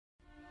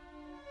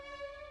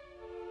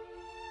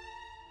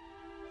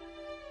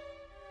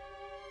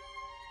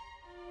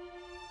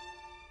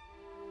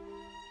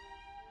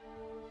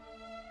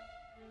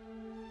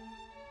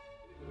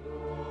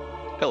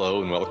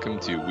Hello and welcome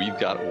to We've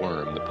Got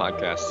Worm, the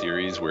podcast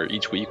series where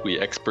each week we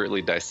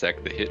expertly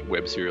dissect the hit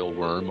web serial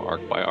Worm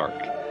arc by arc.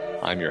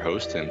 I'm your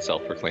host and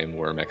self-proclaimed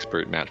Worm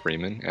expert, Matt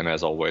Freeman, and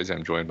as always,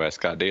 I'm joined by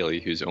Scott Daly,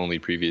 whose only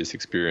previous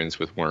experience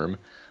with Worm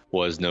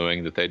was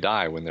knowing that they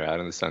die when they're out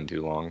in the sun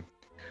too long.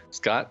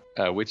 Scott,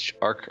 which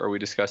arc are we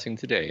discussing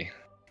today?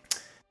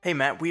 Hey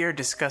Matt, we are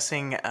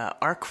discussing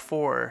Arc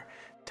 4,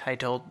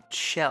 titled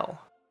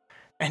Shell.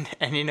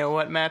 And you know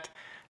what, Matt?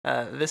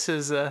 This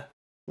is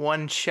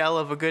one shell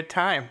of a good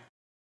time.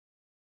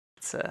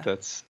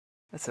 That's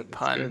a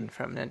pun good.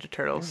 from Ninja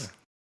Turtles.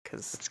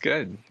 Because it's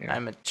good. Yeah.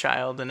 I'm a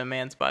child in a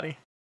man's body.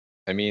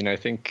 I mean, I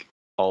think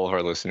all of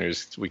our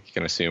listeners, we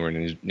can assume, are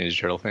Ninja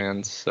Turtle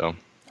fans. So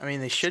I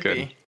mean, they should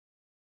be.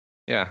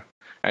 Yeah.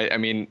 I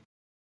mean,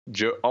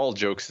 all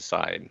jokes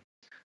aside,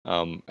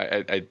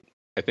 I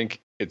think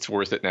it's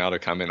worth it now to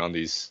comment on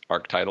these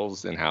arc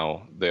titles and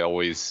how they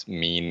always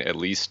mean at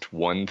least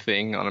one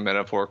thing on a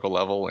metaphorical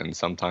level and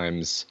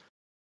sometimes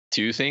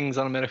two things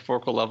on a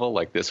metaphorical level.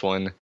 Like this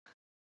one,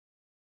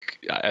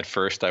 at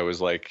first I was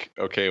like,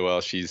 okay,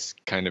 well, she's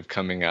kind of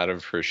coming out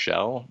of her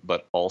shell,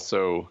 but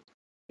also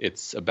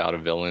it's about a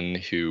villain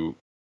who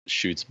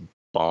shoots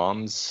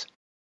bombs,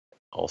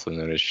 also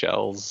known as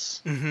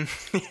shells.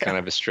 Mm-hmm. Yeah. Kind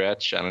of a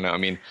stretch. I don't know. I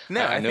mean,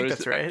 no, I think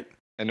that's right.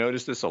 I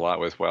noticed this a lot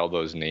with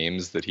Waldo's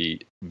names, that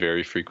he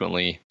very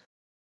frequently,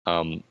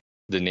 the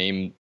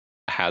name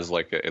has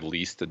like at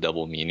least a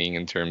double meaning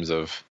in terms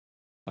of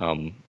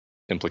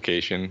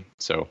implication.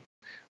 So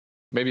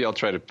maybe I'll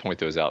try to point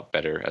those out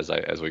better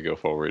as we go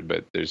forward.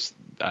 But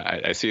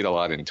I see it a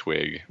lot in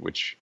Twig,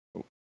 which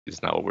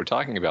is not what we're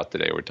talking about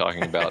today. We're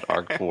talking about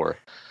Arc 4.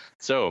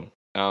 So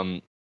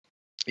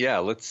yeah,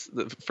 let's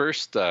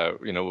first,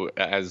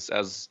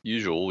 as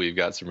usual, we've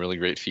got some really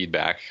great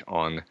feedback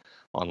on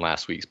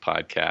last week's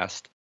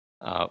podcast.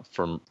 On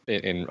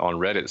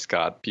Reddit,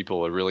 Scott,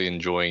 people are really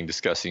enjoying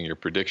discussing your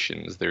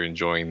predictions. They're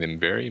enjoying them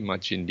very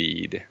much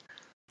indeed.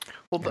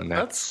 Well,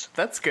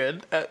 that's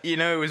good.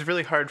 It was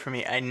really hard for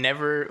me. I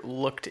never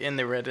looked in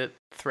the Reddit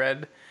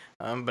thread,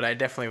 but I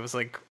definitely was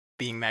like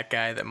being that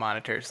guy that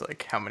monitors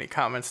like how many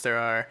comments there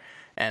are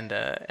and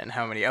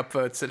how many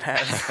upvotes it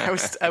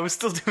has. I was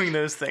still doing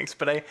those things,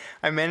 but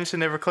I managed to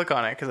never click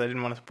on it because I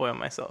didn't want to spoil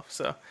myself.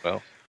 So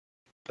well,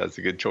 that's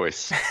a good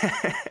choice.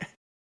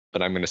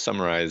 But I'm going to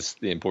summarize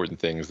the important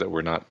things that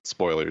were not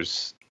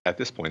spoilers at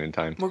this point in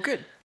time. Well,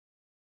 good.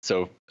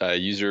 So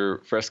user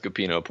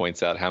Frescopino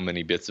points out how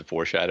many bits of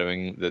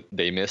foreshadowing that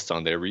they missed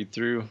on their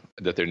read-through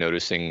that they're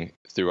noticing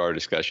through our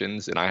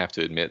discussions. And I have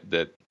to admit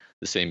that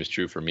the same is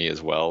true for me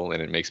as well.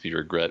 And it makes me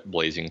regret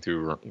blazing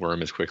through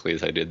Worm as quickly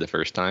as I did the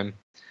first time.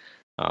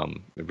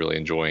 I'm really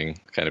enjoying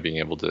kind of being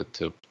able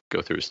to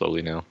go through it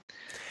slowly now.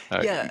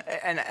 Yeah,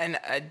 and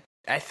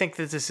I think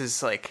that this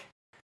is like...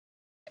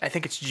 I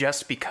think it's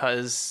just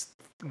because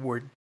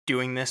we're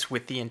doing this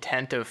with the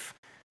intent of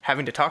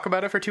having to talk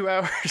about it for 2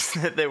 hours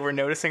that we're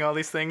noticing all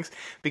these things,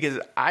 because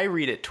I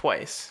read it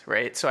twice,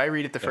 right? So I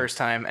read it the first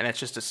time and it's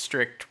just a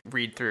strict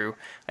read through.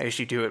 I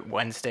usually do it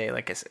Wednesday,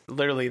 like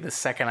literally the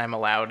second I'm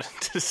allowed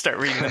to start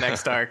reading the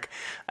next arc,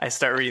 I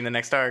start reading the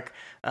next arc,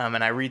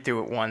 and I read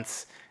through it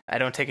once. I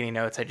don't take any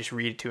notes, I just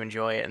read it to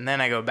enjoy it. And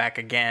then I go back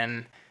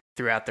again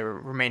throughout the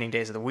remaining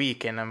days of the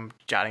week and I'm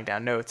jotting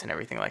down notes and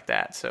everything like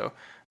that. So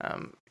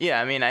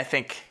yeah, I mean, I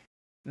think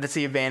that's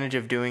the advantage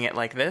of doing it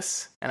like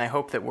this, and I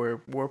hope that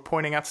we're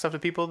pointing out stuff to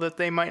people that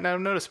they might not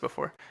have noticed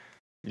before.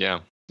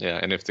 Yeah,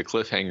 and if the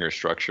cliffhanger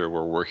structure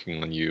were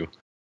working on you,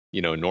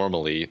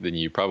 normally, then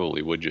you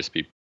probably would just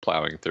be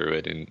plowing through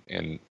it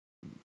and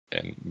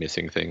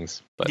missing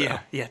things. But yeah,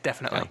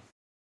 definitely.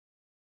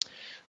 Yeah.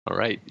 All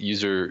right,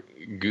 user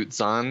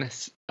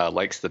Gutzon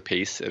likes the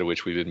pace at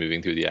which we've been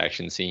moving through the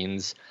action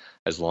scenes.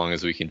 As long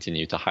as we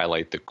continue to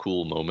highlight the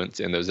cool moments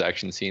in those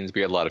action scenes.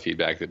 We had a lot of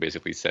feedback that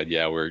basically said,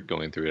 yeah, we're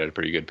going through it at a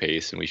pretty good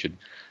pace and we should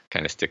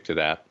kind of stick to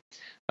that.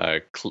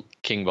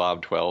 King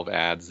Bob 12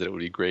 adds that it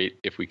would be great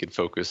if we could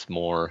focus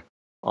more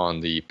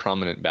on the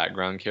prominent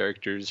background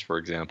characters, for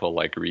example,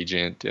 like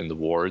Regent and the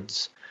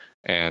Wards.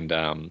 And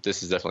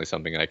this is definitely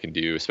something I can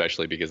do,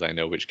 especially because I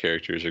know which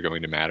characters are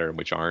going to matter and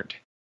which aren't.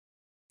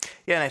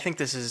 Yeah, and I think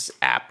this is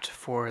apt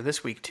for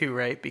this week too,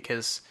 right?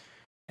 Because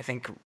I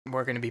think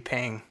we're going to be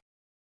paying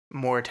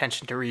more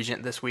attention to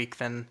Regent this week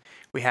than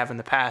we have in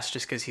the past,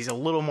 just because he's a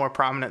little more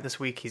prominent this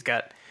week. He's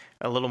got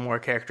a little more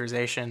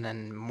characterization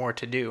and more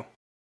to do.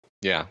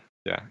 Yeah.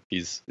 He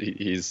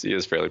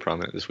is fairly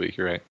prominent this week.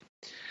 You're right.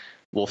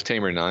 Wolf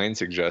Tamer 9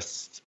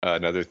 suggests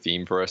another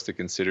theme for us to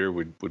consider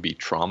would be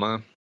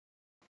trauma.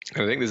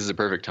 And I think this is a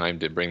perfect time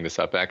to bring this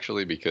up,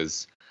 actually,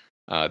 because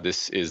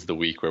this is the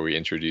week where we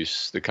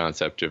introduce the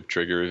concept of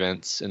trigger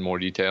events in more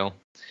detail.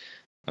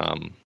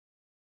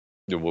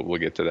 We'll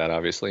get to that,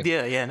 obviously.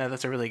 Yeah, no,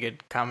 that's a really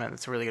good comment.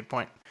 That's a really good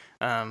point.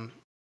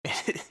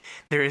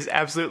 There is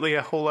absolutely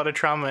a whole lot of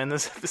trauma in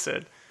this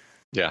episode.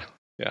 Yeah,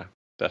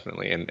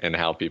 definitely. And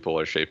how people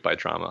are shaped by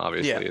trauma,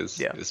 obviously,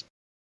 is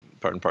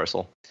part and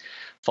parcel.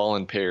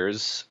 Fallen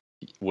Pairs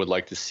would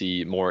like to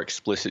see more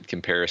explicit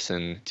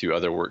comparison to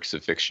other works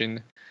of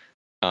fiction.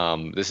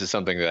 This is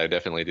something that I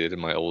definitely did in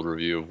my old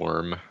review of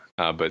Worm,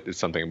 but it's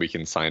something we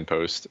can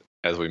signpost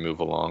as we move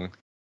along.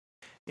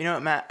 You know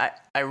what,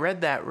 Matt? I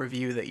read that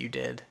review that you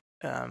did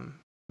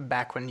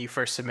back when you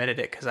first submitted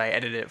it because I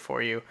edited it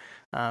for you.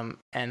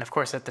 And of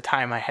course, at the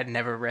time, I had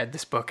never read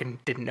this book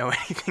and didn't know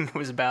anything it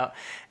was about.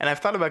 And I've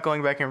thought about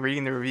going back and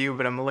reading the review,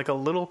 but I'm like a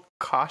little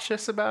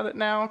cautious about it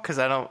now because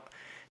I don't.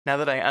 Now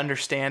that I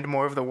understand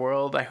more of the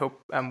world,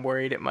 I'm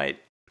worried it might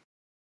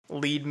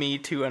lead me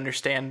to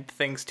understand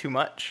things too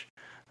much.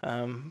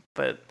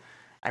 But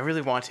I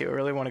really want to. I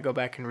really want to go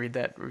back and read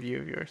that review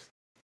of yours.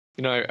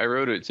 You know, I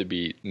wrote it to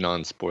be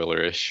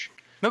non-spoilerish,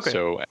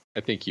 so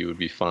I think you would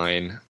be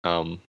fine.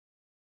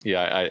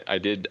 Yeah, I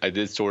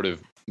did sort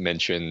of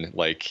mention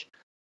like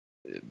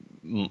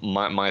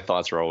my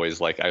thoughts are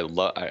always like I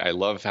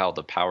love how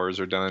the powers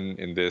are done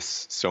in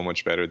this so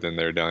much better than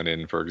they're done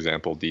in, for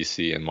example,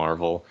 DC and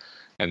Marvel.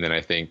 And then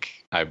I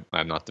think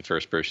I'm not the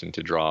first person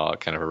to draw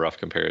kind of a rough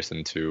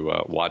comparison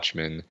to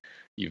Watchmen,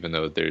 even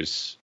though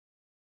there's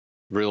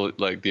really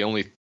like the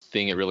only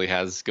thing it really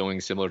has going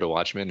similar to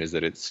Watchmen is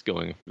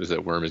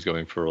that Worm is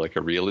going for like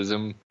a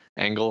realism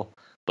angle,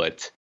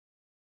 but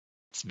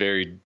it's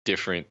very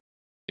different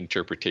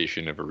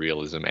interpretation of a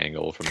realism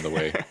angle from the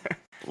way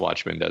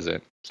Watchmen does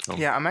it. So.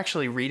 Yeah, I'm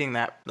actually reading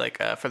that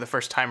like for the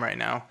first time right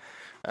now.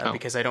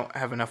 Because I don't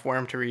have enough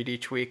Worm to read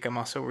each week. I'm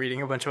also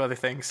reading a bunch of other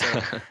things.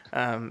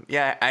 So,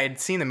 yeah, I had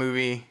seen the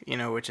movie,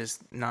 which is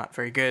not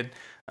very good.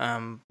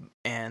 But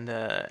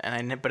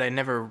I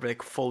never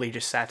like fully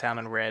just sat down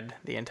and read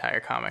the entire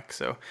comic.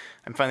 So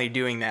I'm finally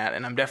doing that,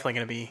 and I'm definitely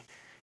going to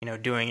be,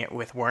 doing it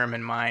with Worm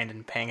in mind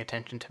and paying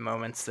attention to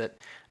moments that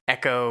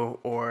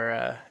echo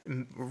or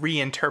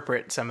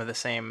reinterpret some of the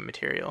same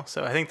material.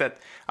 So I think that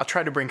I'll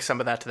try to bring some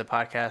of that to the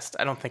podcast.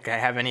 I don't think I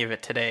have any of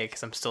it today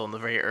because I'm still in the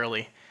very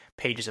early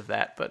pages of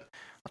that, but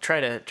I'll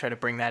try to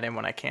bring that in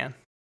when I can.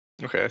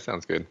 Okay, that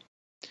sounds good.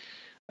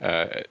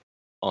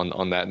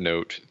 On that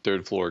note,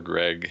 Third Floor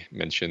Greg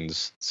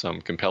mentions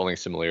some compelling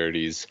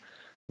similarities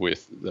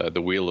with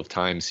the Wheel of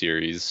Time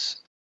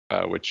series,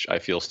 which I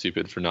feel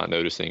stupid for not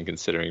noticing,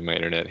 considering my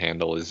internet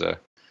handle is a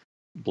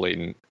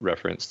blatant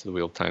reference to the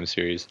Wheel of Time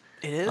series.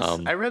 It is?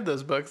 I read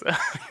those books.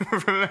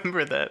 I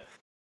remember that.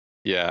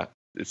 Yeah,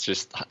 it's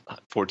just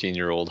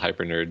 14-year-old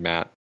hyper nerd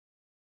Matt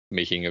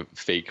making a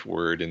fake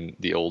word in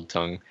the old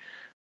tongue.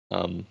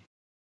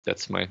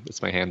 That's my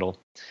handle.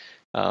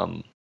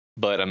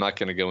 But I'm not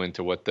going to go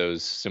into what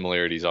those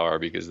similarities are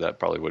because that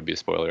probably would be a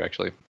spoiler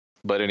actually.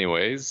 But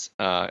anyways,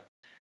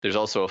 there's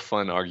also a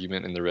fun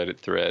argument in the Reddit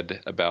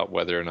thread about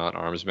whether or not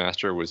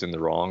Armsmaster was in the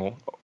wrong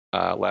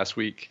last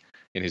week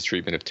in his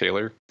treatment of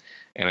Taylor.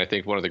 And I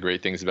think one of the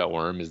great things about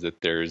Worm is that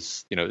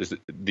there's,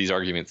 these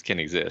arguments can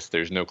exist.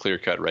 There's no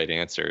clear-cut right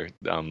answer.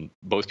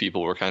 Both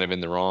people were kind of in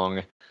the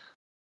wrong.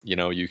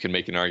 You can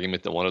make an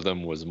argument that one of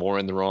them was more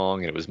in the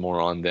wrong and it was more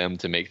on them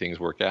to make things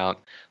work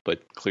out.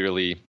 But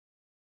clearly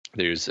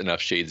there's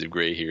enough shades of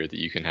gray here that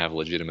you can have a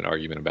legitimate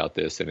argument about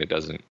this, and it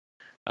doesn't,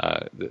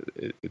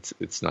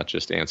 it's not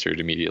just answered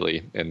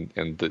immediately.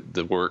 And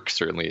the work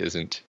certainly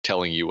isn't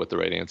telling you what the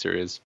right answer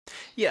is.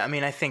 Yeah. I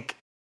mean, I think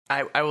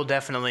I will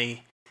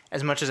definitely,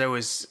 as much as I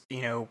was,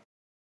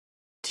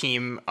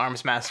 team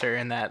Armsmaster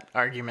in that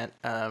argument,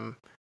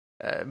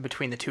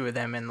 between the two of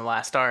them in the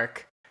last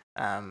arc,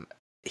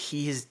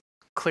 he's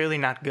clearly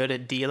not good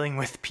at dealing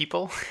with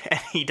people, and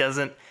he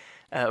doesn't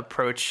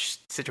approach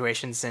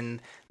situations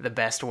in the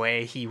best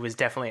way. He was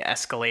definitely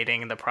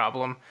escalating the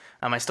problem.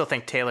 I still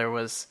think Taylor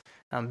was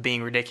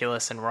being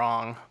ridiculous and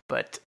wrong,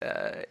 but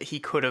he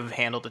could have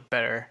handled it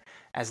better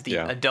as the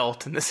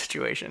adult in the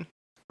situation.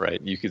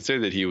 Right. You could say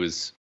that he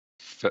was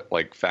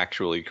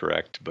factually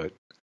correct,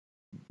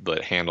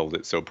 but handled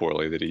it so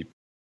poorly that he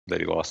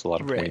lost a lot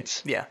of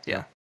points.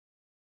 Yeah.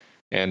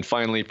 And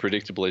finally,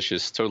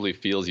 Predictablicious totally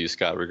feels you,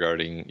 Scott,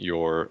 regarding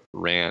your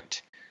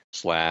rant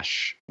 /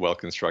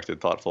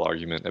 well-constructed, thoughtful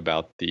argument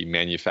about the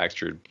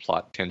manufactured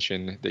plot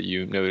tension that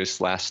you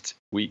noticed last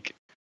week.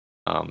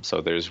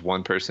 So there's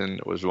one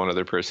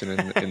other person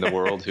in the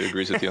world who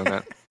agrees with you on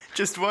that.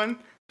 Just one?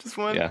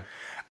 Yeah.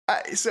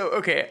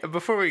 Okay,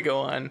 before we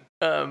go on,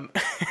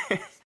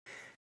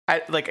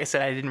 like I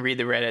said, I didn't read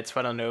the Reddits,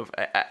 so I don't know.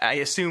 I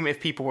assume if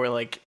people were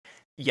like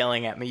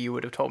yelling at me, you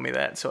would have told me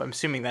that. So I'm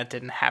assuming that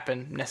didn't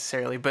happen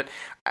necessarily. But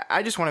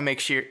I just want to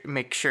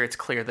make sure it's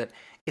clear that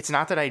it's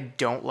not that I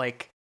don't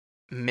like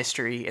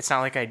mystery. It's not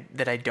like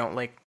that I don't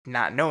like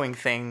not knowing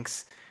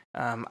things.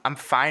 I'm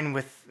fine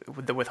with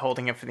the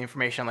withholding of the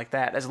information like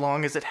that, as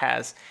long as it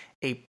has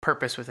a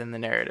purpose within the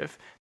narrative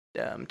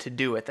to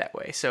do it that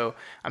way. So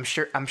I'm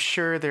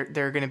sure there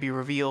are going to be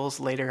reveals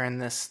later in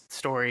this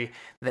story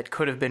that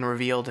could have been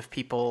revealed if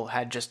people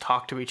had just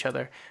talked to each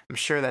other. I'm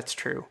sure that's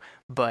true.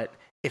 But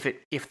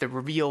if the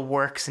reveal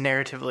works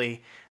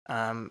narratively,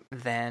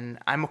 then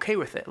I'm okay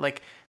with it.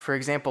 Like, for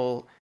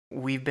example,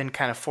 we've been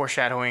kind of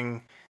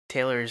foreshadowing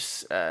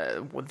Taylor's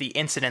the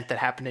incident that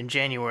happened in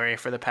January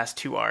for the past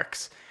 2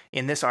 arcs.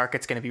 In this arc,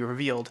 it's going to be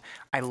revealed.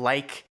 I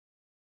like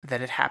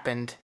that it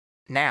happened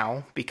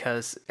now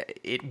because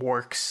it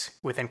works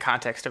within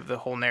context of the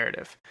whole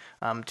narrative.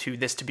 To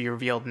this to be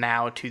revealed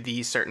now to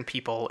these certain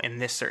people in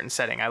this certain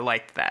setting, I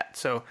liked that.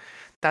 So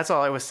that's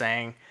all I was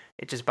saying.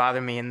 It just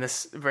bothered me in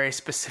this very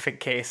specific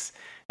case,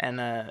 and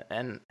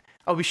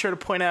I'll be sure to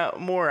point out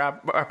more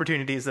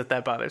opportunities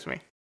that bothers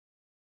me.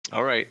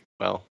 All right.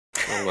 Well,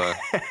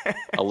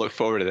 I'll look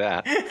forward to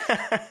that.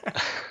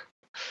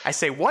 I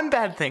say one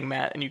bad thing,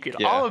 Matt, and you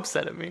get all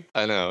upset at me.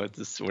 I know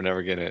it's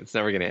never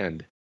gonna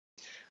end.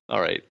 All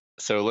right.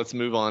 So let's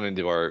move on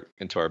into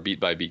our beat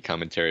by beat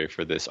commentary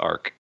for this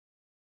arc.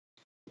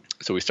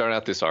 So we start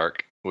out this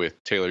arc with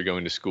Taylor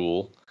going to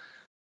school,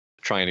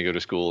 trying to go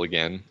to school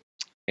again,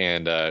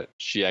 and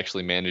she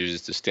actually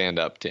manages to stand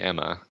up to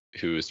Emma,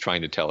 who is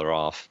trying to tell her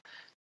off,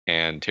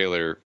 and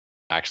Taylor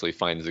actually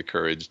finds the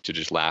courage to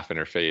just laugh in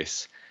her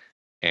face,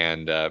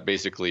 and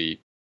basically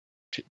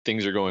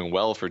things are going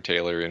well for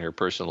Taylor in her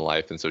personal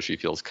life, and so she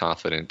feels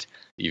confident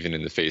even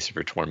in the face of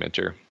her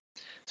tormentor.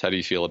 So how do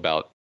you feel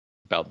about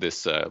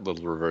this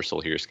little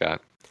reversal here,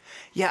 Scott?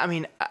 Yeah, I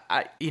mean,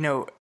 I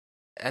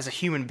as a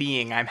human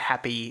being, I'm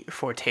happy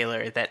for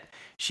Taylor that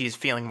she's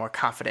feeling more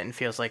confident and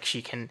feels like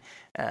she can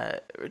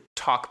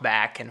talk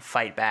back and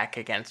fight back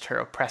against her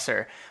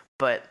oppressor.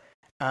 But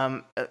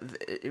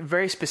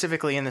very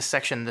specifically in this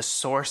section, the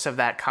source of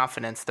that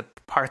confidence, the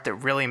part that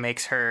really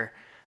makes her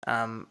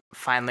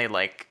finally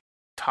like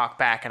talk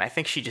back, and I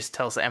think she just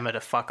tells Emma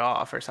to fuck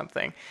off or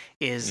something,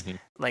 is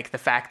like the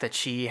fact that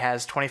she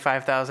has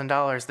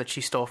 $25,000 that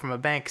she stole from a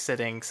bank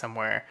sitting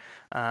somewhere.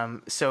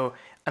 So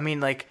I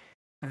mean, like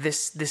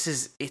this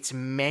is, it's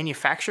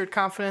manufactured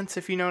confidence,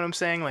 if you know what I'm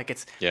saying. Like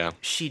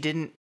she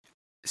didn't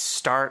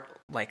start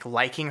like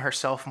liking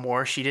herself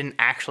more. She didn't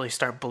actually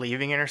start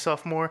believing in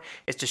herself more.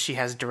 It's just she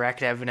has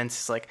direct evidence.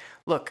 It's like,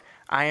 look,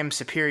 I am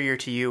superior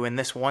to you in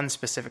this one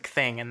specific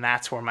thing, and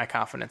that's where my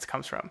confidence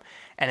comes from.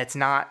 And that's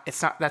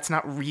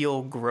not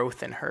real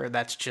growth in her.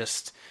 That's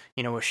just,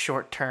 a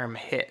short-term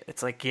hit.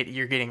 It's like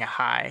you're getting a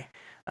high.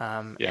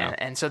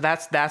 And so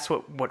that's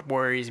what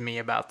worries me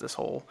about this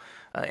whole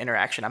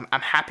interaction.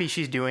 I'm happy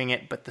she's doing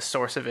it, but the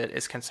source of it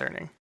is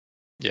concerning.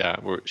 Yeah,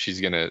 she's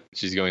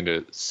going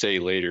to say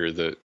later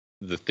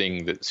the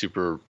thing that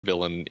super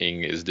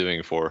villaining is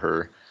doing for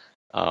her,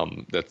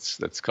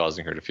 that's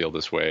causing her to feel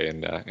this way,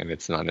 and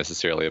it's not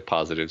necessarily a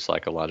positive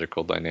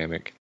psychological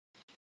dynamic.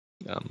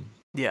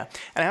 Yeah,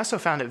 and I also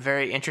found it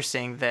very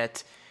interesting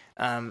that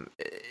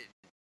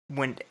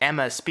when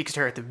Emma speaks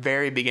to her at the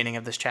very beginning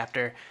of this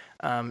chapter,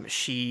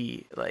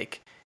 she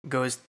like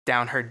goes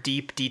down her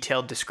deep,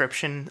 detailed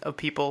description of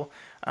people,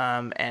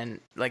 and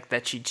like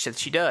that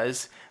she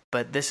does.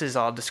 But this is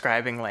all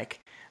describing like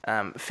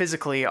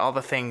physically all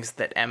the things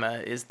that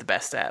Emma is the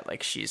best at.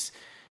 Like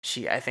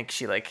I think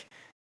she like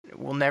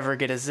will never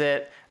get a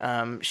zit.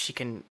 She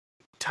can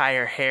tie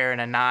her hair in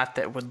a knot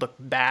that would look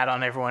bad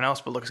on everyone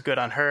else but looks good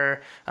on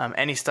her.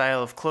 Any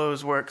style of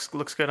clothes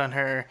looks good on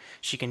her.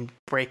 She can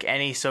break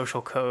any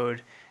social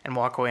code and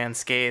walk away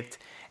unscathed.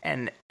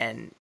 And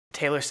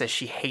Taylor says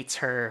she hates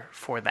her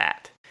for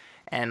that.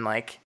 And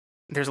like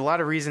there's a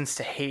lot of reasons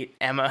to hate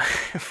Emma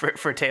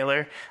for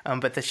Taylor,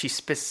 but that she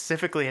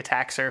specifically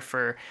attacks her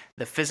for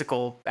the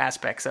physical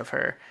aspects of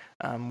her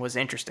was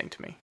interesting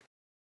to me.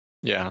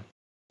 Yeah,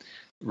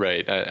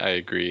 right. I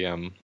agree.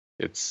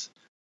 It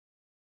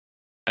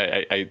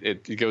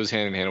goes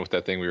hand in hand with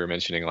that thing we were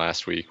mentioning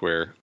last week,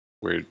 where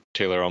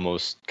Taylor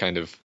almost kind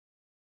of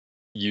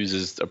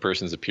uses a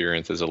person's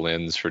appearance as a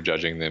lens for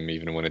judging them,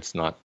 even when it's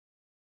not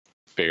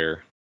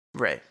fair.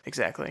 Right.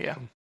 Exactly. Yeah.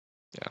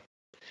 Yeah.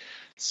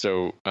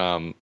 So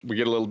we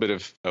get a little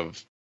bit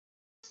of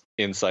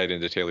insight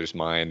into Taylor's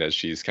mind as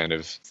she's kind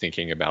of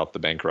thinking about the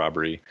bank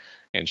robbery,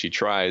 and she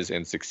tries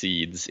and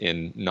succeeds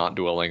in not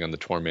dwelling on the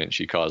torment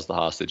she caused the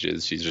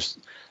hostages. She just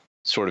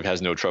sort of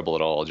has no trouble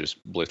at all, just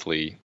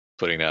blithely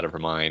putting it out of her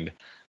mind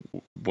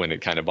when it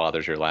kind of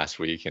bothers her last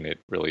week, and it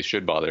really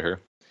should bother her.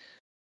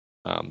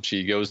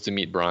 She goes to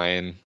meet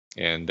Brian,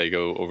 and they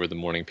go over the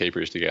morning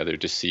papers together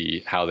to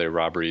see how their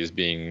robbery is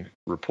being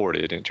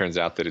reported. And it turns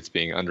out that it's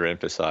being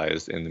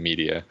underemphasized in the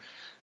media.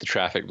 The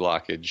traffic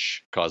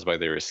blockage caused by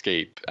their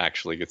escape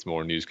actually gets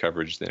more news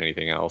coverage than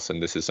anything else.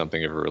 And this is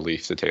something of a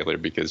relief to Taylor,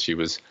 because she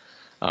was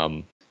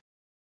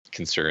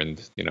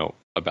concerned,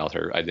 about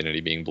her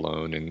identity being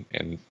blown,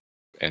 and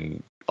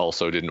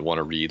also didn't want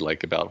to read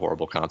like about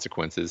horrible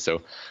consequences.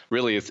 So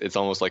really it's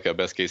almost like a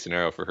best case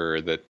scenario for her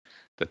that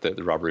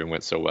the robbery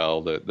went so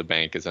well. The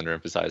bank is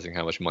underemphasizing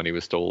how much money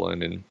was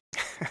stolen, and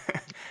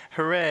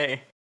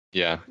hooray.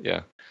 Yeah.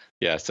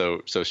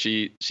 So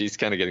she's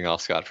kind of getting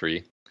off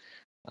scot-free.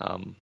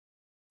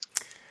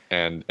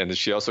 And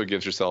she also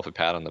gives herself a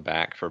pat on the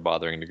back for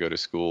bothering to go to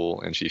school,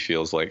 and she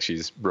feels like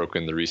she's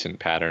broken the recent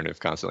pattern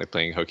of constantly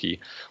playing hooky,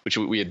 which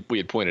we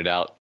had pointed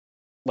out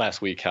last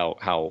week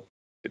how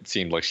it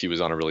seemed like she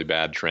was on a really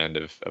bad trend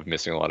of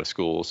missing a lot of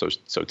school. So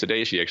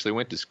today she actually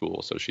went to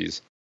school, so she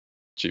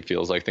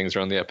feels like things are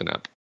on the up and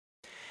up.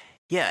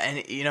 Yeah,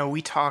 and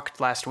we talked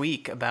last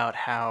week about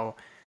how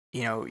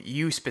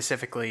you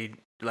specifically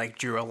like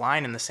drew a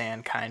line in the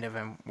sand kind of,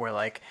 and we're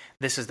like,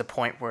 this is the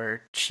point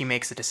where she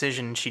makes a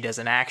decision, she does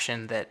an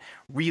action that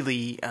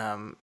really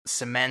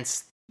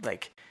cements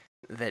like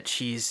that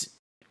she's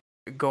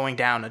going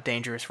down a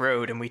dangerous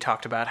road. And we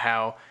talked about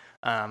how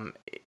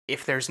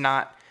if there's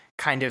not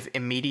kind of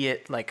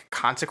immediate like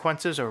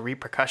consequences or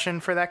repercussion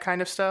for that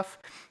kind of stuff,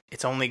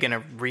 it's only going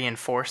to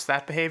reinforce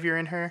that behavior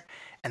in her.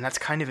 And that's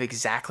kind of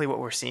exactly what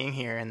we're seeing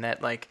here, in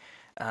that like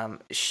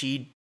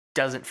she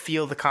doesn't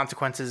feel the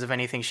consequences of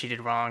anything she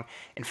did wrong.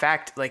 In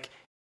fact, like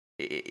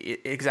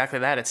exactly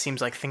that. It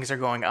seems like things are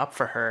going up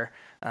for her.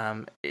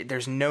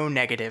 There's no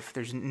negative.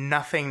 There's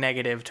nothing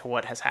negative to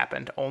what has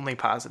happened, only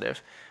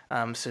positive.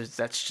 So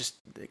that's just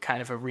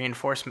kind of a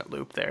reinforcement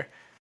loop there.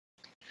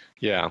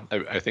 Yeah,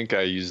 I think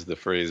I used the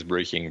phrase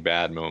 "Breaking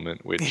Bad"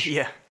 moment, which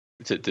yeah.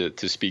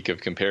 To speak of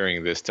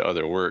comparing this to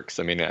other works.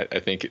 I mean, I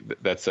think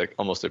that's like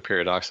almost a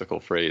paradoxical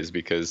phrase,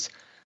 because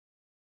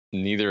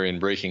neither in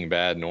Breaking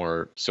Bad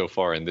nor so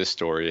far in this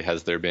story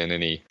has there been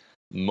any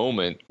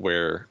moment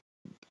where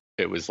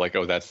it was like,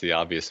 oh, that's the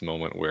obvious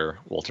moment where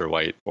Walter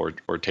White or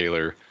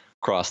Taylor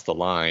crossed the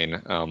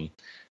line.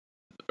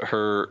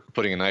 Her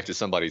putting a knife to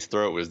somebody's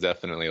throat was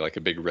definitely like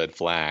a big red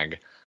flag,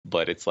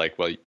 but it's like,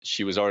 well,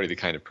 she was already the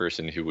kind of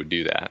person who would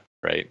do that,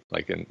 right?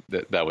 Like, and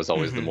that was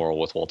always the moral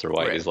with Walter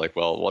White, is like,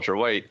 well, Walter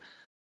White,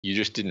 you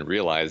just didn't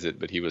realize it,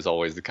 but he was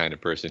always the kind of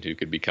person who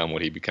could become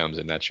what he becomes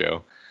in that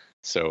show.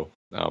 So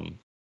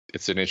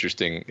it's an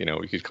interesting,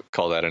 you could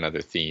call that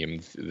another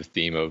theme, the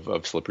theme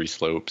of slippery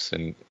slopes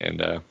and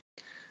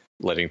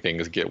letting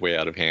things get way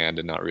out of hand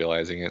and not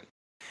realizing it.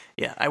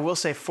 Yeah, I will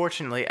say,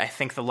 fortunately, I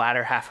think the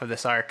latter half of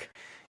this arc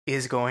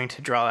is going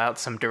to draw out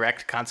some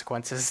direct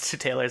consequences to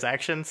Taylor's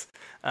actions.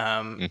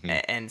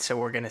 And so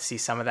we're going to see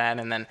some of that.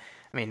 And then,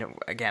 I mean,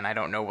 again, I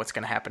don't know what's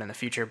going to happen in the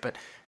future, but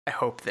I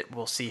hope that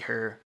we'll see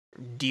her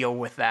deal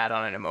with that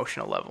on an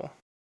emotional level.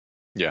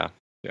 Yeah,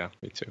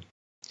 me too.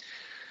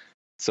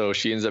 So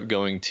she ends up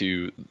going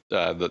to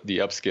the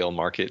upscale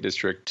market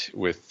district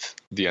with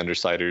the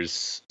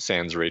Undersiders,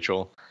 sans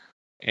Rachel,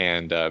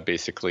 and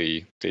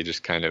basically they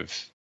just kind of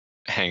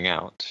hang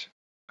out.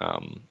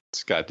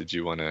 Scott, did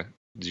you want to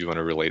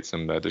relate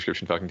some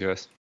description fucking to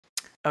us?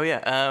 Oh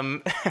yeah.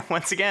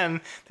 Once again,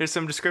 there's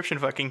some description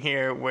fucking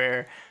here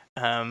where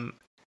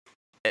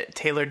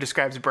Taylor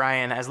describes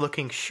Brian as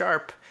looking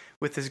sharp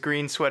with his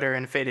green sweater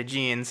and faded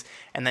jeans,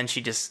 and then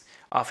she just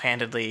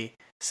offhandedly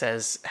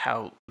says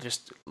how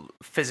just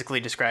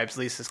physically describes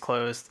Lisa's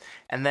clothes,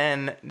 and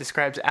then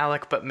describes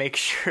Alec, but makes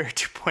sure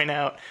to point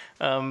out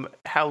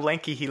how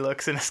lanky he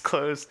looks in his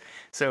clothes.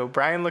 So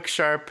Brian looks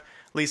sharp,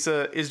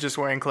 Lisa is just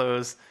wearing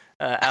clothes,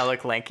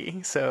 Alec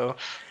lanky. So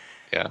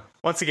yeah,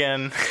 once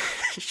again,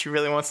 she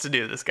really wants to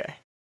do this guy.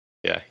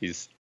 Yeah,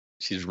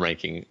 she's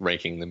ranking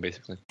them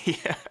basically.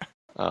 Yeah.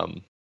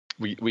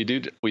 We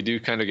do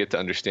kind of get to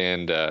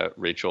understand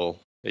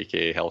Rachel,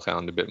 aka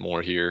Hellhound, a bit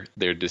more here.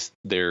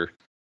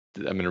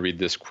 I'm going to read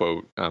this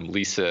quote.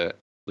 Lisa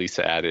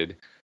added,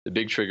 "The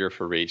big trigger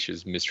for Rach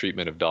is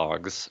mistreatment of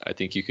dogs. I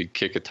think you could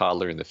kick a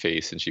toddler in the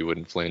face and she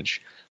wouldn't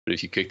flinch, but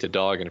if you kicked a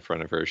dog in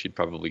front of her, she'd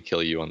probably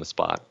kill you on the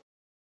spot."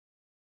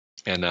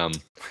 And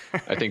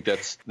I think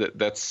that's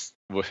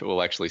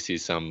we'll actually see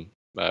some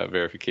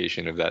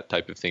verification of that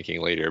type of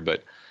thinking later,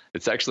 but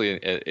it's actually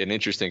an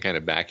interesting kind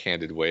of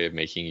backhanded way of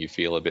making you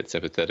feel a bit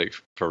sympathetic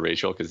for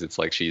Rachel, because it's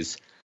like she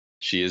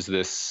is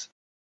this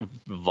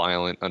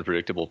violent,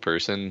 unpredictable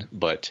person,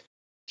 but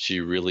she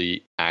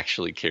really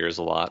actually cares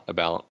a lot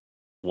about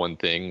one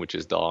thing, which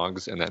is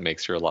dogs, and that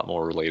makes her a lot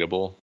more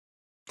relatable.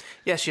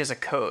 Yeah, she has a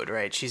code,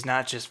 right? She's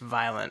not just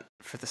violent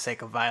for the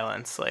sake of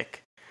violence.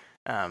 Like,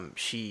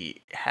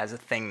 she has a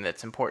thing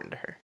that's important to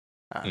her,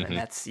 and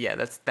that's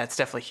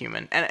definitely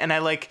human. And I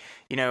like,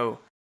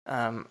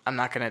 I'm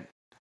not gonna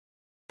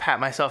pat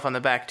myself on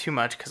the back too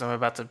much because I'm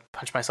about to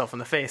punch myself in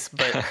the face,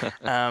 but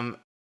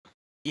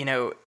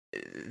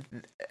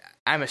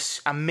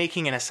I'm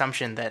making an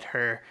assumption that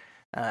her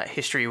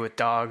history with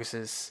dogs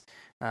is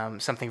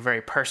something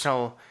very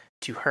personal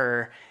to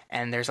her,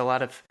 and there's a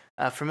lot of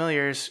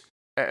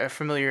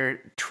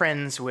familiar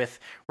trends with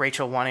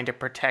Rachel wanting to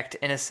protect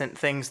innocent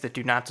things that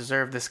do not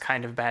deserve this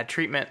kind of bad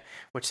treatment,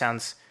 which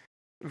sounds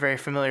very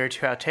familiar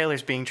to how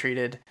Taylor's being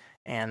treated,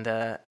 and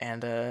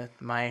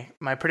my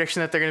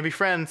prediction that they're going to be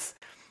friends.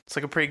 It's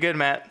looking pretty good,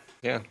 Matt.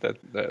 Yeah,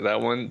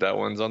 that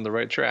one's on the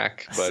right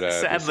track. But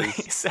sadly,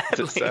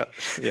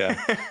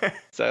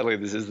 sadly,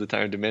 this is the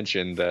time to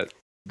mention that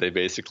they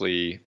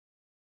basically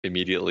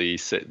immediately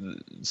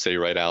say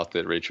right out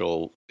that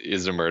Rachel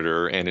is a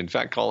murderer, and in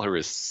fact call her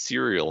a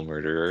serial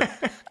murderer.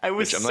 I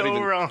was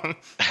wrong.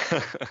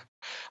 I'm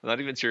not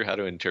even sure how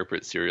to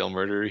interpret serial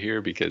murderer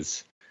here,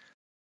 because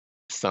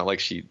it's not like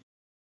she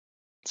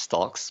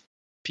stalks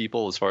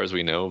people as far as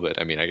we know, but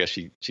I mean, I guess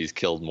she's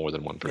killed more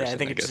than one person. Yeah, I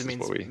think it just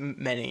means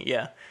many.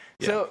 Yeah.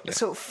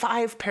 So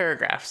 5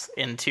 paragraphs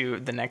into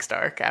the next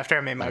arc, after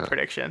I made my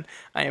prediction,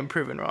 I am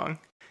proven wrong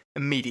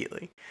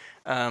immediately.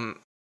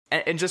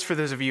 And just for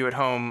those of you at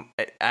home,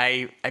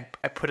 I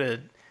put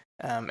a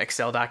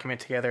Excel document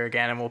together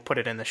again, and we'll put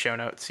it in the show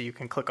notes so you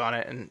can click on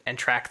it and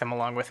track them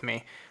along with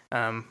me.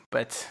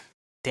 But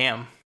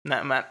damn,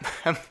 Matt,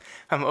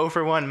 I'm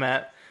over one,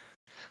 Matt.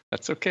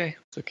 That's okay.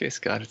 It's okay,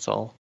 Scott. It's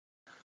all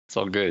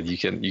good. You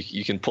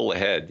can pull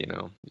ahead.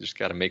 You just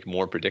got to make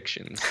more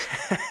predictions.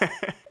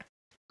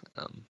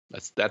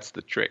 That's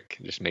the trick.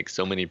 Just make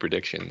so many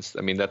predictions.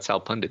 I mean, that's how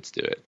pundits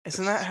do it.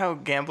 Isn't that how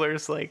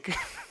gamblers like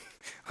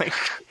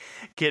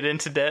get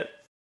into debt?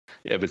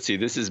 Yeah, but see,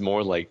 this is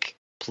more like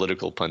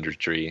political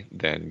punditry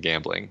than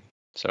gambling.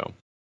 So,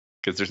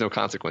 because there's no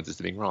consequences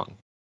to being wrong.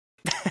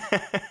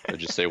 So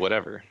just say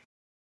whatever.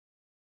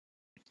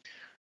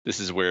 This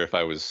is where if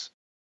I was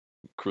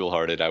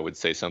cruel-hearted, I would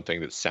say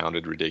something that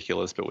sounded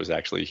ridiculous but was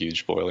actually a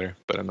huge spoiler.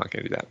 But I'm not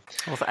going to do that.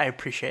 Well, I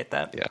appreciate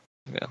that.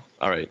 Yeah.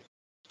 All right.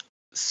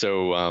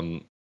 So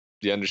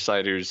the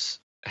Undersiders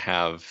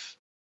have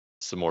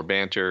some more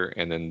banter,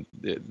 and then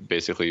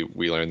basically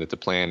we learn that the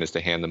plan is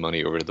to hand the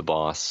money over to the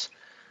boss,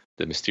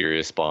 the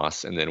mysterious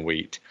boss, and then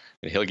wait.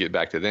 And he'll get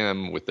back to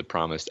them with the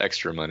promised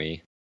extra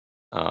money,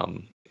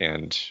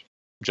 and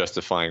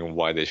justifying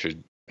why they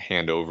should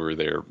hand over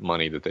their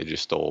money that they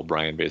just stole.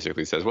 Brian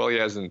basically says, well, he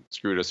hasn't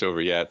screwed us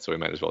over yet, so we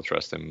might as well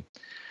trust him.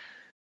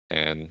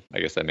 And I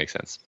guess that makes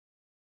sense.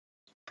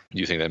 Do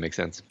you think that makes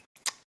sense?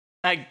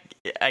 I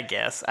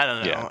guess. I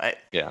don't know.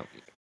 Yeah.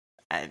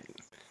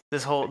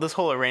 This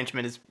whole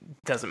arrangement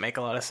doesn't make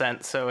a lot of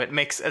sense. So it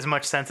makes as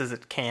much sense as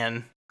it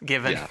can,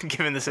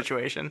 given the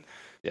situation.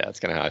 Yeah, that's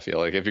kind of how I feel.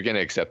 Like if you're going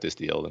to accept this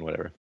deal, then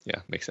whatever.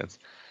 Yeah, makes sense.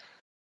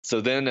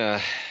 So then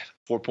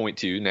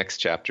 4.2, next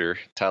chapter,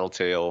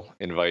 Tattletale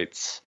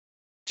invites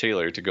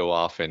Taylor to go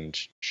off and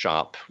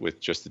shop with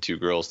just the two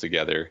girls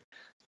together.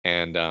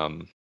 And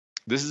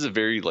this is a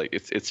very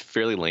it's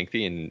fairly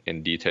lengthy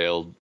and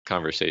detailed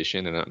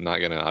conversation, and I'm not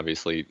going to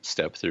obviously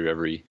step through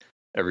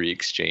every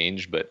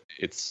exchange, but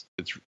it's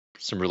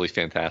some really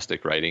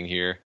fantastic writing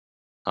here.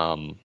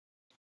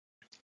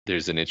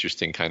 There's an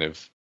interesting kind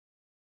of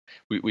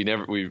we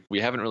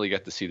haven't really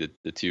got to see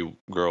the two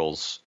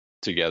girls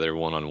together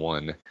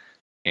one-on-one,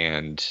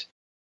 and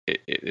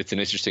it's an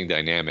interesting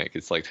dynamic.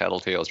 It's like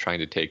Tattletale is trying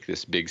to take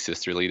this big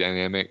sisterly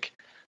dynamic,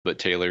 but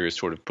Taylor is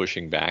sort of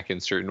pushing back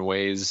in certain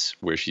ways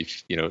where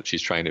she's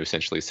trying to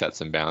essentially set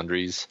some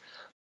boundaries.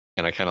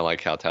 And I kind of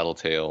like how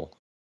Tattletale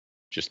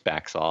just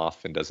backs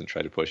off and doesn't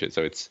try to push it.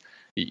 So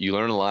you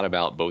learn a lot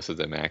about both of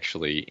them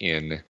actually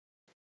in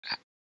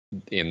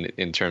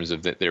terms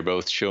of that they're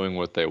both showing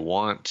what they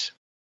want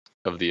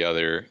of the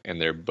other, and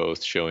they're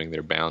both showing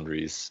their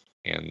boundaries,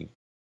 and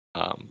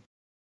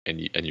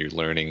you're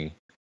learning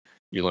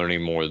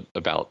more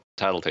about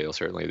Tattletale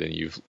certainly than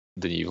you've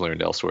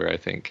learned elsewhere, I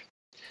think.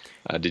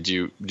 Did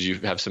you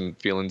have some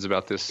feelings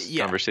about this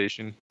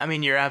conversation? I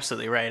mean, you're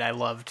absolutely right. I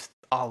loved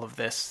all of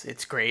this.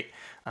 It's great.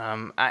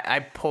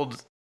 I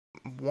pulled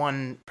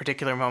one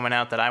particular moment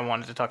out that I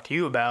wanted to talk to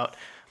you about.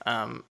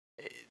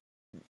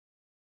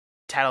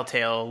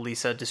 Tattletale,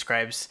 Lisa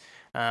describes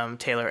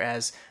Taylor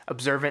as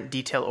observant,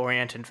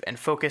 detail-oriented, and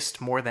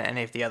focused more than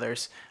any of the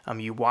others.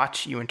 You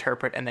watch, you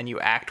interpret, and then you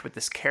act with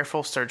this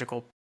careful,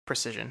 surgical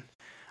precision.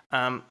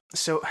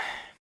 So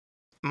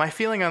my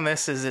feeling on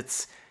this is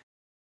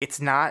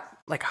it's not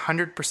like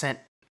 100%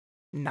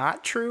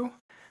 not true,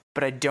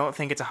 but I don't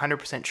think it's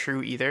 100%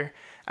 true either.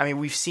 I mean,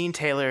 we've seen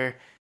Taylor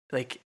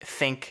like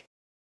think,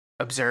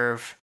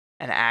 observe,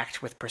 and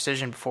act with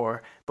precision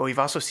before, but we've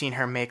also seen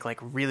her make like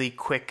really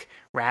quick,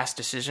 rash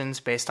decisions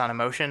based on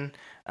emotion.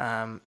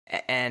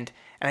 And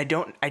I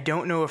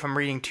don't know if I'm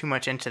reading too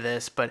much into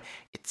this, but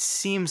it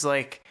seems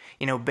like,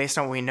 based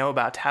on what we know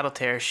about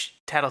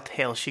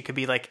Tattletale, she could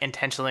be like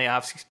intentionally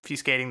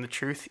obfuscating the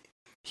truth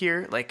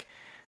here, like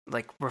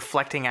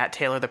reflecting at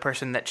Taylor the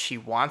person that she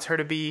wants her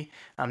to be,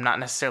 not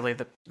necessarily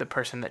the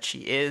person that she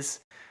is.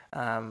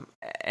 And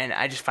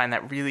I just find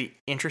that really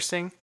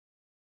interesting.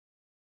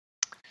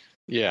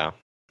 Yeah.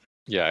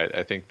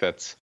 I think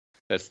that's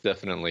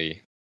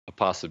definitely a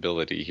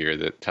possibility here,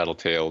 that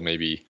Tattletale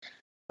maybe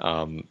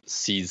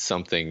sees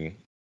something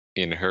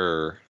in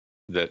her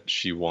that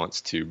she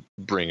wants to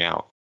bring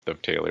out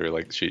of Taylor.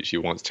 Like she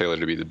wants Taylor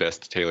to be the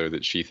best Taylor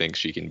that she thinks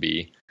she can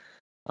be.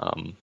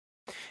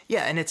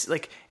 Yeah, and it's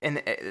like,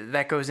 and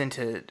that goes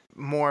into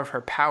more of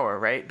her power,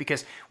 right?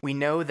 Because we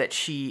know that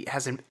she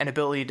has an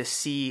ability to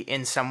see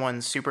in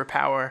someone's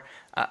superpower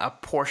a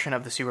portion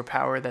of the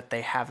superpower that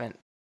they haven't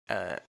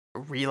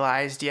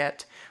realized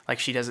yet. Like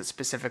she does it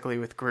specifically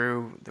with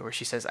Gru, where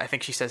I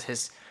think she says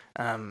his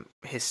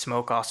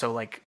smoke also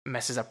like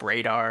messes up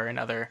radar and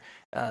other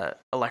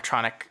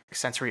electronic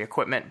sensory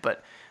equipment,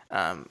 but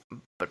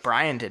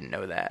Brian didn't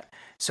know that.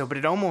 So, but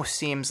it almost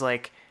seems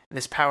like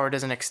this power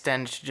doesn't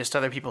extend to just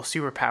other people's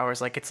superpowers.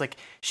 Like it's like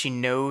she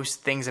knows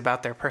things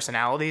about their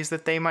personalities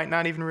that they might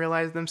not even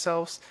realize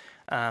themselves.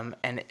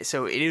 And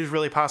so it is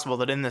really possible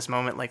that in this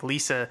moment, like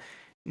Lisa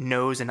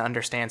knows and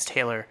understands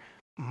Taylor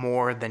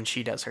more than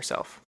she does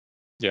herself.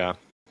 Yeah.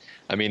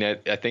 I mean,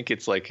 I think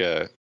it's like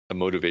a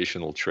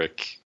motivational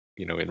trick,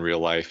 in real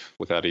life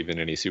without even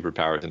any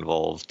superpowers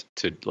involved,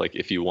 to like,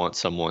 if you want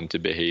someone to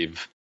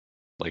behave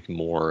like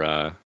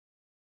more,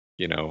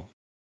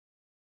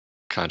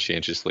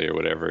 conscientiously or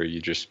whatever, you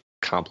just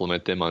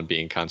compliment them on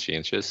being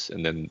conscientious,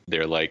 and then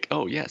they're like,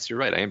 oh yes, you're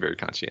right, I am very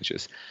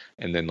conscientious,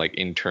 and then like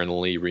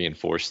internally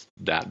reinforce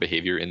that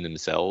behavior in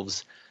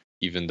themselves,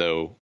 even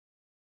though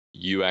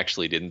you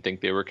actually didn't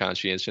think they were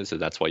conscientious, so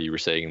that's why you were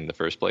saying in the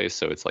first place.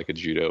 So it's like a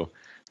judo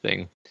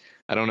thing.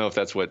 I don't know if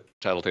that's what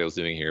Tattletale's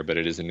doing here, but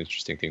it is an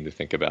interesting thing to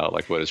think about.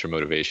 Like, what is her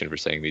motivation for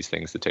saying these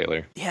things to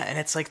Taylor? Yeah, and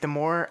it's like the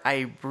more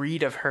I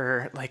read of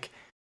her, like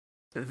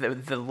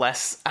the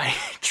less I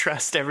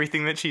trust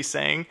everything that she's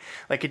saying.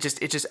 Like it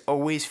just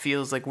always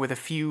feels like, with a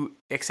few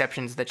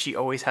exceptions, that she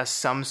always has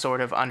some sort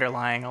of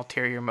underlying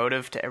ulterior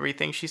motive to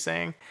everything she's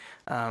saying.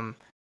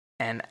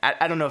 And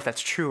I don't know if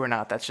that's true or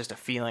not. That's just a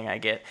feeling I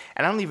get.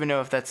 And I don't even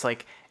know if that's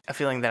like a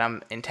feeling that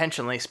I'm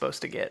intentionally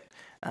supposed to get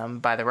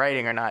by the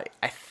writing or not.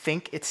 I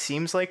think it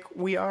seems like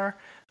we are.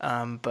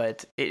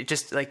 But it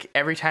just, like,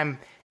 every time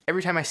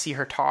I see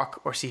her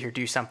talk or see her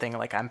do something,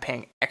 like, I'm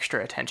paying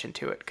extra attention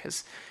to it,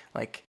 because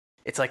like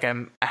it's like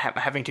I'm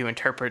having to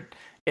interpret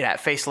it at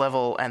face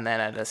level and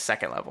then at a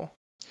second level.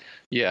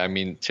 Yeah, I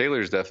mean,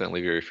 Taylor's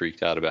definitely very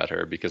freaked out about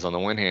her, because on the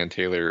one hand,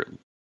 Taylor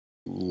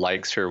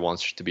likes her,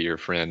 wants her to be her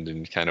friend,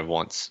 and kind of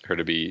wants her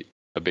to be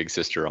a big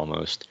sister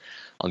almost.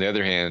 On the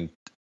other hand,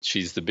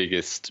 she's the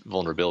biggest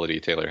vulnerability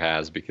Taylor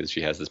has, because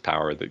she has this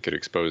power that could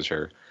expose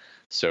her.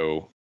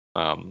 So,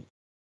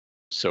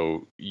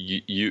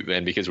 you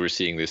and because we're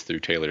seeing this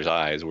through Taylor's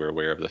eyes, we're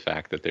aware of the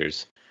fact that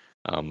there's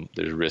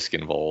risk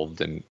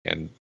involved,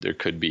 and there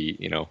could be,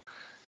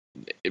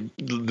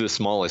 the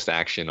smallest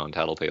action on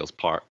Tattletale's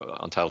part.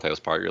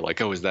 You're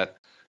like, oh, is that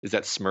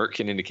smirk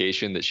an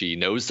indication that she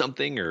knows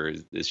something, or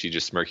is she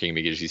just smirking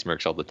because she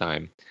smirks all the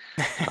time?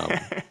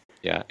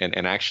 Yeah,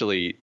 and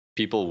actually,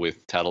 people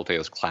with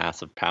Tattletale's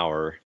class of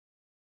power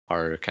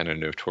are kind of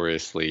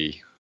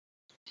notoriously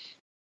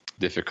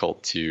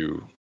difficult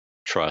to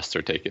trust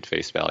or take at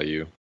face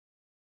value.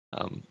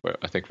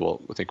 I think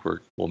we'll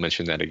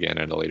mention that again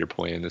at a later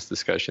point in this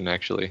discussion,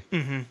 actually.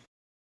 Mm-hmm.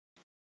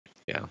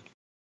 Yeah.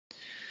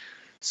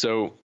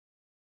 So,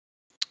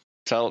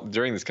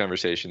 during this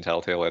conversation,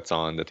 Tattletale lets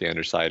on that the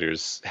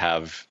Undersiders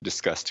have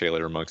discussed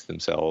Taylor amongst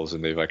themselves,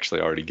 and they've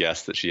actually already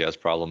guessed that she has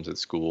problems at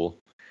school.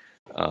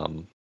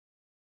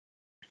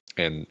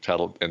 And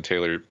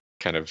Taylor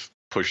kind of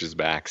pushes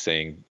back,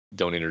 saying,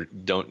 "Don't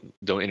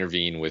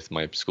intervene with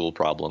my school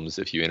problems.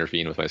 If you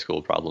intervene with my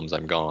school problems,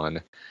 I'm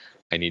gone.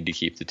 I need to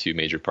keep the two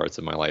major parts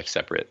of my life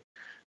separate."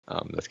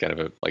 That's kind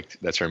of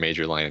that's her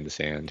major line in the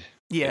sand.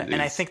 Yeah,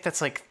 and I think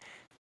that's like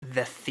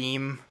the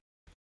theme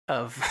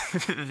of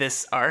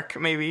this arc,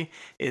 maybe,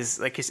 is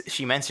like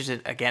she mentions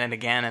it again and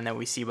again, and then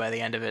we see by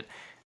the end of it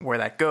where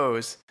that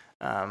goes.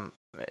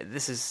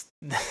 This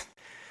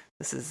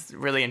is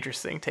really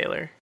interesting,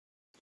 Taylor.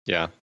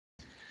 Yeah.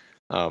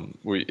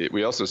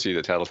 We also see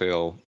that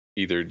Tattletale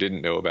either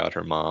didn't know about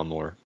her mom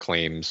or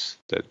claims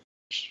that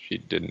she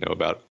didn't know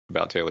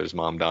about Taylor's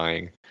mom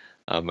dying.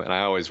 And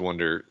I always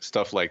wonder,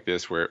 stuff like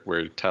this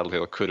where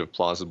Tattletale could have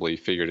plausibly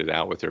figured it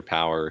out with her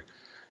power.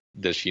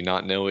 Does she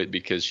not know it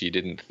because she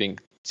didn't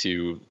think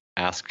to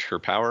ask her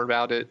power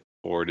about it?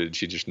 Or did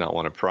she just not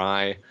want to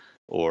pry?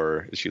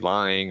 Or is she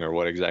lying? Or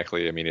what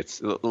exactly? I mean,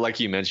 it's like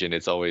you mentioned,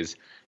 it's always,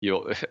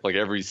 like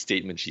every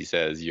statement she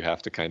says, you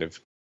have to kind of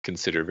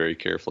consider very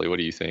carefully. What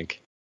do you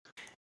think?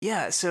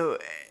 Yeah, so,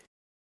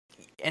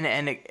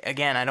 and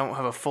again, I don't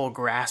have a full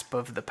grasp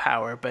of the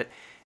power, but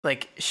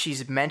like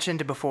she's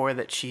mentioned before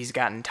that she's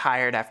gotten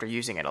tired after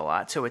using it a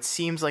lot. So it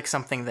seems like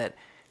something that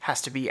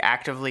has to be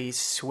actively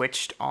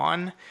switched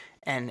on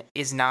and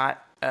is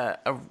not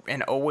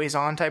an always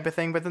on type of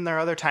thing. But then there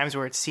are other times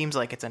where it seems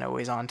like it's an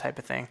always on type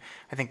of thing.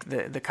 I think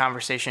the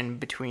conversation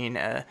between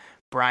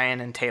Brian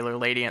and Taylor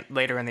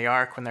later in the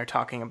arc, when they're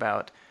talking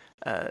about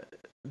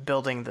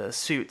building the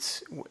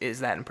suits, is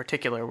that in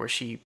particular, where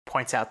she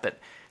points out that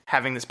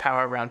having this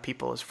power around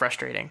people is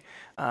frustrating.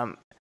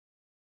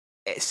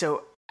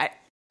 So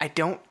I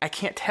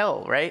can't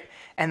tell, right?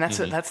 And that's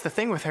the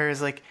thing with her,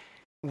 is like,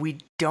 we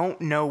don't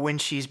know when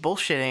she's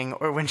bullshitting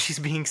or when she's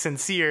being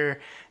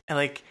sincere,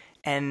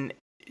 and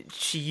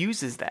she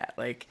uses that,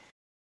 like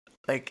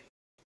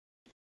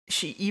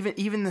she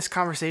even this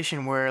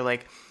conversation where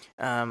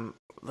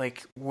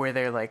where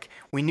they're like,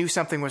 we knew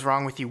something was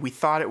wrong with you. We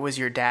thought it was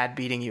your dad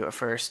beating you at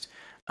first.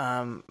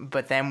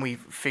 But then we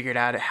figured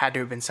out it had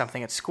to have been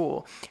something at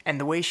school. And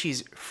the way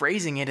she's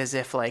phrasing it is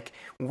if like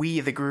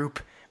we, the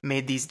group,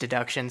 made these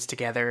deductions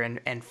together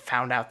and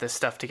found out this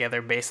stuff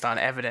together based on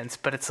evidence.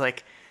 But it's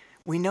like,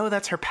 we know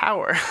that's her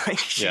power. Like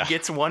she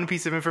gets one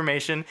piece of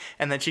information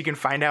and then she can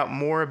find out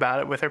more about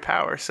it with her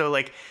power. So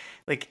like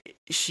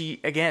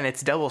she, again,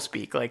 it's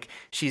doublespeak. Like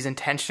she's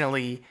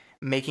intentionally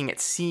making it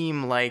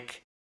seem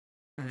like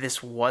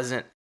this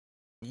wasn't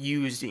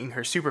using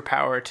her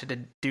superpower to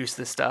deduce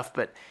this stuff,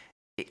 but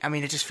I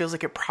mean, it just feels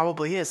like it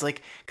probably is.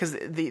 Like, because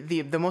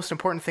the most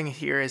important thing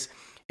here is,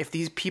 if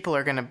these people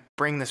are going to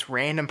bring this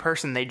random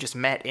person they just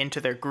met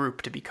into their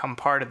group to become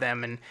part of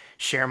them and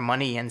share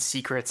money and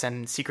secrets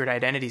and secret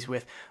identities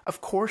with, of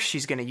course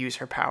she's going to use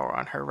her power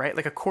on her, right?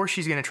 Like, of course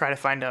she's going to try to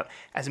find out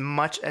as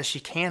much as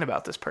she can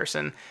about this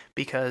person,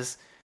 because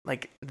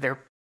like they're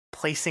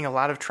placing a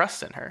lot of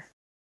trust in her.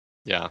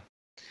 Yeah.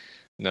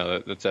 No,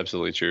 that's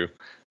absolutely true.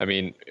 I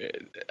mean,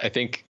 I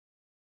think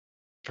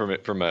from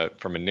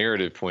a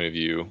narrative point of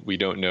view, we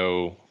don't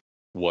know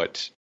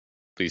what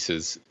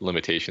Lisa's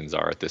limitations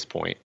are at this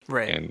point.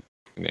 Right.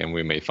 And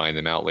we may find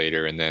them out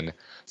later, and then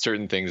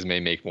certain things may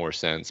make more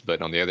sense.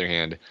 But on the other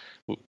hand,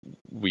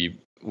 we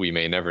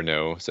may never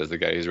know, says the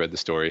guy who's read the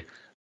story,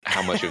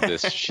 how much of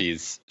this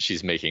she's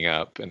making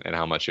up, and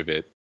how much of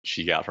it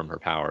she got from her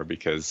power,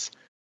 because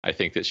I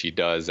think that she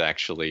does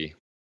actually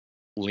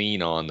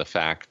lean on the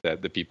fact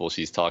that the people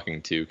she's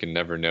talking to can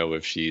never know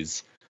if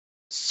she's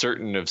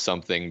certain of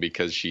something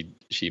because she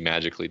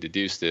magically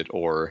deduced it,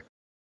 or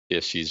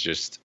if she's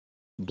just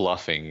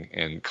bluffing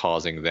and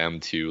causing them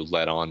to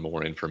let on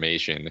more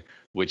information,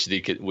 which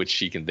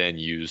she can then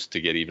use to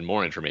get even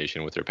more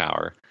information with her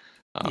power.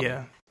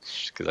 Yeah,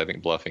 because I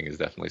think bluffing is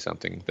definitely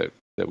something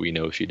that we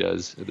know she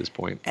does at this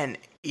point. And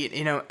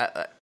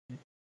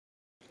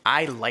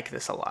I like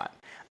this a lot,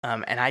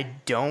 and I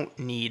don't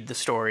need the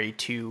story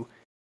to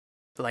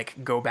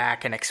like go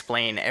back and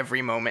explain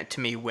every moment to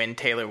me when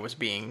Taylor was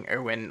being,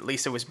 or when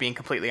Lisa was being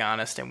completely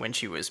honest, and when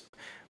she was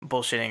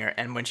bullshitting,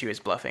 and when she was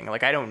bluffing.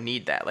 Like, I don't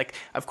need that. Like,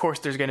 of course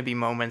there's going to be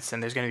moments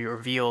and there's going to be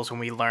reveals when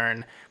we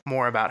learn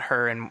more about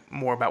her and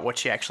more about what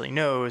she actually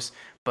knows,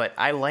 but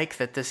I like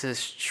that this is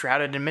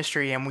shrouded in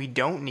mystery and we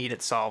don't need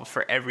it solved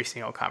for every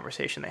single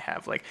conversation they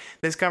have. Like,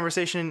 this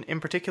conversation in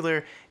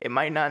particular, it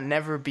might not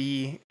never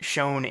be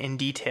shown in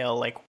detail,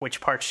 like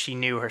which parts she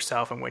knew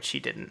herself and which she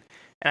didn't.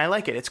 And I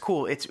like it. It's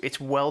cool. It's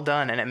well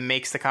done, and it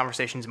makes the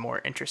conversations more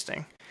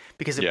interesting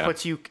because it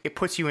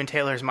puts you in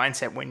Taylor's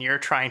mindset when you're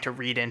trying to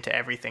read into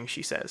everything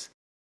she says.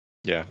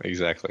 Yeah,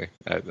 exactly.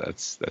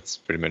 That's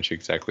pretty much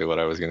exactly what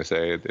I was going to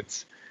say.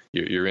 It's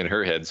you're in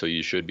her head, so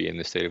you should be in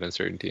this state of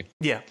uncertainty.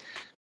 Yeah.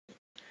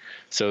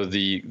 So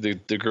the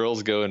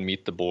girls go and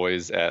meet the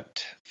boys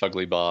at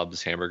Fugly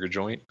Bob's hamburger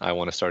joint. I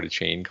want to start a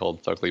chain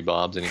called Fugly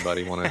Bob's.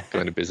 Anybody want to go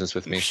into business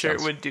with me? I'm sure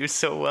it would do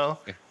so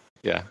well.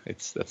 Yeah,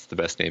 that's the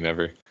best name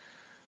ever.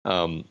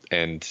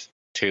 And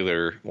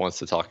Taylor wants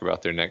to talk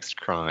about their next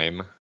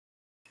crime,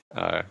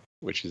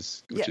 which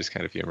is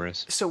kind of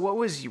humorous. So what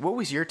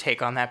was your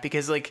take on that?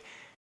 Because, like,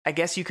 I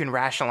guess you can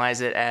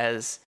rationalize it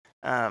as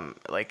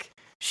like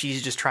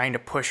she's just trying to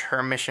push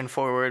her mission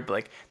forward.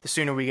 Like, the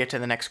sooner we get to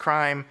the next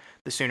crime,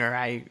 the sooner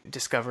I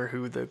discover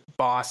who the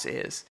boss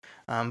is.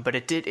 But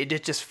it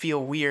did just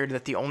feel weird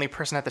that the only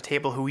person at the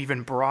table who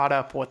even brought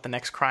up what the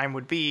next crime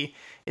would be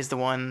is the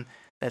one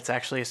that's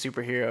actually a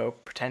superhero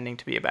pretending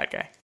to be a bad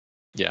guy.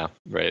 Yeah,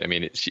 right. I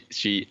mean,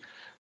 she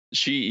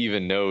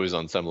even knows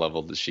on some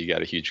level that she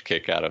got a huge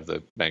kick out of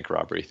the bank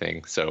robbery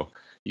thing. So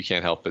you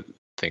can't help but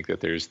think that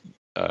there's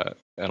an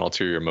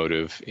ulterior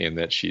motive in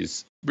that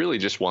she's really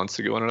just wants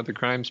to go on another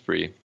crime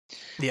spree.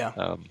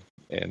 Yeah.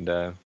 And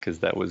because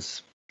that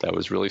was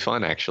really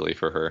fun actually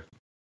for her.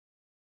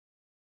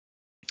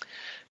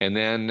 And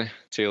then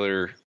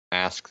Taylor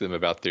asks them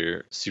about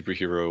their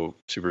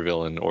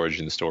supervillain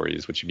origin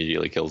stories, which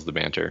immediately kills the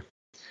banter.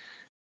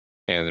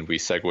 And then we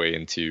segue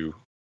into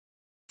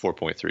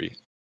 4.3.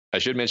 I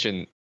should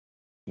mention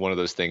one of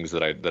those things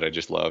that I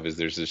just love is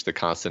there's just the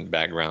constant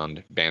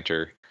background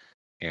banter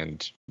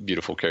and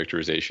beautiful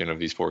characterization of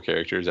these four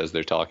characters as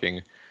they're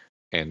talking.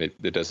 And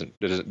it doesn't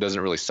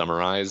really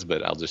summarize,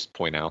 but I'll just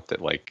point out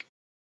that, like,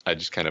 I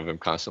just kind of am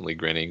constantly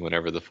grinning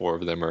whenever the four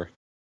of them are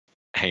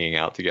hanging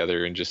out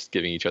together and just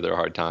giving each other a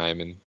hard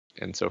time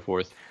and so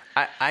forth.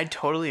 I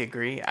totally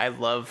agree. I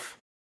love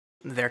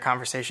their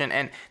conversation,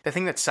 and the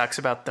thing that sucks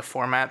about the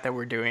format that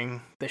we're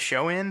doing the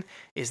show in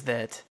is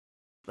that,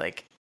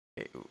 like,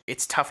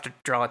 it's tough to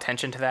draw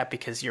attention to that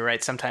because you're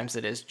right, sometimes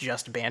it is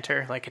just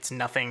banter. Like, it's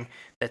nothing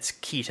that's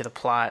key to the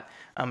plot.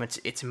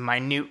 It's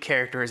minute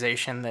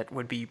characterization that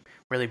would be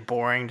really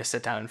boring to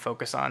sit down and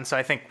focus on. So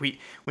I think we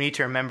need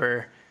to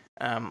remember,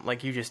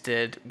 like you just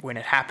did, when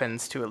it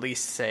happens, to at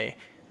least say,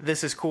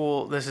 this is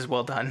cool, this is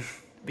well done,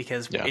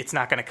 because it's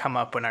not going to come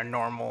up in our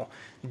normal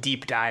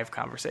deep dive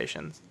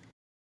conversations.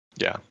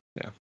 Yeah.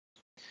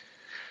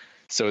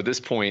 So at this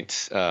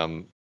point,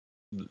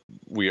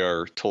 we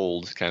are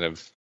told kind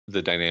of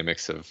the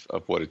dynamics of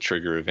what a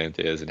trigger event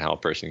is and how a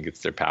person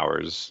gets their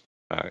powers.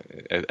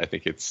 I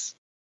think it's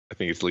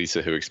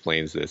Lisa who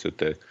explains this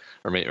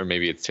or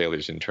maybe it's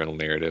Taylor's internal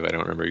narrative. I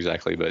don't remember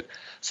exactly, but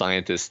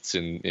scientists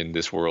in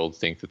this world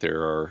think that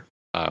there are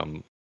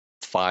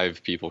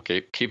 5 people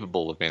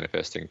capable of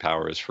manifesting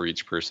powers for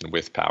each person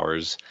with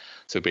powers.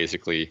 So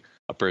basically,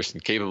 a person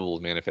capable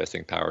of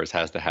manifesting powers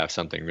has to have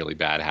something really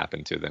bad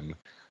happen to them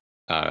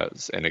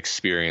and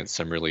experience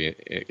some really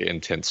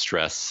intense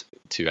stress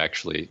to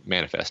actually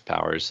manifest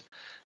powers.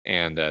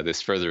 And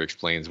this further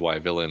explains why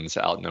villains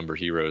outnumber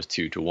heroes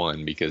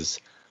 2-1, because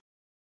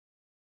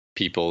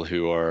people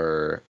who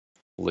are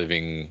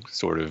living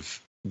sort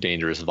of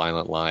dangerous,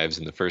 violent lives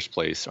in the first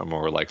place are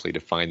more likely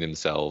to find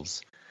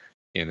themselves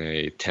in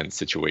a tense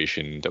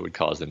situation that would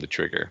cause them to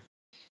trigger.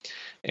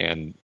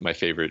 And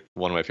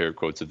one of my favorite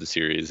quotes of the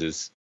series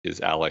is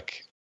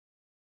Alec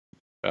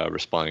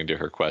responding to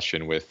her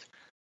question with,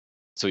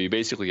 So you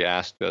basically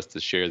asked us to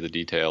share the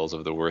details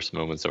of the worst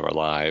moments of our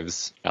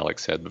lives,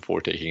 Alex said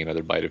before taking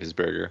another bite of his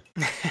burger.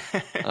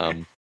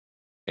 um,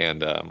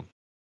 and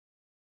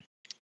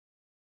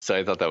So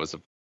I thought that was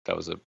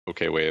a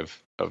okay way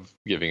of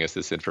giving us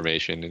this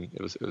information, and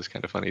it was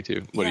kind of funny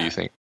too. What do you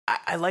think?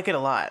 I like it a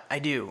lot. I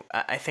do.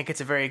 I think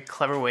it's a very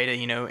clever way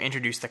to,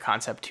 introduce the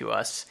concept to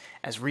us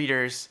as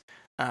readers.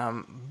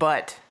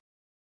 But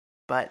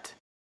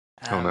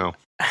Oh no.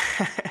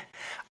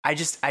 I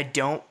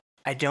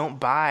don't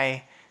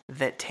buy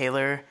that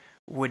Taylor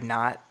would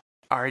not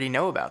already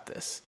know about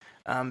this.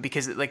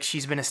 Because like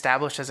she's been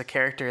established as a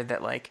character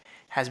that like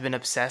has been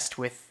obsessed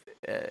with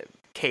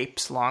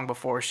capes long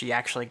before she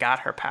actually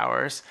got her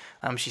powers.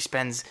 She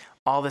spends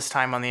all this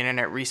time on the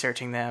internet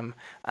researching them,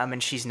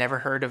 and she's never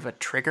heard of a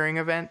triggering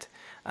event.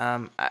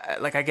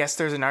 I guess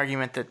there's an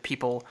argument that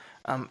people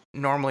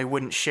normally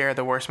wouldn't share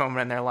the worst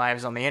moment in their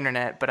lives on the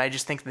internet, but I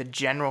just think the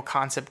general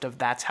concept of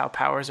that's how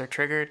powers are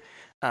triggered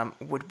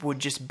would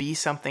just be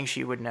something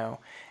she would know.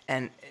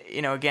 And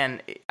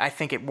again, I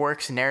think it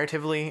works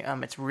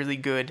narratively. It's really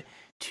good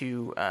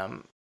to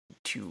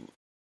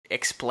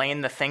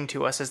explain the thing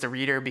to us as the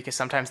reader, because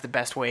sometimes the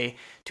best way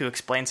to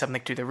explain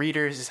something to the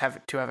readers is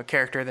have a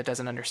character that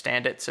doesn't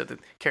understand it, so the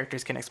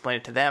characters can explain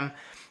it to them.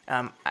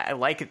 I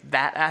like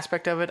that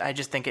aspect of it. I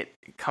just think it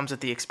comes at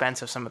the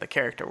expense of some of the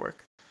character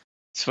work.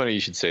 It's funny you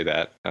should say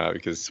that,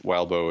 because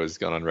Wildbow has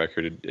gone on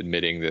record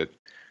admitting that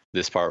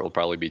this part will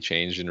probably be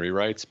changed in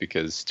rewrites,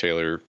 because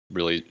Taylor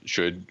really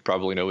should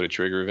probably know what a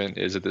trigger event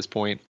is at this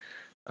point.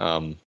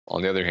 On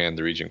the other hand,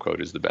 the Regent quote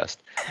is the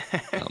best.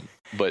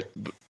 But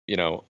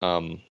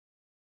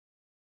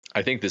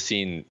I think the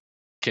scene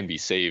can be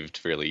saved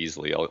fairly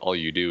easily. All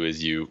you do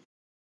is you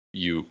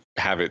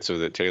have it so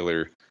that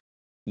Taylor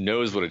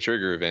knows what a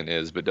trigger event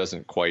is, but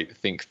doesn't quite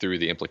think through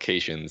the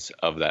implications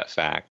of that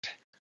fact.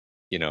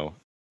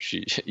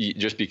 She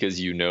just because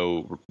you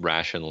know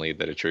rationally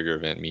that a trigger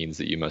event means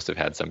that you must have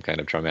had some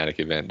kind of traumatic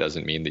event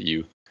doesn't mean that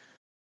you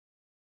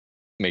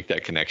make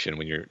that connection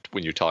when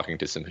you're talking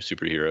to some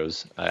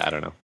superheroes. I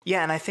don't know.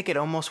 Yeah, and I think it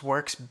almost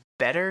works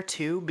better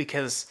too,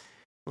 because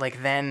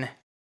then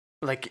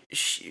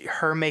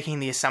her making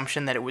the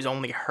assumption that it was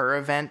only her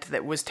event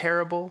that was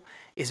terrible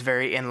is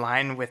very in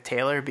line with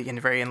Taylor, being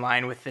very in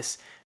line with this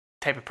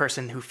type of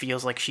person who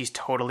feels like she's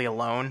totally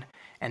alone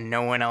and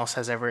no one else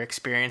has ever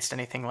experienced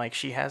anything like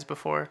she has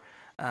before.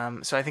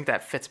 So I think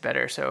that fits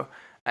better. So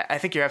I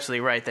think you're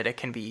absolutely right that it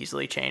can be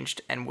easily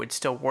changed and would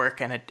still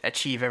work and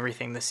achieve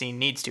everything the scene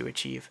needs to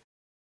achieve,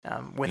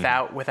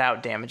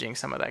 without damaging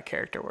some of that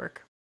character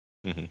work.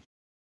 Mm-hmm.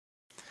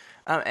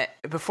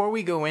 Before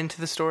we go into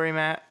the story,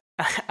 Matt,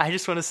 I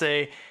just want to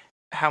say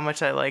how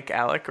much I like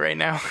Alec right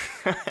now.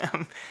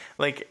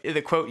 Like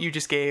the quote you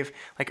just gave,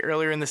 like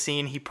earlier in the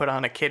scene, he put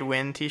on a Kid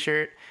Win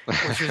t-shirt,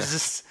 which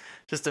was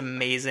just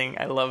amazing.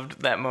 I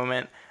loved that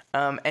moment.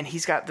 And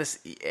he's got this,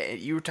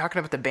 you were talking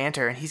about the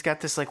banter, and he's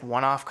got this like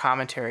one-off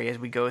commentary as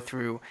we go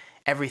through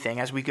everything,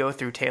 as we go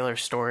through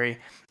Taylor's story.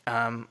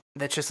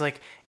 That's just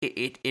like,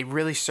 it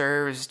really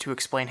serves to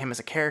explain him as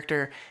a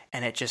character,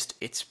 and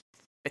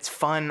it's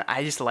fun.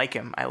 I just like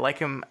him. I like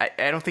him. I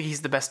don't think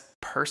he's the best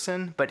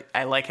person, but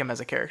I like him as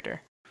a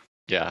character.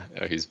 Yeah,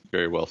 he's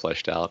very well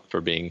fleshed out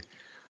for being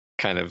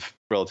kind of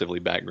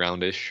relatively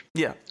backgroundish.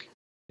 Yeah.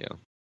 Yeah.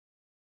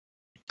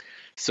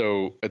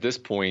 So at this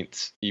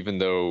point, even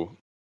though,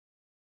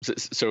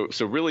 so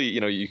really,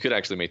 you could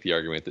actually make the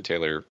argument that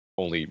Taylor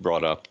only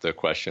brought up the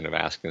question of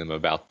asking them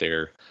about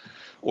their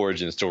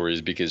origin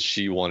stories because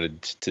she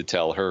wanted to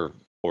tell her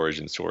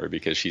origin story,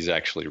 because she's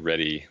actually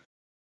ready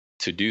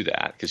to do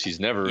that, because she's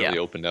never really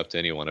opened up to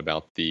anyone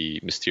about the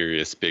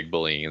mysterious big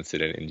bullying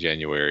incident in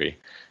January,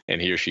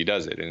 and here she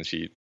does it, and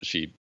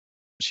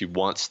she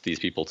wants these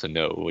people to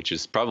know, which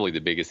is probably the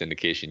biggest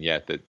indication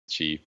yet that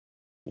she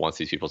wants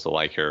these people to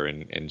like her,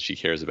 and she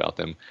cares about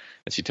them.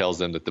 And she tells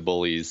them that the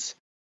bullies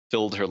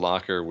filled her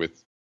locker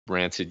with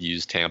rancid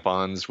used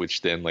tampons,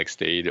 which then like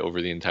stayed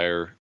over the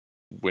entire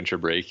winter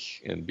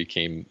break and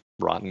became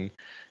rotten.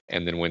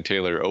 And then when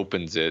Taylor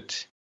opens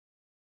it,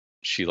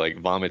 she like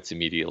vomits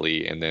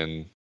immediately, and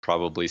then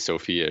probably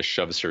Sophia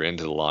shoves her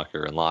into the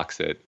locker and locks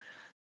it.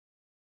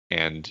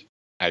 And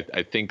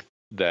I think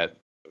that,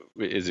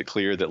 is it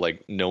clear that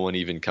like no one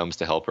even comes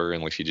to help her,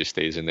 and like she just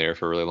stays in there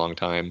for a really long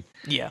time?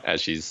 Yeah.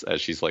 As she's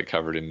like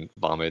covered in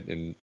vomit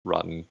and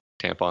rotten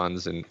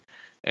tampons,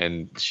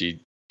 and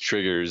she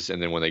triggers,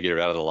 and then when they get her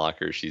out of the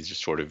locker, she's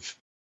just sort of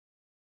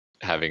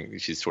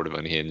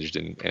unhinged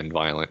and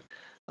violent.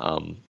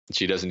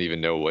 She doesn't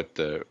even know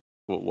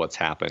what's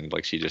happened.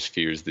 Like she just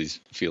feels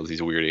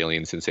these weird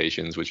alien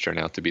sensations, which turn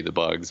out to be the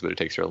bugs, but it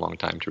takes her a long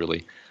time to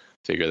really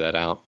figure that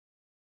out.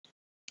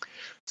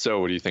 So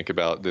what do you think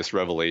about this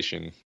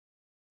revelation?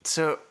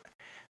 So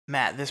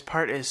Matt, this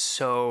part is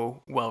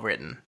so well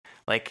written.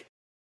 Like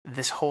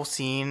this whole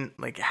scene,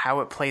 like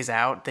how it plays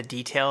out, the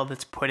detail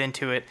that's put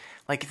into it,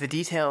 like the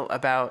detail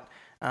about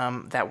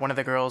that one of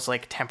the girls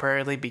like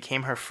temporarily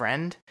became her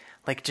friend,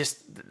 like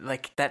just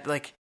like that,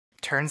 like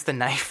turns the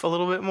knife a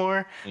little bit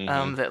more.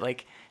 Mm-hmm. That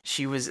like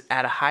she was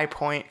at a high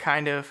point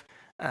kind of,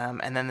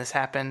 and then this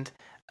happened.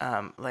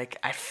 Like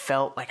I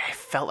felt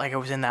like I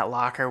was in that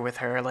locker with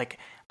her. Like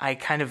I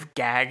kind of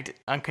gagged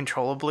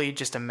uncontrollably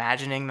just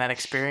imagining that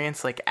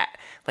experience.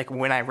 Like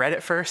when I read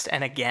it first,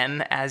 and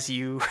again as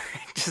you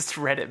just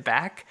read it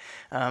back.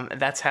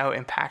 That's how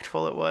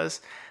impactful it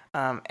was.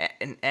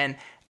 And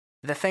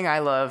the thing I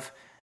love,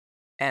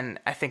 and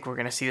I think we're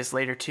going to see this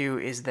later too,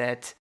 is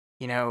that,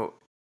 you know,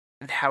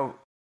 how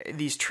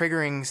these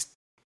triggerings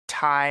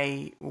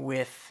tie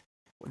with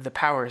the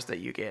powers that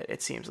you get,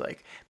 it seems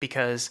like,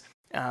 because,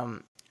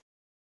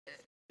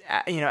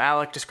 you know,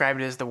 Alec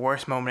described it as the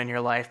worst moment in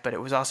your life, but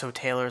it was also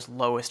Taylor's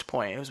lowest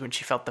point. It was when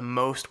she felt the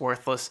most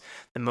worthless,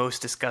 the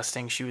most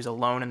disgusting. She was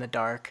alone in the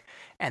dark.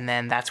 And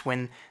then that's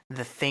when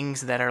the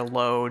things that are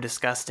low,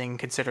 disgusting,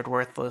 considered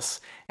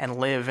worthless, and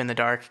live in the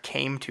dark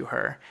came to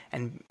her,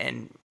 and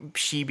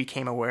she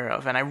became aware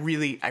of. And I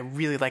really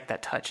like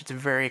that touch. It's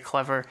very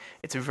clever.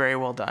 It's very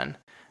well done,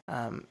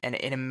 and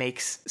it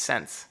makes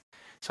sense.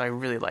 So I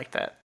really like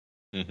that.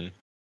 Mm-hmm.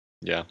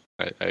 Yeah,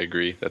 I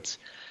agree. That's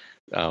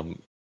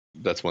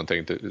one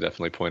thing to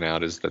definitely point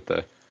out, is that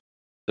the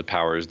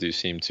powers do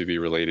seem to be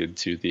related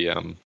to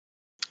the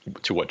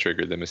to what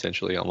triggered them,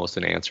 essentially, almost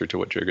an answer to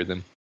what triggered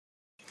them.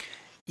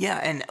 Yeah,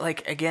 and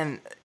like again,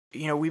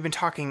 you know, we've been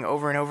talking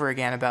over and over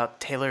again about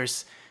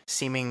Taylor's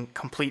seeming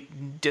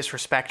complete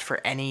disrespect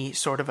for any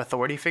sort of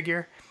authority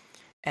figure,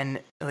 and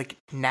like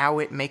now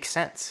it makes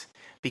sense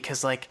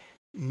because like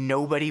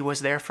nobody was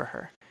there for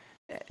her.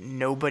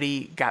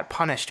 Nobody got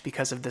punished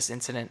because of this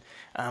incident.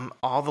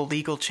 All the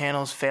legal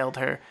channels failed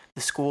her.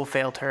 The school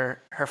failed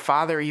her. Her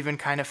father even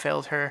kind of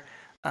failed her.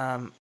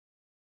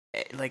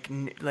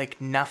 Like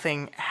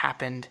nothing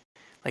happened.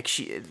 Like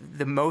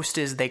the most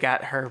is they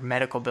got her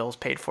medical bills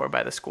paid for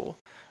by the school.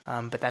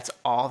 But that's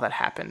all that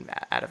happened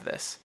out of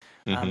this.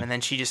 Mm-hmm. And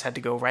then she just had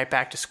to go right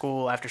back to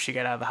school after she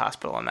got out of the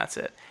hospital, and that's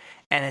it.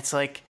 And it's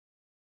like,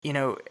 you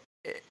know,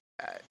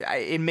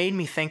 it made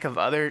me think of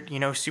other, you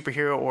know,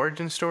 superhero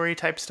origin story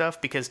type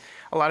stuff, because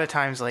a lot of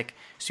times like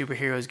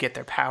superheroes get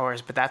their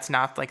powers, but that's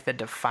not like the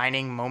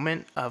defining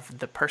moment of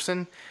the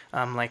person.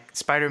 Like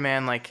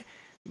Spider-Man, like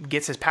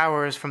gets his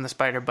powers from the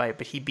spider bite,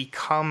 but he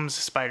becomes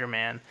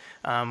Spider-Man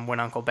when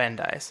Uncle Ben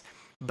dies.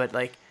 But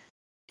like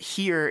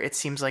here, it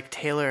seems like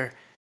Taylor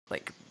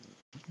like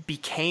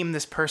became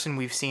this person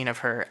we've seen of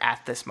her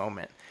at this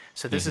moment.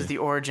 So this is the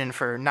origin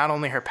for not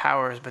only her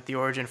powers, but the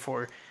origin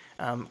for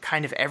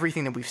kind of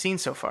everything that we've seen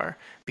so far,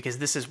 because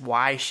this is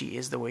why she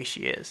is the way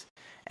she is.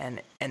 And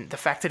the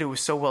fact that it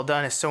was so well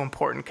done is so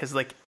important, because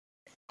like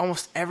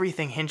almost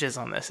everything hinges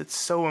on this. It's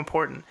so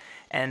important.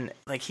 And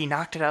like he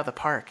knocked it out of the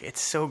park.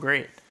 It's so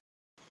great.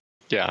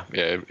 Yeah,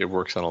 it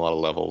works on a lot of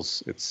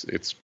levels.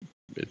 It's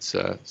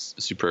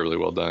superbly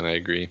well done. I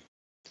agree.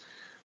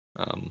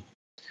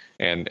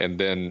 And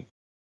then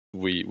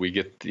we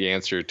get the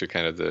answer to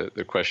kind of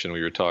the question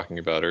we were talking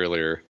about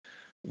earlier,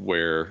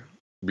 where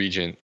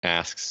Regent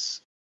asks,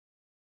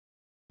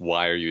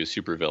 "Why are you a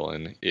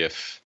supervillain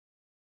if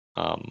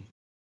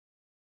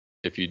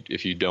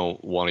you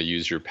don't want to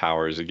use your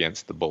powers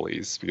against the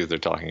bullies?" Because they're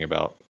talking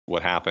about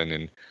what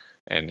happened,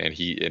 and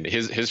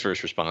his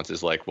first response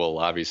is like, "Well,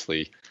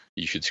 obviously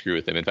you should screw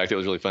with them." In fact, it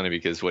was really funny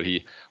because what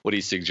he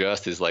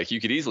suggests is like, you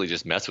could easily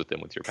just mess with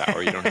them with your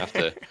power. You don't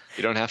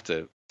have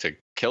to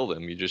kill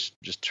them. You just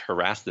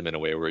harass them in a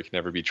way where it can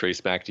never be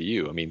traced back to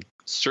you. I mean,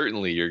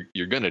 certainly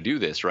you're going to do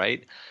this,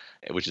 right?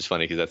 Which is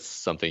funny because that's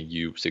something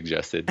you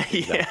suggested.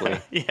 Exactly.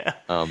 Yeah.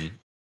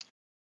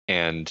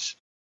 And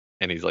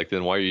he's like,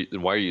 then why are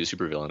you a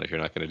supervillain if you're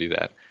not going to do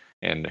that?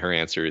 And her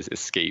answer is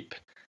escape,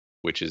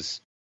 which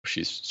is,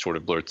 she sort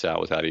of blurts out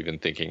without even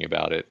thinking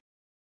about it.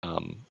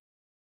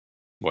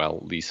 While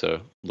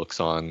Lisa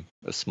looks on,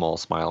 a small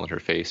smile on her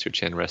face, her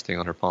chin resting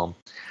on her palm.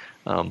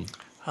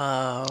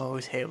 Oh,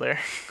 Taylor.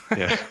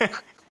 Yeah.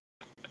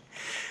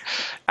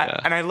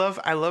 And I love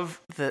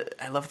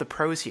the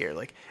prose here.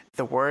 Like,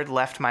 the word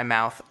left my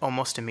mouth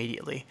almost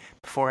immediately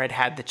before I'd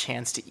had the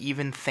chance to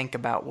even think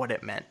about what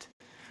it meant.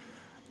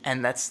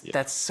 And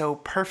that's so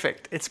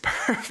perfect. It's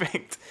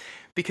perfect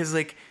because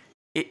like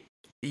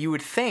you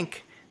would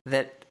think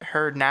that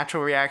her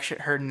natural reaction,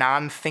 her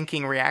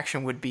non-thinking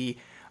reaction would be,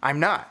 I'm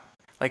not.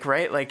 Like,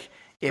 right? Like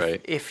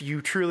if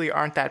you truly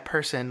aren't that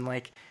person,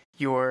 like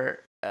your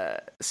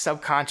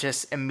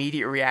subconscious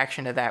immediate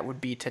reaction to that would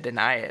be to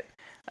deny it.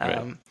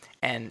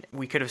 And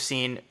we could have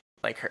seen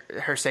like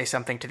her say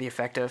something to the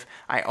effect of,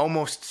 I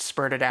almost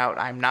spurted out,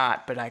 I'm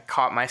not, but I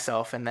caught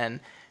myself and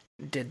then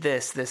did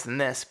this, and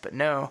this. But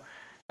no,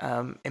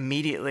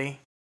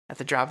 immediately at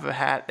the drop of a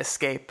hat,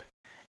 escape.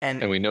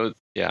 And we know,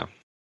 yeah.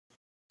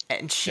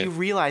 And she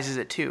realizes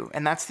it too.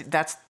 And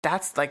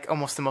that's like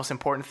almost the most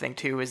important thing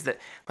too, is that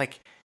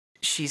like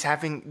she's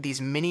having these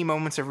mini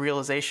moments of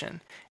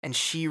realization, and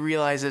she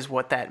realizes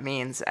what that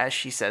means as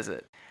she says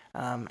it.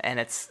 And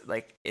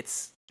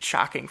it's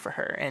shocking for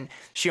her, and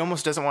she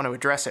almost doesn't want to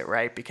address it,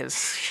 right? Because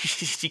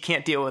she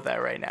can't deal with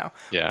that right now.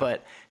 Yeah.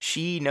 But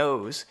she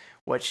knows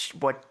what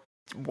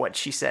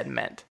she said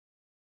meant.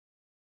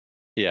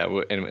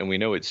 Yeah, and we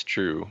know it's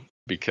true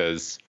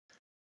because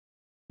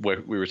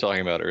what we were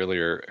talking about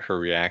earlier, her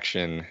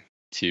reaction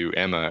to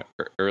Emma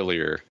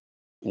earlier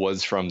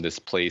was from this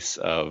place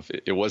of,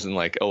 it wasn't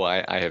like, oh,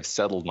 I have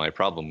settled my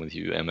problem with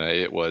you, Emma.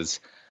 It was,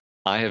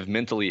 I have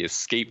mentally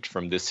escaped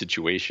from this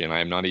situation. I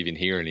am not even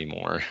here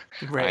anymore.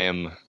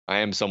 Right. I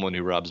am someone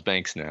who robs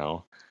banks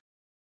now.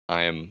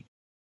 I am,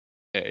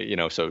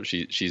 so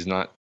she's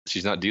not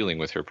dealing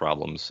with her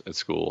problems at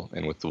school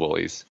and with the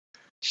bullies.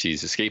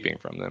 She's escaping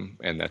from them,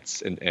 and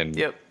and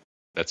Yep.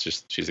 that's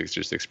just, she's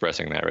just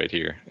expressing that right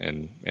here,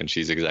 and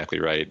she's exactly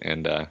right.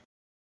 And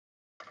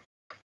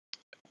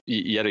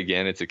yet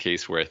again, it's a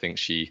case where I think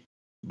she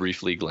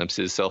briefly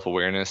glimpses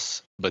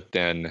self-awareness, but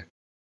then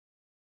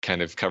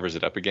kind of covers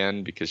it up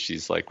again, because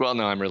she's like, well,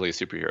 no, I'm really a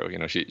superhero.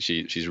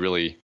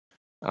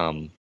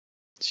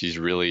 She's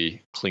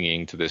really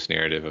clinging to this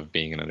narrative of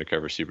being an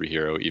undercover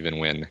superhero, even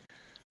when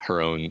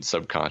her own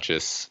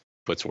subconscious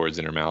puts words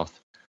in her mouth.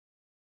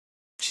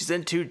 She's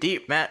in too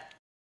deep, Matt.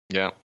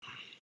 Yeah.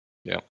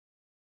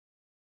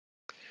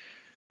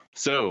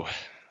 So,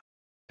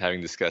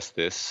 having discussed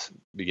this,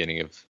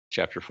 beginning of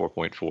chapter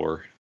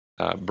 4.4,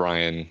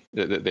 Brian,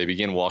 they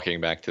begin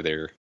walking back to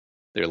their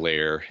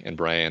lair, and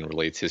Brian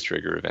relates his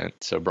trigger event.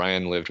 So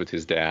Brian lived with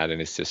his dad, and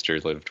his sister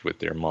lived with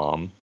their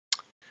mom.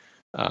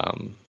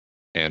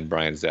 And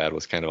Brian's dad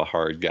was kind of a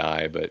hard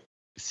guy, but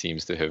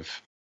seems to have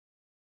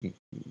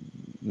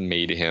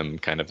made him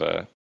kind of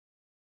a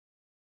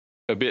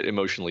bit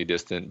emotionally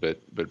distant,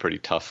 but pretty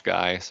tough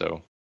guy.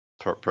 So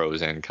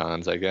pros and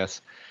cons, I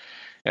guess.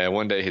 And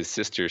one day his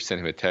sister sent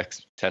him a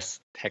text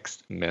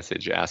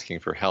message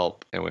asking for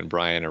help. And when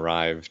Brian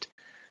arrived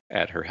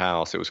at her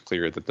house, it was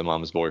clear that the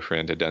mom's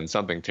boyfriend had done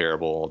something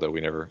terrible, although we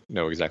never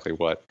know exactly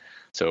what.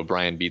 So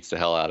Brian beats the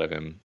hell out of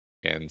him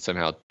and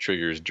somehow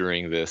triggers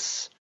during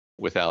this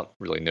without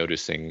really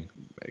noticing,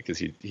 because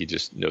he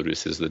just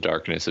notices the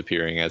darkness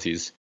appearing as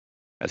he's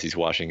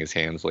washing his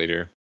hands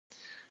later.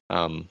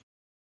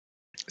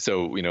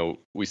 So,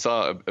 we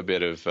saw a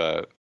bit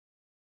of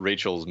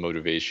Rachel's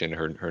motivation.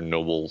 Her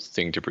noble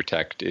thing to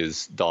protect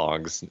is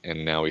dogs,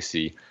 and now we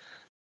see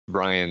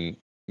Brian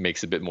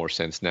makes a bit more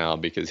sense now,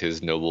 because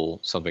his noble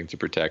something to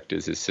protect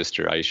is his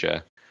sister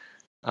Aisha.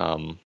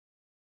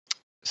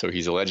 So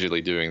he's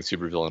allegedly doing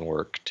supervillain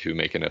work to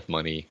make enough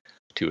money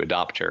to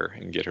adopt her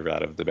and get her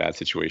out of the bad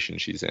situation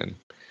she's in.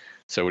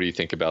 So what do you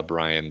think about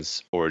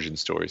Brian's origin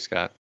story,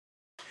 Scott?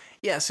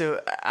 Yeah,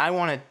 so I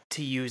wanted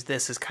to use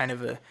this as kind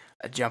of a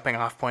jumping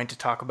off point to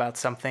talk about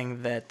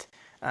something that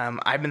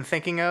I've been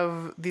thinking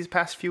of these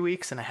past few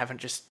weeks, and I haven't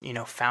just,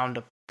 found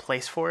a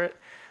place for it.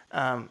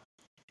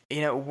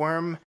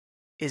 Worm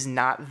is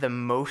not the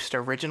most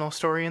original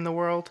story in the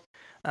world.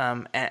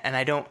 And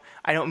I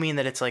don't mean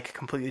that it's like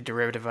completely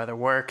derivative of other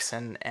works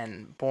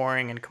and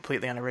boring and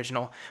completely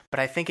unoriginal, but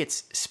I think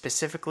it's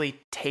specifically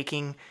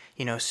taking,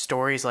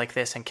 stories like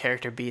this and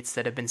character beats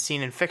that have been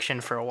seen in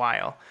fiction for a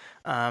while.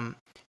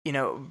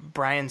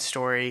 Brian's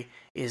story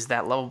is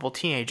that lovable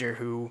teenager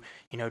who,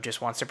 just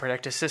wants to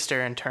protect his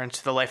sister and turns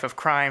to the life of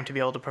crime to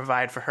be able to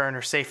provide for her and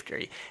her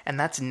safety. And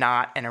that's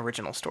not an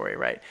original story,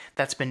 right?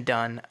 That's been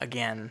done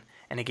again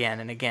and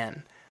again and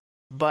again.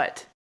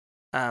 But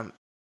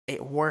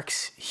it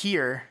works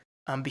here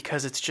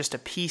because it's just a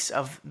piece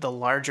of the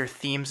larger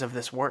themes of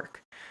this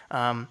work.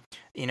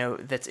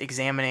 That's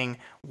examining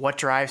what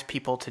drives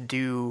people to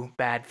do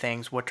bad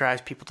things, what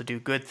drives people to do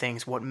good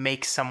things, what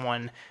makes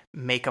someone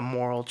make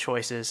immoral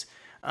choices.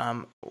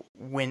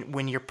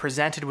 When you're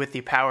presented with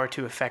the power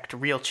to affect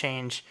real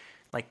change,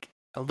 like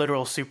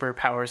literal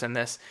superpowers in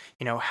this,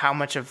 how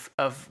much of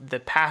the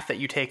path that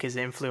you take is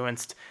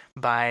influenced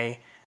by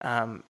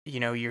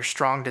your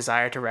strong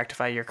desire to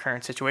rectify your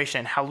current situation,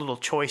 and how little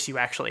choice you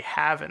actually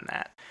have in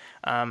that.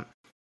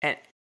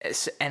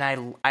 And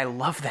I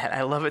love that.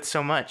 I love it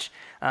so much.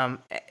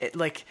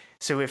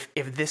 So if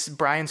this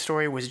Brian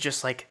story was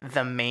just like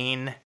the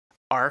main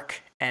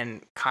arc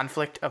and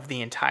conflict of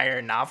the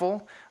entire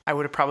novel, I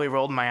would have probably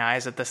rolled my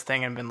eyes at this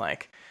thing and been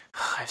like,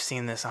 oh, I've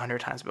seen this 100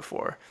 times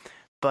before.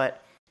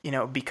 But,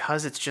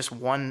 because it's just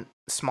one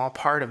small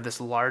part of this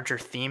larger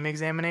theme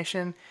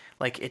examination,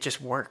 like it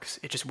just works.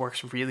 It just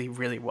works really,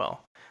 really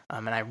well.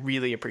 And I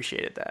really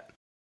appreciated that.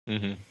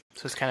 Mm-hmm.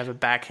 So it's kind of a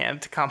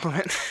backhand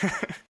compliment.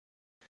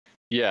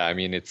 Yeah, I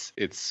mean,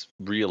 it's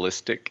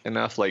realistic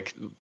enough. Like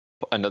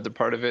another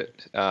part of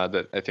it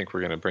that I think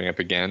we're going to bring up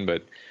again,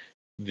 but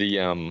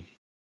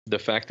the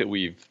fact that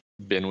we've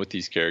been with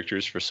these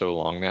characters for so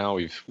long now,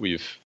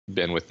 we've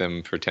been with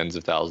them for tens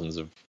of thousands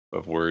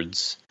of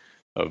words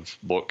of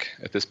book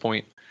at this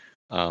point,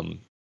 and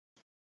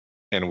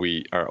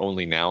we are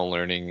only now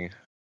learning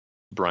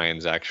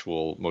Brian's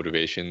actual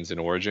motivations and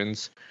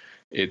origins.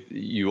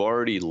 You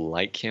already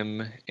like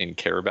him and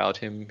care about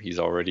him. He's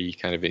already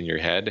kind of in your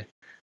head.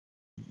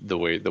 The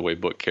way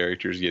book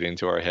characters get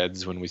into our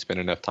heads when we spend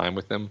enough time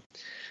with them.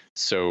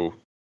 So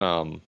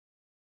I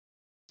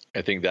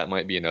think that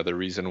might be another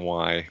reason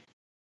why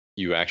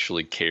you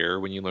actually care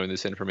when you learn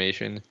this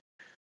information,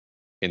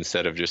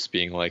 instead of just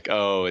being like,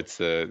 oh, it's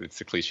a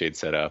cliched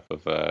setup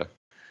of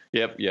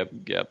yep,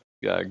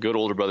 good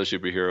older brother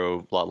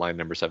superhero plotline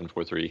number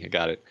 743. I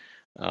got it.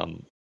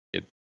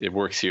 it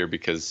works here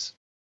because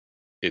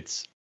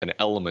it's an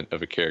element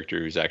of a character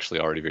who's actually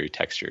already very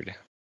textured.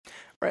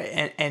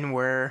 Right, and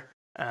we're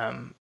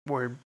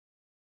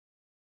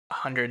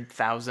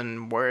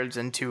 100,000 words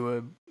into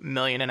a 1.5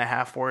 million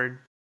word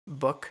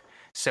book,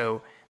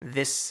 so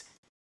this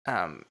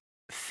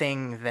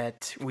thing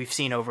that we've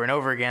seen over and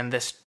over again,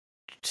 this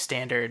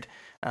standard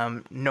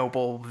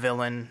noble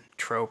villain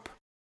trope,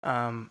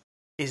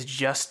 is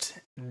just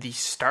the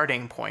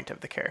starting point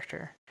of the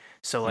character.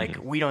 So like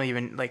we don't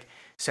even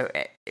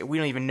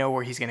know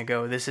where he's going to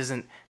go. This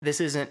isn't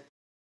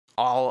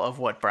all of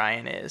what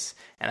Brian is,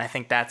 and I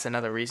think that's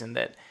another reason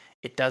that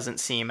it doesn't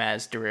seem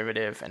as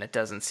derivative and it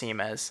doesn't seem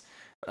as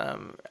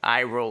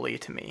eye-rolly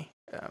to me.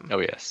 Oh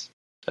yes,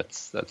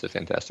 that's a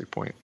fantastic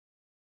point.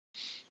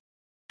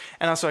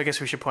 And also, I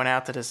guess we should point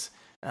out that his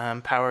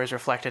power is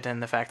reflected in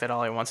the fact that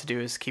all he wants to do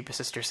is keep his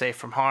sister safe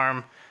from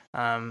harm,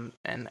 and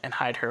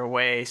hide her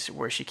away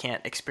where she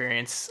can't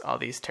experience all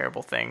these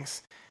terrible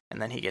things.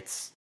 And then he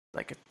gets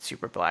like a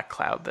super black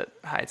cloud that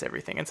hides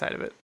everything inside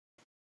of it.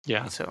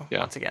 Yeah. So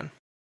once again.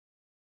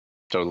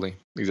 Totally.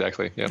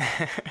 Exactly.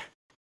 Yeah.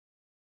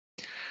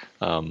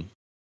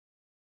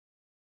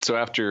 So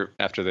after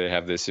they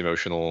have this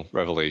emotional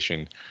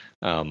revelation,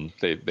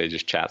 they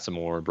just chat some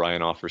more.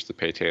 Brian offers to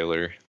pay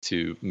Taylor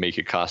to make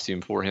a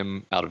costume for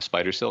him out of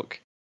spider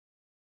silk,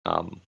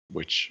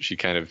 which she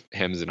kind of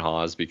hems and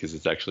haws because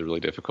it's actually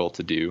really difficult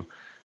to do.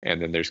 And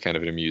then there's kind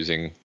of an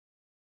amusing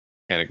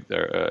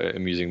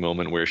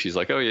moment where she's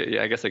like, "Oh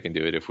yeah, I guess I can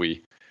do it if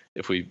we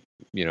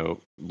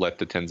let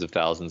the tens of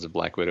thousands of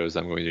Black Widows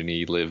I'm going to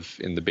need live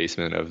in the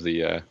basement of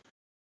the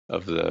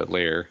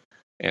lair."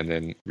 And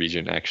then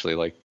Regent actually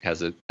like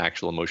has an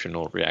actual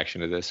emotional reaction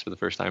to this for the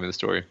first time in the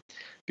story,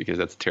 because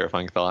that's a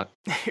terrifying thought.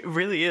 It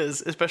really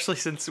is, especially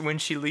since when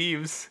she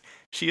leaves,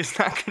 she is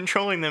not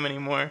controlling them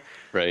anymore.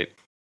 Right.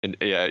 And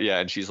yeah,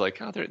 and she's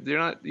like, "Oh, they're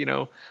not,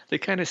 they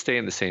kind of stay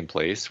in the same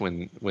place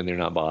when they're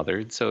not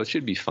bothered, so it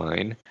should be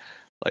fine."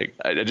 Like,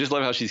 I just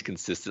love how she's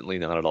consistently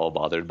not at all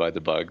bothered by the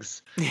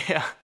bugs.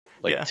 Yeah.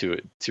 Like yeah.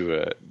 to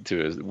a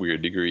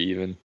weird degree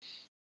even.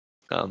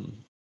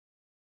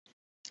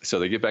 So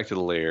they get back to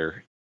the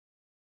lair,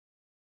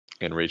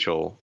 and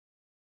Rachel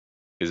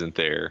isn't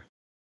there.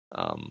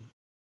 And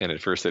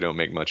at first they don't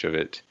make much of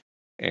it.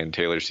 And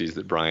Taylor sees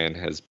that Brian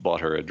has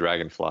bought her a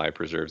dragonfly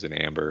preserved in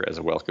amber as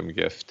a welcome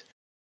gift,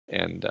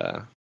 and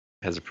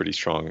has a pretty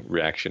strong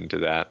reaction to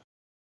that.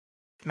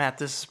 Matt,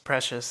 this is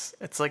precious.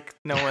 It's like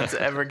no one's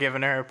ever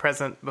given her a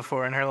present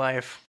before in her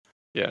life.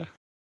 Yeah.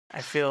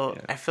 I feel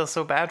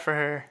so bad for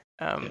her.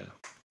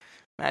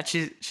 Matt,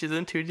 she's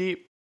in too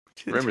deep.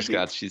 Remember,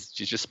 Scott, she's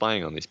just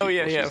spying on these people. Oh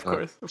yeah, of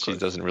course. She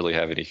doesn't really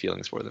have any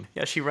feelings for them.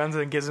 Yeah, she runs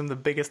and gives him the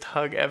biggest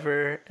hug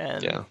ever,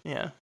 and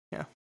yeah.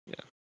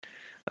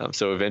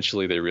 So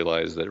eventually they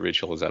realize that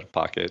Rachel is out of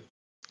pocket,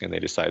 and they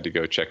decide to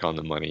go check on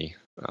the money.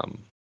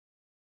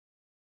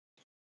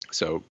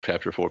 So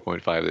chapter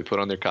 4.5, they put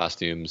on their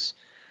costumes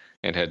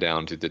and head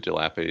down to the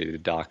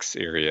dilapidated docks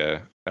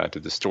area, to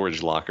the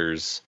storage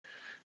lockers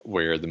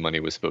where the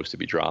money was supposed to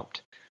be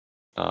dropped.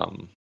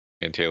 And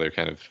Taylor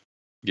kind of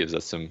gives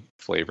us some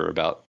flavor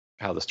about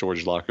how the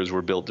storage lockers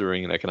were built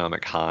during an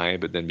economic high,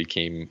 but then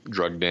became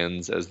drug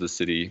dens as the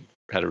city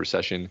had a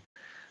recession.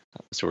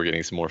 So we're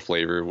getting some more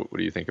flavor. What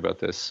do you think about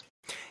this?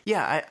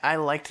 Yeah, I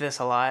liked this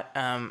a lot.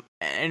 And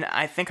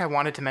I think I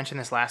wanted to mention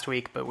this last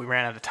week, but we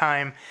ran out of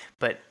time.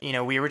 But,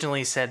 we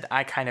originally said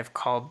I kind of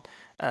called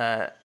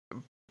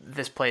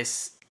this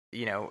place,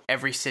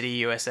 Every City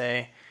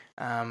USA.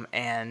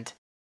 And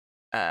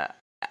I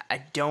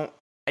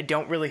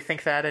don't really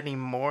think that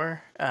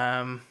anymore.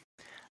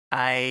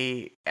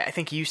 I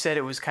think you said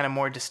it was kind of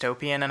more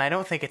dystopian, and I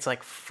don't think it's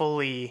like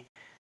fully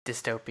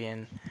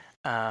dystopian.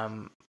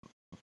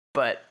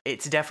 But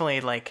it's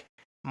definitely like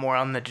more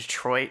on the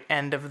Detroit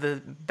end of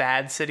the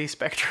bad city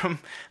spectrum.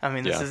 I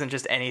mean, this isn't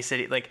just any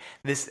city. Like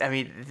this, I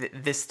mean,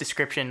 this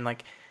description,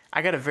 like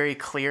I got a very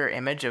clear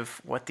image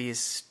of what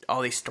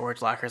all these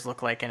storage lockers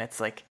look like, and it's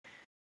like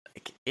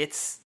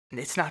it's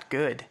not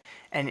good.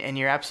 And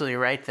you're absolutely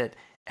right that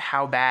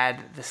how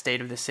bad the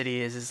state of the city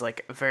is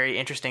like a very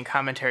interesting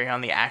commentary on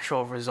the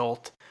actual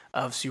result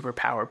of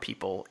superpower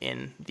people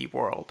in the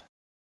world.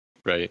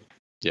 Right.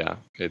 Yeah.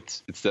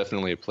 It's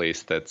definitely a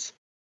place that's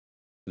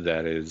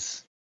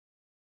its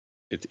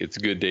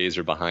good days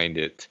are behind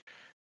it,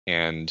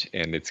 and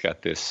it's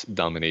got this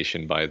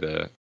domination by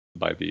the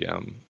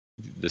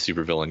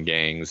supervillain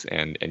gangs,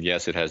 and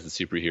yes, it has the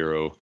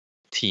superhero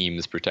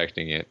teams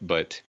protecting it,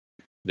 but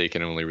they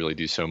can only really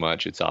do so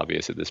much. It's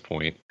obvious at this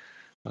point.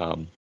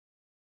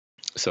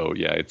 So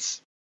yeah,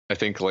 I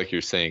think like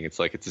you're saying, it's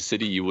like it's a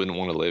city you wouldn't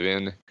want to live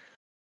in,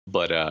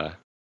 but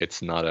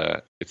it's not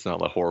a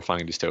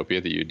horrifying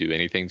dystopia that you'd do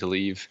anything to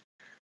leave.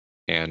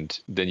 And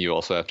then you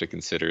also have to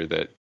consider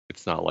that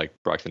it's not like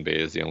Brockton Bay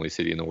is the only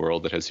city in the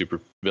world that has super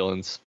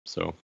villains.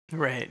 So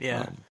right,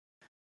 yeah.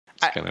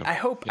 I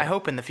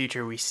hope in the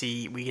future we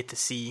get to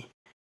see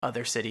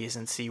other cities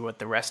and see what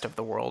the rest of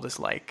the world is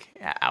like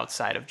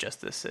outside of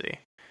just this city.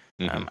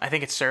 I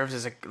think it serves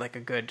as a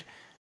good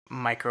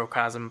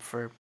microcosm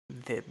for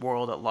the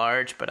world at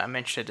large, but I'm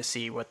interested to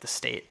see what the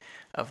state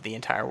of the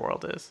entire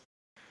world is.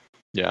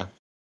 Yeah.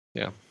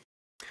 Yeah.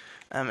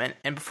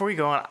 And before we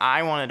go on,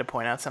 I wanted to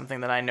point out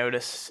something that I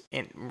noticed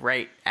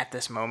right at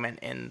this moment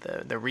in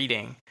the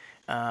reading,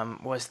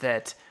 was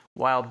that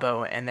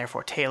Wildbow and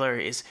therefore Taylor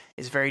is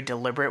very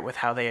deliberate with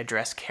how they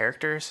address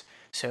characters.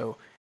 So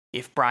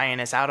if Brian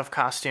is out of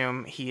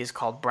costume, he is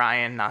called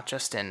Brian, not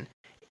just in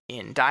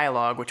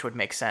dialogue, which would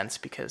make sense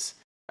because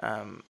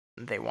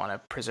they want to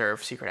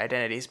preserve secret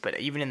identities, but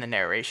even in the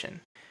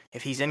narration.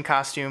 If he's in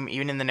costume,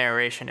 even in the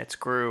narration, it's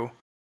Gru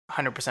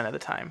 100% of the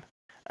time.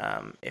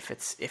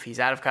 If he's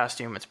out of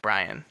costume, it's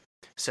Brian.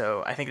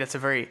 So I think that's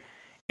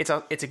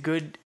it's a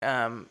good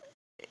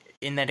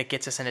in that it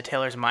gets us into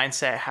Taylor's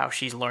mindset, how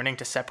she's learning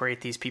to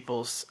separate these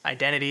people's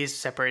identities,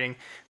 separating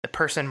the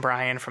person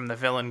Brian from the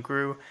villain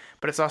Gru.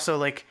 But it's also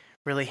like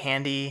really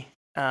handy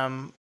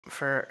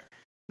for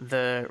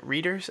the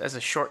readers as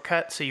a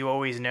shortcut, so you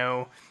always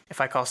know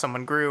if I call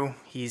someone Gru,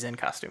 he's in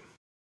costume,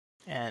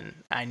 and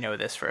I know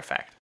this for a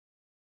fact.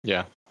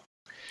 Yeah.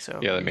 So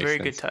yeah, that makes very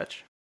sense. good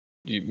touch.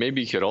 You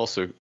maybe could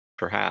also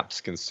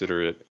perhaps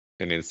consider it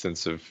an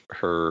instance of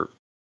her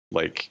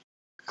like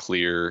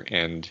clear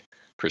and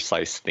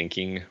precise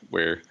thinking,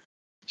 where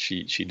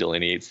she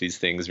delineates these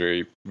things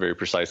very, very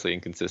precisely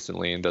and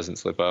consistently and doesn't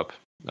slip up.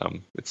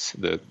 It's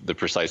the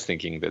precise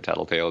thinking that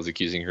Tattletale is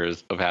accusing her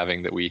of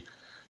having that we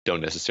don't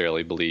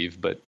necessarily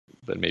believe, but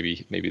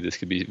maybe this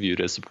could be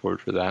viewed as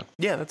support for that.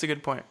 Yeah, that's a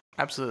good point.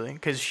 Absolutely,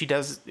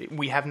 because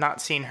we have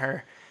not seen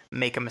her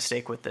make a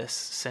mistake with this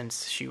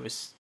since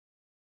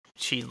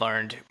she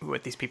learned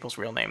what these people's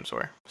real names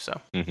were.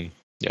 So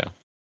yeah.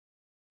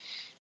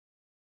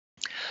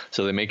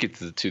 So they make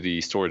it to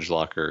the storage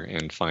locker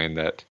and find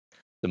that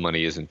the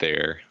money isn't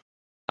there.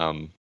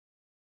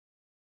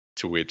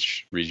 To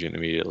which Regent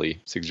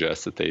immediately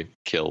suggests that they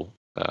kill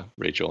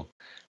Rachel,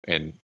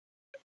 and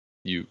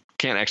you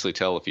can't actually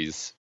tell if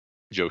he's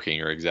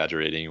joking or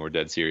exaggerating or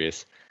dead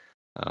serious.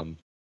 And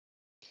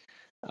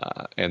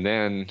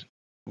then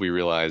we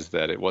realize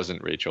that it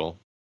wasn't Rachel,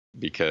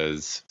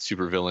 because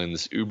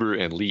supervillains Uber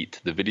and Leet,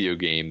 the video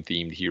game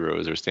themed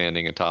heroes, are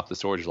standing atop the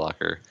storage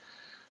locker.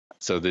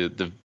 So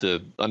the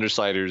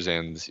Undersiders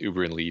and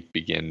Uber and Leet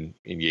begin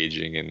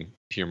engaging in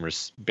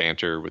humorous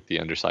banter with the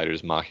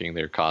Undersiders, mocking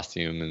their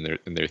costume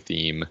and their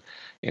theme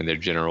and their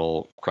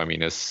general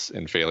crumminess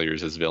and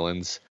failures as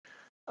villains.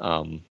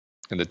 And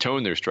the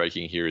tone they're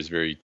striking here is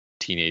very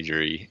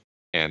teenagery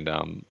and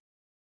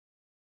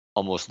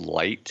almost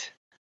light,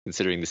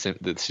 considering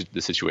the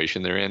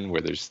situation they're in,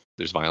 where there's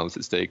violence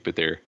at stake. But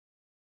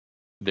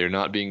they're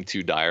not being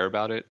too dire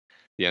about it.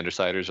 The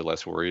Undersiders are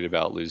less worried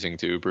about losing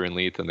to Uber and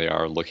Leet than they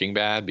are looking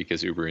bad,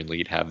 because Uber and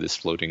Leet have this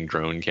floating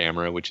drone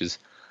camera which is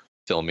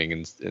filming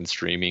and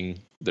streaming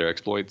their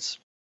exploits.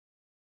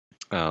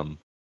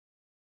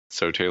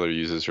 So Taylor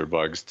uses her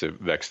bugs to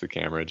vex the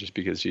camera just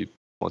because she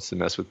wants to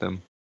mess with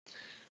them.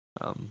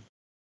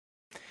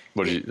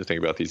 What do you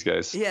think about these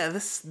guys? Yeah,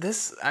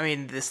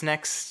 this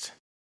next,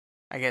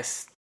 I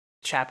guess,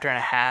 chapter and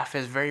a half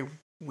is very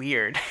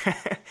weird.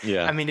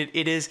 Yeah. I mean,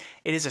 it is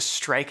a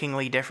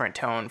strikingly different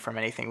tone from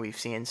anything we've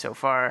seen so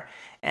far,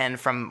 and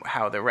from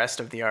how the rest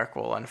of the arc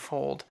will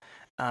unfold.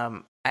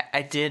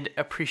 I did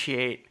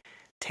appreciate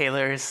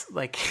Taylor's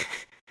like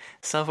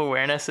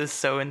self-awareness is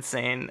so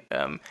insane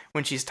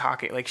when she's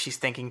talking, like she's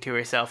thinking to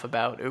herself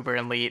about Uber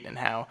and Leet and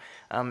how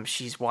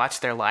she's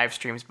watched their live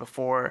streams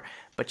before,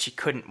 but she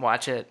couldn't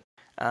watch it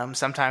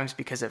sometimes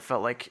because it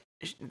felt like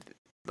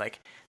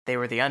they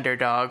were the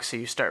underdog, so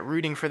you start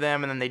rooting for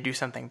them, and then they do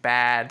something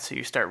bad, so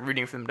you start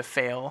rooting for them to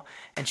fail.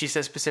 And she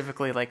says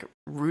specifically, like,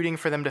 rooting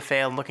for them to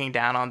fail and looking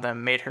down on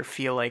them made her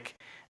feel like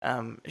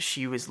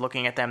she was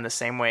looking at them the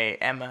same way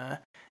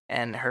Emma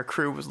and her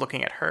crew was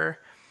looking at her.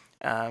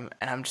 And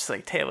I'm just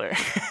like, Taylor,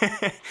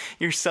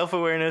 your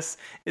self-awareness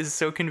is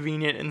so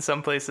convenient in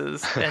some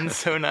places and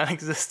so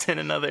non-existent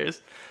in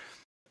others.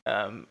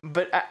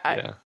 But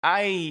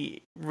I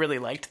really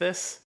liked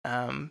this.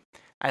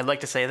 I'd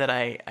like to say that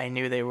I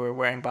knew they were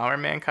wearing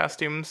Bomberman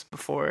costumes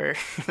before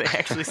they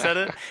actually said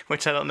it,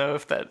 which I don't know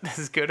if that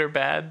is good or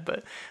bad,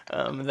 but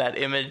that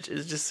image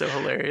is just so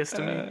hilarious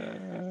to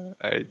me.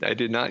 I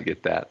did not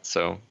get that,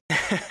 so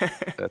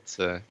that's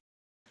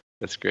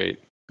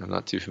great. I'm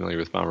not too familiar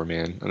with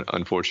Bomberman,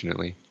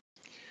 unfortunately.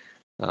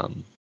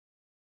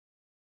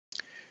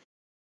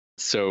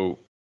 So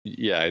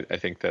yeah, I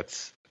think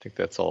that's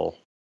all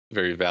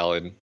very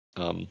valid.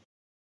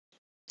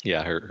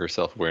 Yeah, her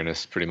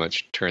self-awareness pretty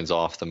much turns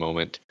off the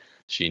moment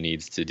she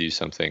needs to do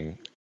something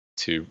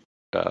to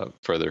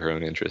further her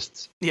own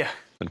interests. Yeah,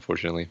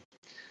 unfortunately.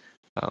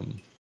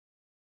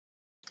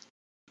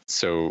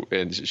 So,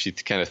 and she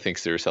kind of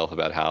thinks to herself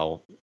about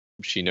how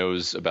she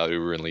knows about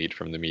Uber and Leet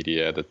from the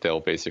media, that they'll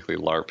basically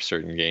LARP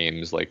certain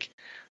games, like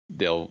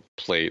they'll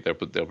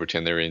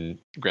pretend they're in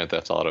Grand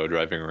Theft Auto,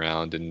 driving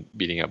around and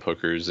beating up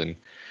hookers. And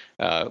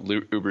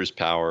Uber's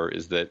power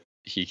is that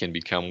he can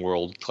become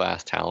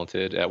world-class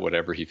talented at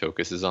whatever he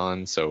focuses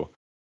on. So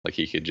like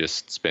he could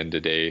just spend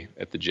a day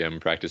at the gym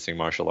practicing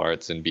martial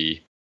arts and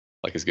be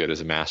like as good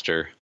as a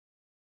master.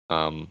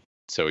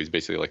 So he's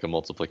basically like a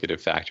multiplicative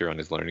factor on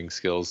his learning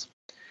skills.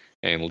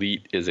 And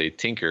Leet is a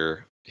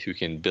tinker who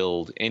can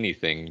build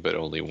anything, but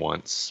only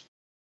once.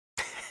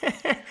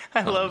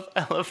 I love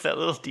that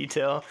little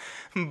detail,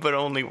 but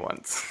only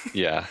once.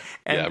 Yeah.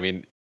 I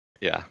mean,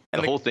 the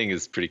whole thing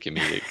is pretty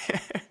comedic.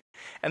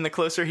 And the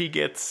closer he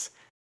gets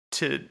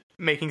to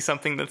making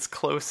something that's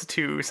close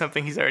to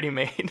something he's already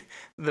made,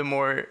 the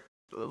more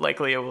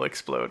likely it will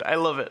explode. I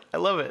love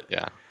it.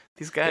 Yeah.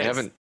 These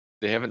guys.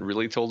 They haven't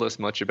really told us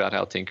much about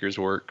how tinkers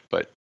work,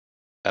 but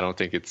I don't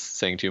think it's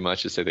saying too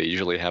much to say they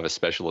usually have a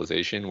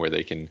specialization where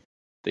they can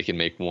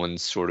make one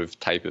sort of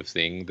type of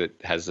thing that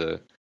has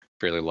a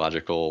fairly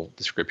logical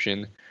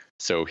description.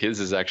 So his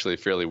is actually a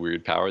fairly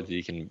weird power that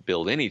he can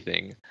build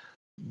anything,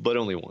 but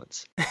only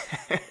once.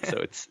 So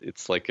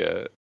it's like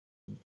a,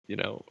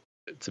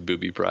 it's a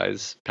booby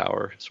prize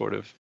power sort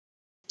of.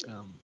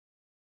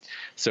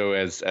 So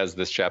as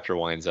this chapter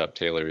winds up,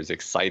 Taylor is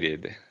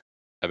excited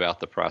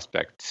about the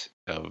prospect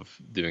of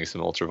doing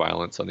some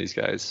ultraviolence on these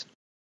guys.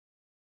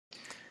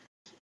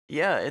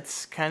 Yeah,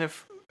 it's kind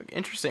of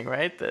interesting,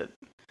 right? That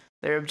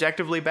they're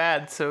objectively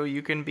bad, so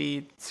you can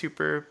be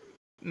super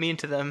mean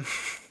to them.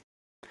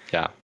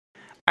 Yeah.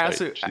 I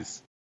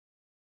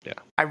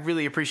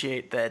really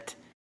appreciate that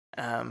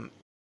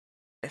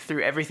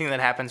through everything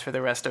that happens for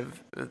the rest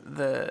of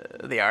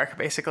the arc,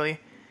 basically,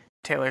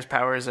 Taylor's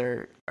powers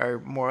are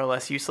more or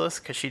less useless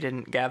because she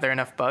didn't gather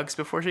enough bugs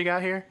before she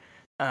got here.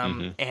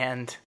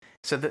 And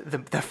so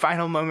the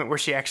final moment where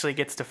she actually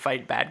gets to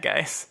fight bad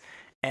guys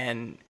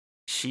and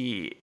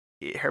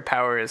her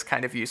power is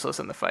kind of useless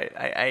in the fight.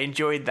 I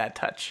enjoyed that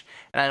touch,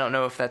 and I don't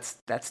know if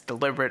that's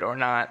deliberate or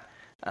not,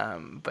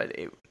 but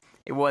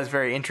it was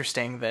very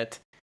interesting that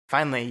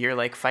finally you're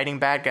like fighting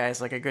bad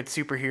guys like a good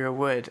superhero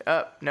would.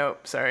 Oh,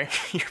 nope, sorry,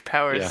 your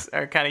powers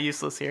are kind of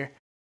useless here.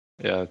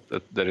 Yeah,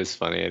 that is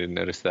funny. I didn't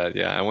notice that.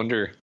 Yeah, I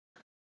wonder.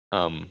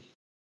 I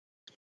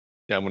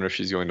wonder if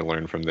she's going to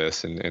learn from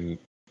this and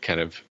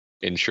kind of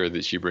ensure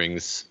that she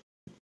brings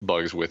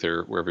bugs with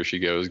her wherever she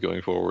goes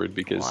going forward.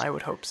 Because I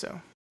would hope so.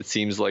 It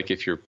seems like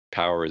if your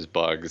power is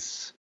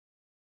bugs,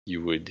 it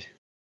would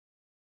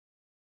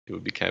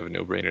be kind of a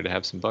no-brainer to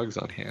have some bugs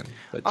on hand.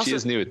 But also, she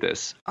is new at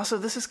this. Also,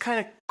 this is kind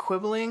of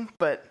quibbling,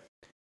 but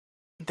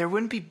there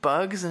wouldn't be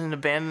bugs in an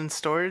abandoned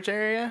storage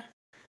area.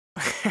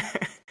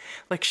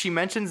 Like, she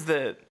mentions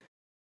that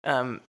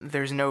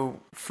there's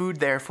no food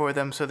there for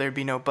them, so there'd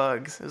be no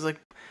bugs. It was like,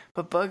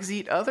 but bugs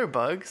eat other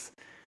bugs.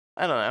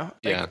 I don't know.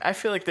 Like, I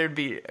feel like there'd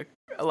be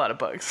a lot of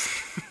bugs.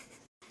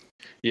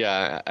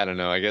 Yeah, I don't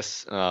know. I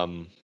guess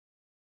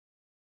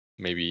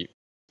maybe.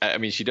 I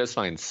mean, she does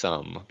find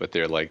some, but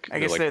they're like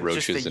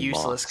roaches just the and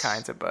useless moths.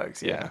 Kinds of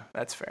bugs. Yeah,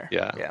 that's fair.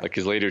 Yeah, like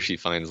because later she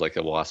finds like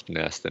a wasp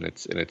nest, and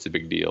it's a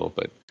big deal.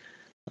 But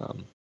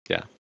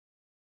yeah.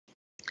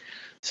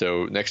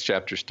 So next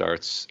chapter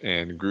starts,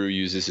 and Gru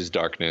uses his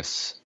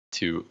darkness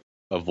to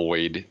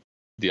avoid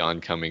the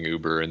oncoming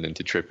Uber and then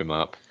to trip him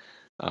up,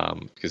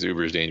 because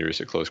Uber is dangerous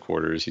at close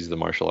quarters. He's the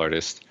martial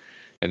artist,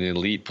 and then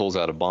Leet pulls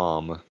out a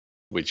bomb,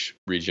 which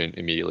Regent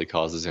immediately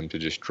causes him to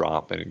just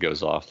drop, and it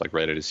goes off like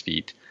right at his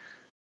feet.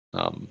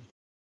 And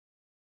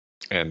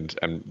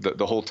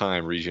the whole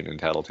time, Regent and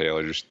Tattletale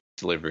are just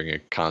delivering a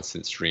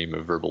constant stream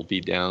of verbal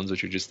beatdowns,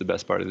 which are just the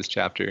best part of this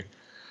chapter.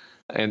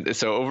 And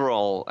so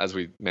overall, as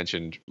we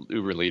mentioned,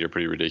 Uber and Leet are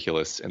pretty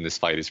ridiculous, and this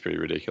fight is pretty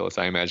ridiculous.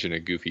 I imagine a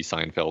goofy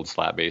Seinfeld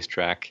slap bass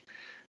track,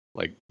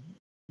 like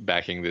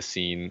backing this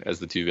scene as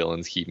the two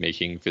villains keep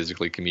making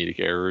physically comedic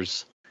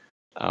errors.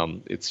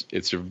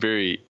 It's a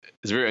very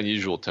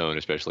unusual tone,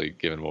 especially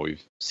given what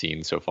we've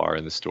seen so far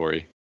in the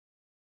story.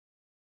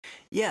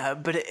 Yeah,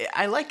 but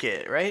I like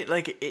it, right?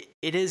 Like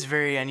it is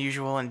very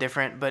unusual and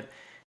different, but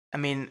I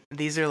mean,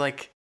 these are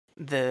like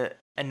the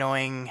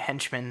annoying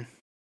henchmen,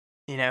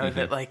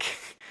 that like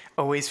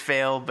always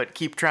fail but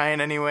keep trying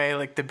anyway,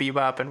 like the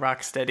Bebop and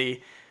Rocksteady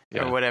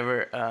or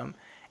whatever.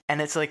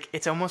 And it's like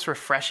it's almost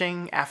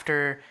refreshing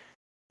after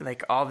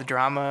like all the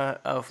drama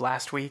of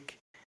last week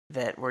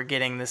that we're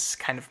getting this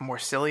kind of more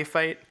silly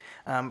fight,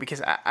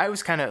 because I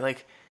was kind of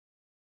like,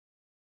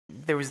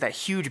 there was that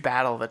huge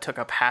battle that took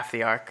up half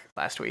the arc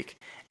last week,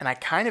 and I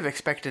kind of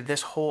expected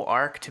this whole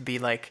arc to be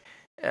like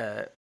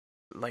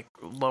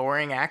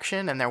lowering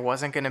action, and there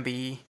wasn't going to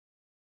be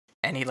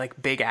any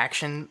like big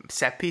action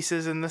set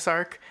pieces in this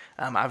arc.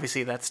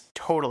 Obviously that's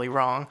totally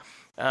wrong,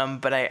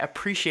 but I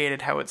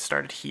appreciated how it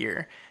started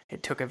here.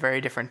 It took a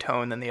very different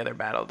tone than the other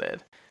battle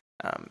did,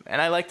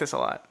 and I like this a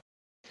lot.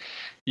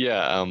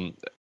 Yeah,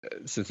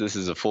 since this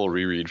is a full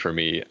reread for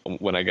me,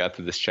 when I got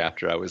to this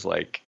chapter, I was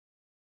like,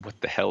 what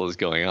the hell is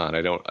going on?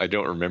 I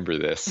don't remember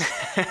this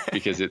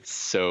because it's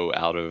so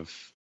out of.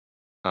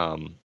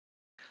 I'm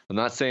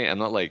not saying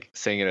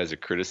it as a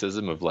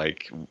criticism of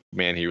like,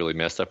 man, he really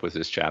messed up with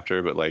this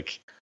chapter, but like,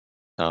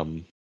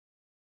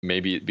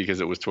 maybe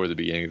because it was toward the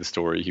beginning of the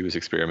story, he was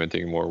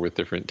experimenting more with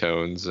different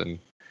tones, and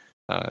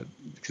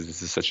because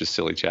this is such a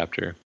silly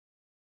chapter,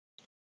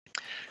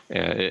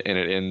 and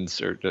it ends,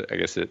 or I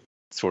guess it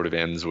sort of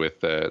ends with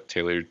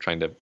Taylor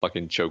trying to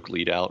fucking choke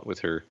Leet out with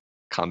her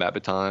combat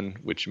baton,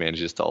 which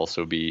manages to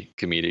also be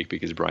comedic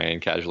because Brian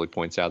casually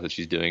points out that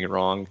she's doing it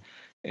wrong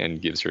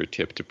and gives her a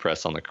tip to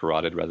press on the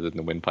carotid rather than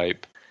the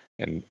windpipe.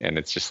 And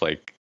it's just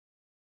like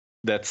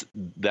that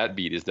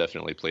beat is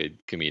definitely played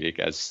comedic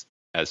as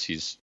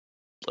she's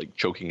like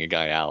choking a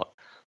guy out,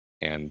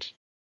 and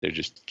they're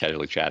just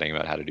casually chatting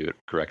about how to do it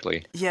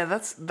correctly. Yeah,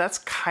 that's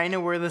kind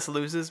of where this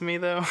loses me,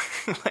 though.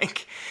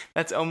 Like,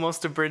 that's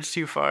almost a bridge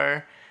too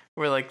far,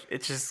 where like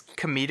it's just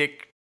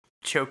comedic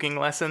choking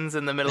lessons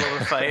in the middle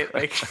of a fight.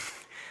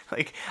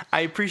 Like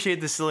I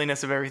appreciate the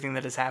silliness of everything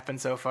that has happened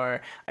so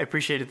far. I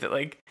appreciate it that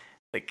like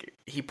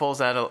he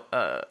pulls out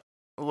a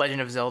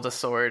Legend of Zelda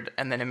sword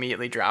and then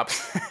immediately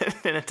drops it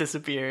and it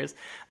disappears.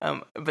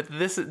 But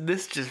this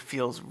just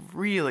feels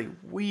really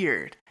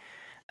weird.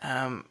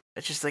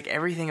 It's just like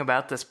everything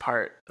about this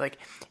part, like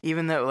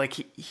even though like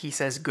he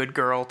says good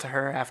girl to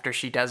her after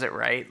she does it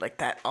right, like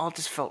that all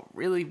just felt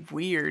really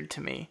weird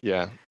to me.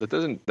 Yeah, that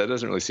doesn't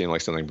really seem like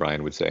something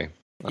Brian would say.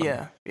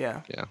 Yeah.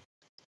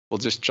 We'll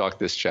just chalk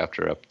this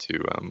chapter up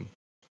to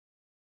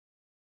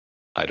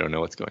I don't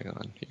know what's going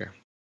on here.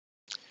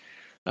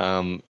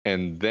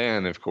 And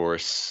then, of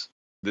course,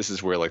 this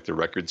is where like the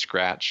record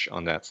scratch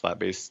on that slap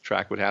bass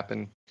track would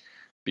happen,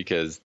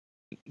 because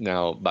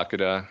now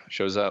Bakuda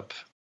shows up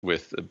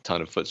with a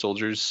ton of foot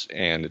soldiers,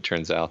 and it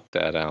turns out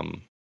that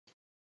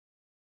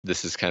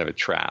this is kind of a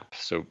trap.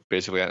 So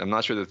basically, I'm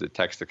not sure that the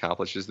text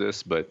accomplishes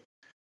this, but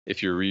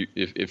if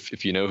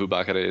if you know who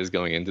Bakuda is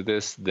going into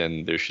this,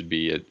 then there should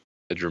be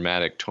a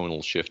dramatic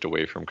tonal shift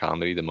away from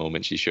comedy the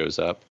moment she shows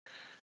up,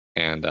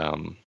 and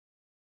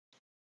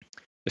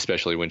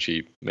especially when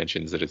she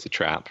mentions that it's a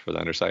trap for the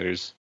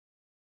Undersiders.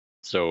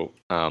 So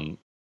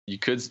you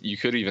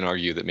could even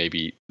argue that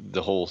maybe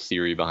the whole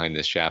theory behind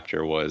this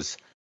chapter was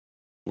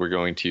we're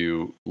going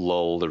to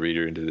lull the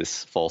reader into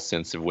this false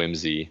sense of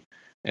whimsy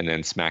and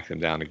then smack them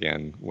down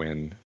again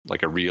when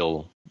like a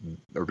real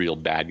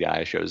bad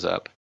guy shows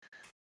up.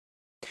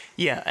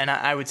 Yeah, and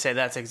I would say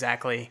that's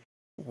exactly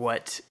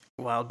what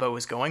Wildbow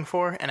was going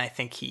for, and I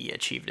think he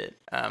achieved it.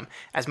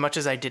 As much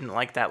as I didn't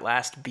like that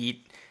last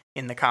beat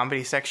in the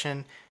comedy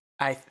section,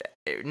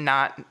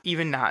 not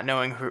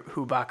knowing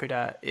who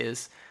Bakuda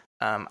is,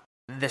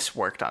 this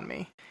worked on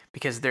me,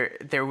 because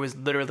there was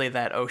literally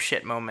that oh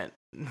shit moment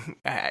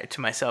to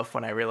myself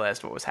when I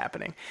realized what was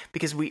happening,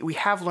 because we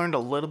have learned a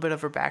little bit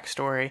of her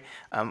backstory.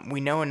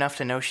 We know enough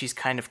to know she's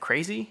kind of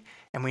crazy,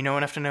 and we know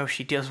enough to know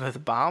she deals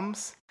with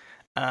bombs,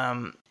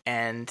 and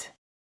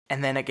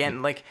then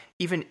again, like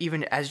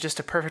even as just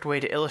a perfect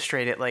way to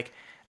illustrate it, like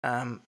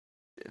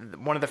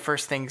one of the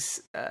first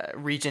things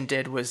Regent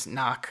did was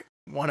knock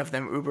one of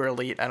them uber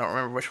elite, I don't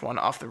remember which one,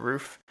 off the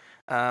roof,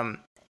 and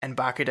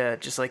Bakuda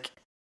just like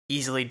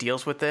easily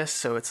deals with this,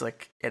 so it's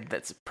like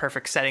that's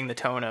perfect setting the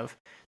tone of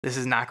this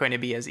is not going to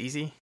be as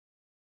easy.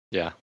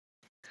 Yeah,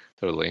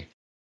 totally.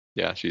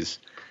 Yeah,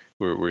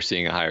 we're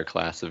seeing a higher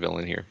class of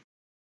villain here.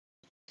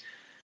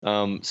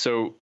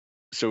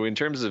 So in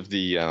terms of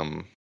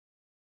the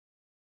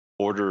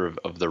order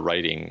of the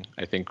writing,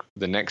 I think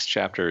the next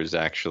chapter is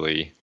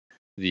actually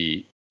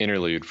the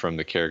interlude from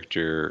the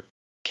character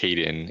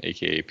Kaden,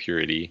 aka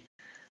Purity.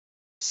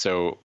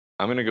 So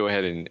I'm going to go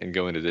ahead and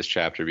go into this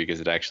chapter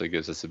because it actually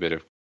gives us a bit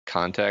of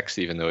context,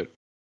 even though it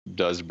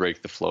does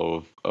break the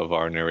flow of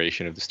our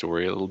narration of the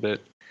story a little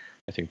bit.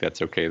 I think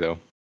that's okay, though.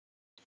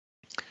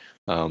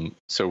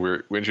 So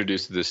we're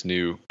introduced to this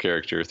new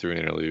character through an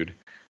interlude.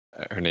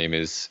 Her name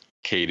is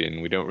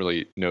Kaden. We don't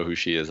really know who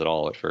she is at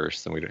all at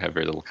first, and we don't have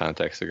very little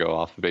context to go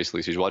off. But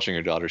basically, she's watching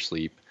her daughter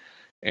sleep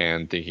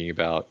and thinking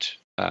about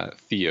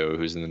Theo,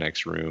 who's in the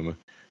next room,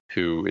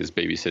 who is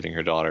babysitting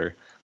her daughter.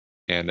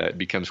 And it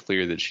becomes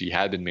clear that she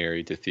had been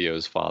married to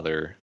Theo's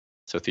father.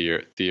 So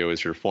Theo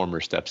is her former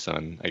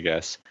stepson, I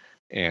guess.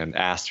 And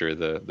Aster,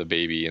 the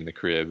baby in the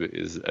crib,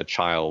 is a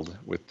child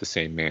with the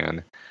same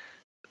man.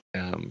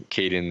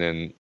 Kaden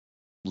then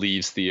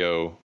leaves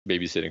Theo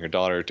babysitting her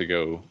daughter to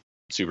go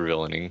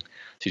supervillaining.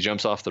 She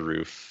jumps off the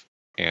roof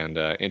and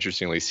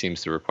interestingly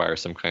seems to require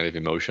some kind of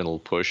emotional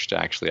push to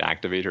actually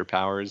activate her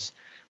powers,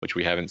 which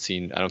we haven't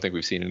seen. I don't think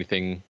we've seen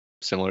anything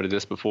similar to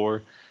this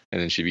before. And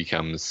then she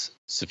becomes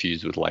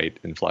suffused with light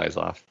and flies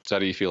off. So how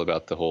do you feel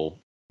about the whole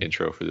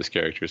intro for this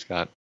character,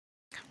 Scott?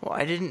 Well,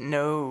 I didn't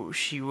know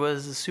she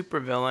was a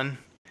supervillain,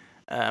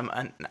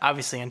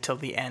 obviously until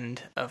the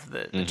end of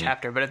the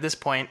chapter. But at this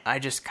point, I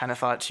just kind of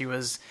thought she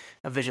was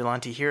a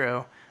vigilante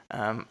hero.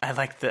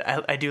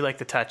 I do like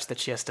the touch that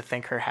she has to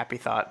think her happy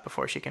thought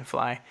before she can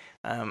fly.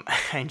 I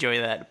enjoy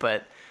that,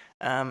 but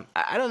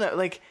I don't know.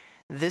 Like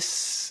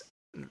this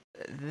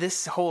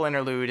whole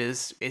interlude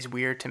is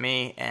weird to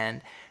me,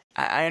 and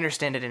I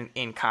understand it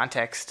in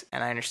context,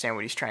 and I understand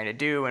what he's trying to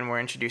do, and we're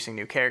introducing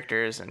new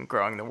characters and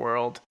growing the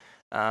world.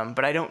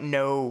 But I don't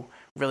know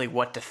really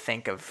what to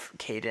think of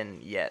Kaden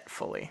yet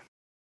fully.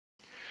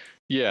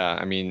 Yeah,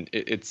 I mean,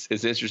 it's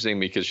interesting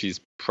because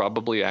she's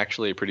probably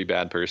actually a pretty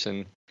bad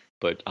person,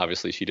 but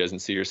obviously she doesn't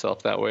see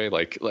herself that way.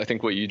 Like, I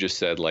think what you just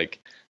said, like,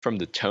 from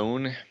the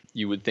tone,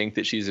 you would think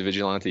that she's a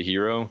vigilante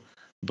hero,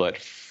 but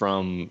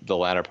from the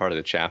latter part of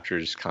the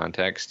chapter's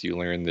context, you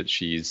learn that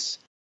she's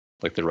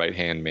like the right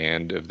hand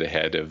man of the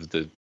head of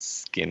the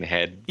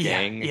skinhead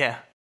gang. Yeah.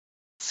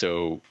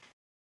 So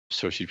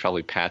she's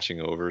probably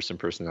patching over some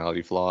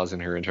personality flaws in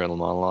her internal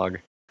monologue.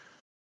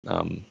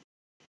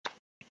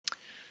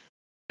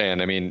 And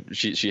I mean,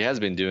 she has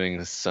been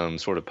doing some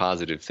sort of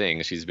positive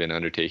things. She's been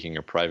undertaking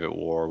a private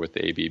war with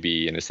the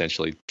ABB and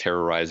essentially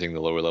terrorizing the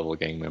lower level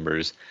gang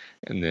members,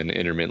 and then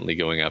intermittently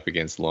going up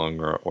against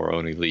Lung or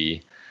Oni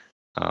Lee.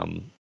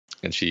 And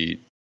she,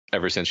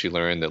 ever since she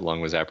learned that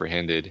Lung was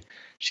apprehended,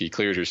 she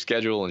cleared her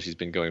schedule and she's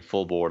been going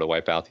full bore to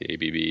wipe out the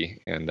ABB.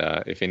 And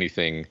if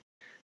anything,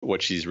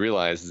 what she's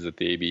realized is that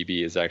the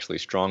ABB is actually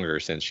stronger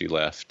since she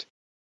left.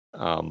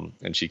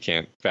 And she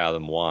can't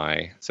fathom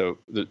why. So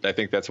I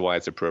think that's why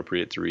it's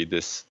appropriate to read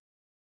this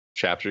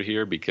chapter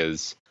here,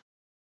 because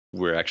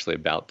we're actually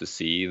about to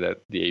see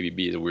that the ABB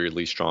is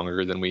weirdly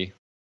stronger than we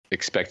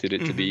expected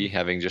it to be,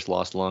 having just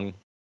lost Lung.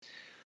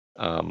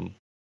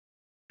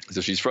 So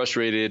she's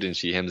frustrated and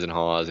she hems and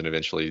haws and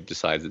eventually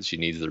decides that she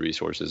needs the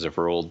resources of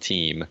her old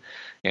team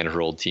and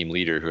her old team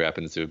leader, who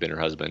happens to have been her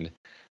husband,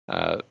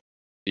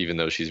 even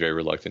though she's very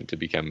reluctant to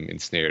become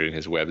ensnared in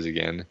his webs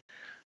again.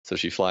 So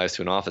she flies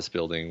to an office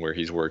building where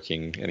he's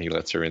working, and he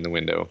lets her in the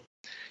window.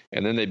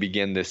 And then they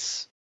begin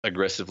this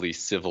aggressively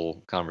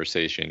civil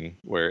conversation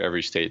where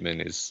every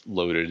statement is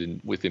loaded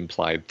with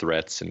implied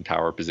threats and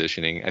power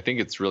positioning. I think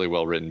it's really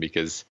well written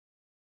because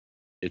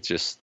it's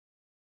just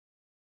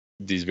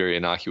these very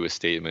innocuous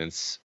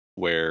statements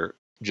where,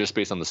 just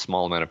based on the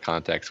small amount of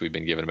context we've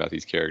been given about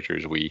these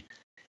characters, we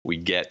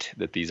get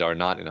that these are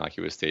not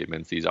innocuous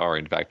statements. These are,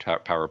 in fact,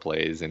 power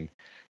plays,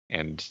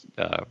 and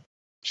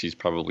she's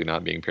probably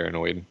not being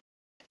paranoid.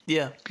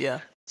 Yeah.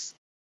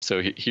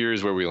 So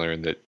here's where we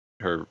learn that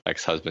her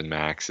ex-husband,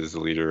 Max, is the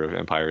leader of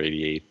Empire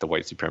 88, the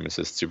white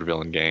supremacist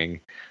supervillain gang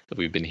that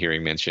we've been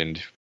hearing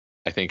mentioned,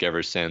 I think,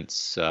 ever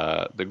since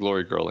the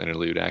Glory Girl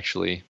interlude,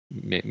 actually.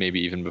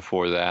 Maybe even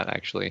before that,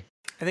 actually.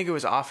 I think it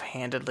was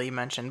offhandedly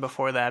mentioned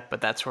before that,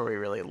 but that's where we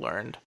really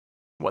learned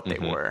what they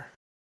were.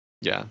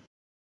 Yeah.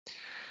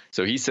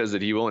 So he says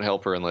that he won't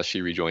help her unless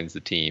she rejoins the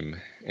team,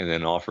 and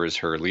then offers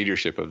her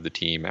leadership of the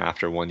team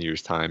after 1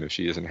 year's time if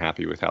she isn't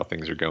happy with how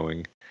things are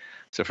going.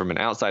 So from an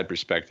outside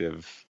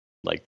perspective,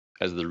 like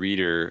as the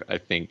reader, I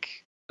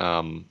think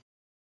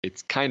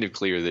it's kind of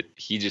clear that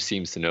he just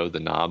seems to know the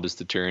knobs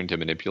to turn to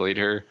manipulate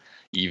her,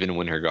 even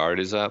when her guard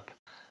is up.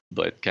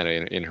 But kind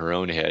of in her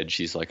own head,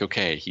 she's like,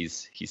 okay,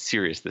 he's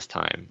serious this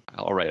time.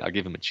 All right, I'll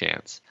give him a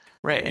chance.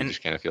 Right. And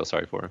just kind of feel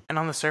sorry for him. And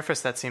on the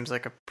surface, that seems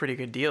like a pretty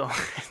good deal.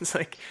 It's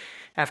like,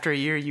 after a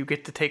year, you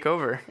get to take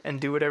over and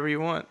do whatever you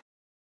want.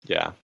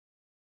 Yeah.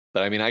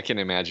 But I mean, I can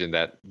imagine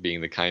that being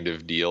the kind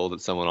of deal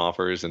that someone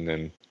offers, and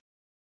then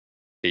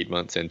 8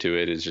 months into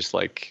it is just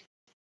like,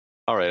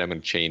 all right, I'm going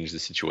to change the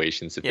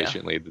situation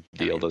sufficiently. Yeah.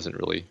 The deal doesn't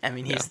really... I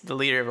mean, he's the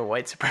leader of a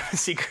white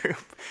supremacy group.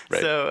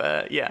 Right.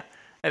 So, yeah,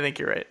 I think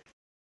you're right.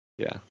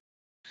 Yeah.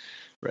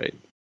 Right.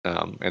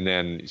 And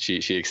then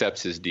she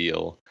accepts his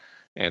deal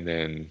and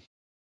then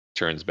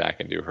turns back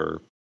into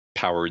her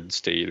powered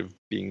state of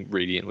being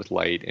radiant with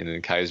light. And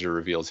then Kaiser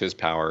reveals his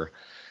power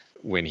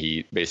when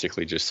he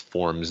basically just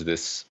forms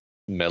this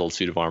metal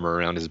suit of armor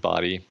around his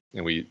body.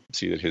 And we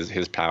see that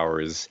his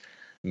power is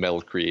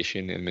metal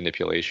creation and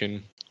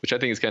manipulation, which I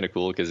think is kind of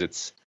cool because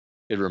it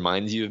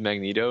reminds you of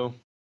Magneto,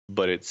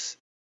 but it's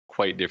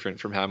quite different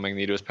from how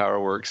Magneto's power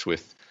works.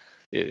 With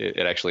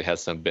it actually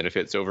has some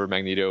benefits over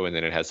Magneto, and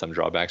then it has some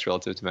drawbacks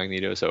relative to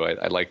Magneto. So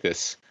I like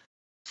this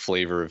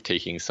flavor of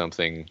taking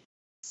something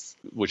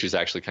which is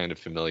actually kind of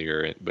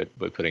familiar, but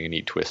putting a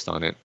neat twist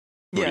on it.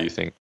 What do you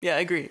think? Yeah, I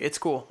agree. It's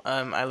cool.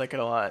 I like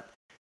it a lot,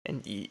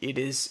 and it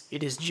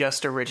is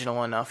just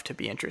original enough to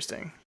be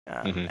interesting.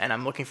 And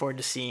I'm looking forward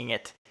to seeing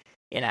it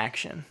in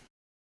action.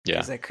 Yeah,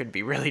 because that could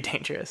be really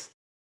dangerous.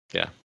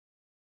 Yeah.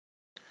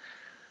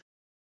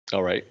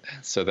 All right,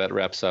 so that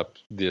wraps up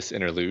this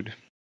interlude.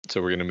 So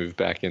we're going to move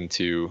back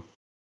into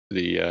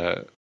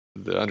the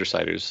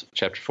Undersiders,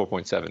 chapter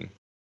 4.7.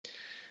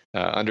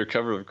 Under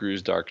cover of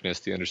Gru's darkness,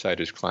 the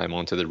Undersiders climb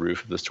onto the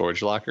roof of the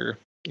storage locker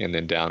and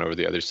then down over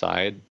the other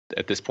side.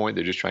 At this point,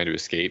 they're just trying to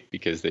escape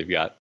because they've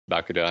got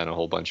Bakuda and a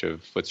whole bunch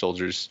of foot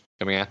soldiers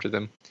coming after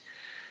them.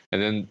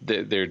 And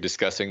then they're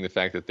discussing the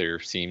fact that there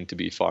seem to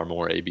be far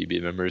more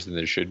ABB members than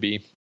there should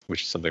be,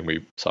 which is something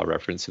we saw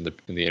referenced in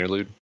the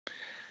interlude.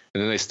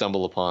 And then they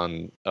stumble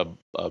upon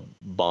a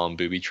bomb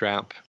booby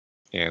trap,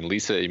 and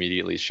Lisa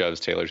immediately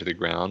shoves Taylor to the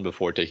ground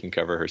before taking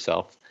cover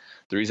herself.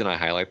 The reason I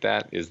highlight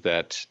that is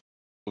that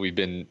we've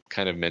been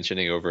kind of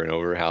mentioning over and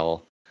over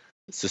how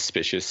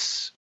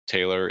suspicious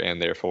Taylor, and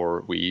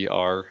therefore we,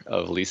 are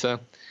of Lisa.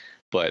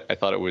 But I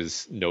thought it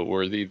was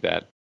noteworthy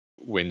that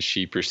when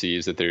she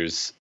perceives that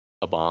there's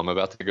a bomb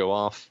about to go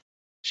off,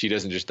 she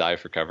doesn't just dive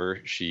for cover.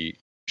 She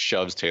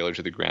shoves Taylor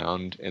to the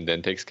ground and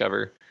then takes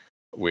cover,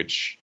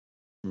 which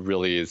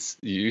really is,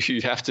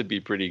 you have to be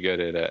pretty good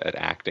at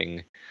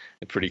acting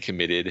and pretty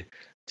committed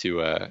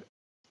to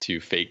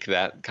fake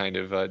that kind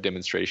of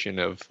demonstration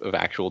of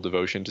actual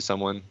devotion to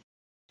someone.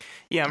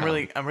 Yeah, I'm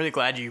really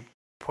glad you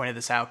pointed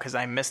this out, because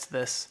I missed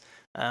this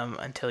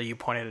until you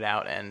pointed it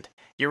out, and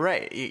you're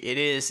right. It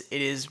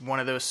is one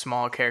of those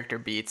small character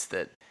beats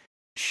that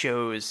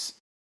shows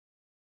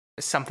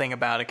something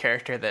about a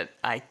character that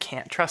I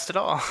can't trust at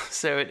all.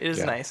 So it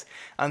is nice.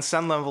 On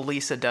some level,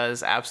 Lisa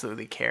does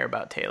absolutely care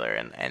about Taylor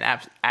and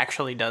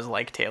actually does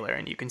like Taylor,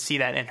 and you can see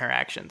that in her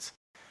actions.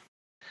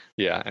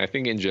 Yeah, I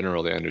think in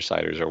general the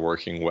Undersiders are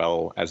working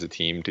well as a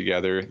team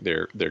together.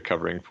 They're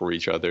covering for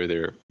each other.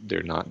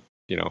 They're not,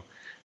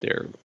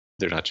 they're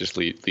not just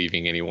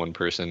leaving any one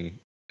person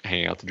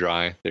hanging out to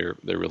dry. They're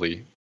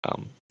really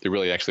they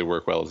really actually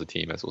work well as a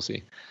team, as we'll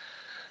see.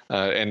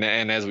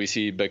 And as we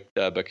see,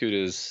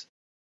 Bakuta's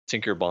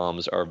Tinker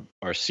bombs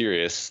are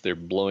serious. They're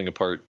blowing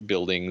apart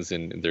buildings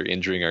and they're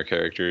injuring our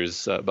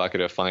characters.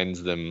 Bakuta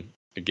finds them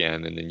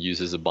again and then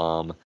uses a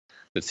bomb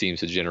that seems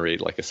to generate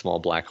like a small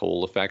black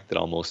hole effect that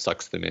almost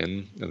sucks them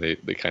in, and they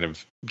kind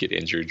of get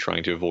injured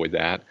trying to avoid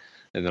that.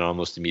 And then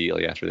almost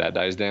immediately after that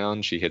dies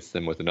down, she hits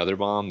them with another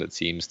bomb that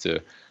seems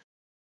to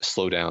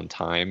slow down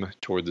time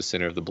toward the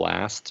center of the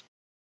blast.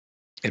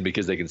 And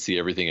because they can see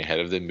everything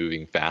ahead of them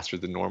moving faster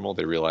than normal,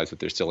 they realize that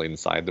they're still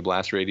inside the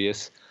blast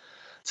radius.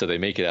 So they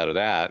make it out of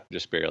that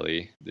just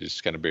barely. They're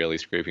just kind of barely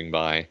scraping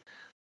by.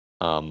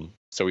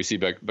 So we see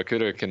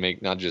Bakuta can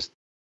make not just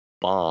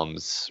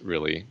bombs,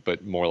 really,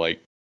 but more like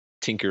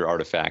tinker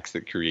artifacts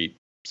that create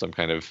some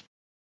kind of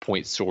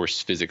point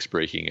source physics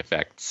breaking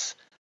effects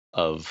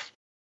of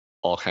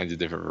all kinds of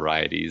different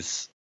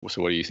varieties.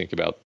 So what do you think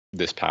about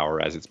this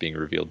power as it's being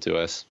revealed to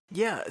us?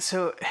 Yeah,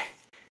 so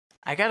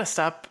I gotta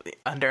stop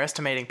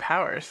underestimating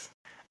powers.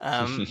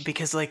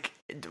 Because like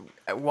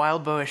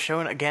Wildbow has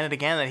shown again and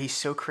again that he's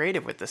so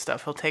creative with this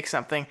stuff. He'll take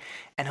something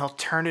and he'll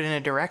turn it in a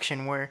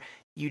direction where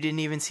you didn't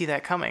even see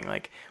that coming.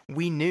 Like,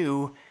 we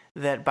knew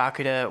that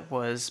Bakuta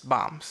was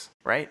bombs,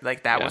 right?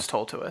 Like, that was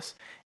told to us.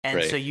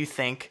 And so you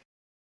think,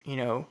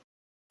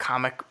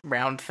 comic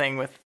round thing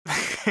with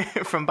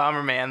from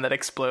Bomberman that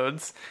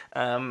explodes,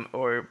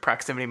 or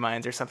proximity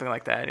mines or something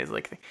like that, is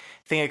like,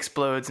 thing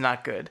explodes,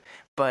 not good.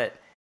 But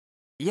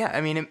yeah,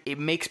 I mean, it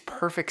makes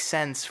perfect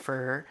sense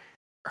for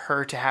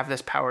her to have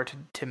this power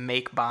to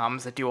make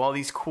bombs that do all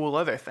these cool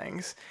other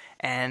things.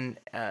 And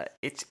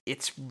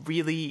it's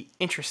really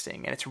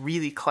interesting and it's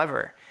really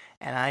clever,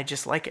 and I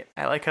just like it.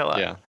 I like it a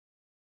lot.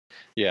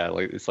 Yeah,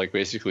 like it's like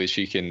basically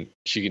she can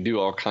do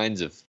all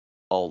kinds of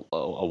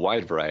a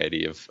wide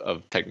variety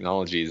of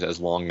technologies as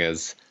long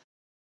as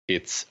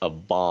it's a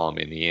bomb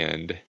in the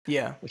end.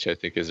 Yeah, which I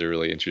think is a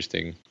really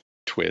interesting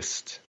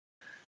twist.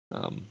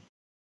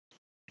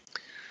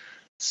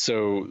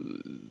 So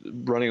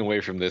running away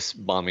from this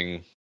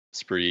bombing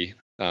spree,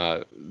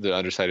 the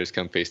Undersiders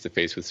come face to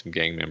face with some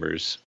gang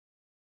members.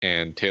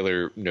 And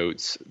Taylor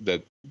notes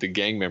that the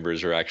gang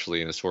members are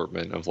actually an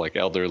assortment of like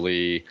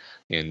elderly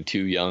and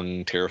two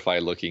young,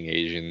 terrified-looking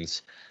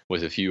Asians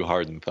with a few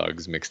hardened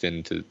thugs mixed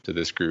into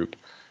this group.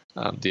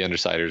 The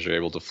Undersiders are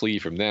able to flee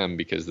from them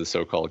because the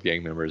so-called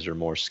gang members are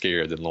more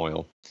scared than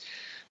loyal.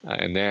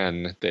 And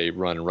then they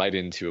run right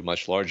into a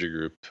much larger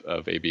group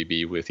of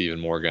ABB with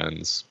even more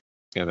guns.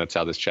 And that's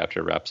how this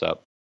chapter wraps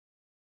up.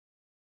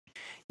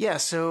 Yeah,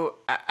 so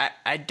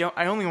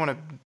I only want to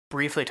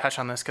briefly touch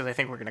on this because I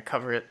think we're going to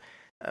cover it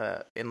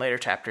in later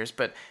chapters,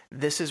 but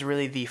this is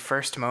really the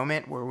first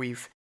moment where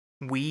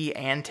we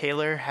and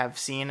Taylor have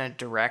seen a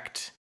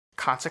direct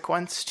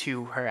consequence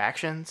to her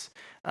actions.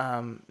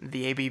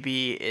 The ABB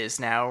is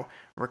now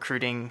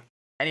recruiting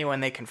anyone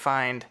they can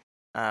find,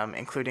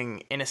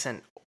 including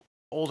innocent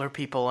older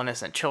people,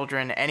 innocent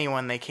children,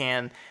 anyone they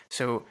can.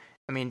 So,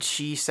 I mean,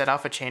 she set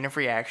off a chain of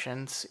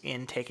reactions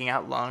in taking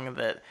out Lung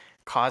that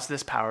caused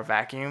this power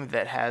vacuum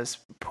that has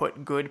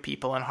put good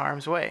people in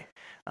harm's way.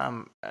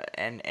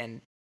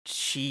 And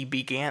she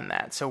began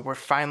that. So we're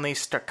finally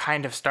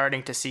kind of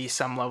starting to see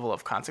some level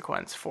of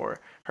consequence for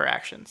her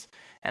actions.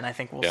 And I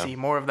think we'll see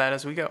more of that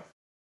as we go.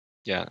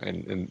 Yeah,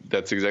 and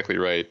that's exactly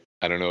right.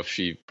 I don't know if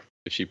she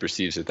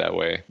perceives it that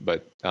way,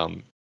 but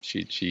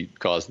she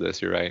caused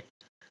this, you're right.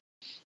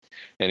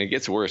 And it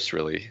gets worse,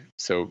 really.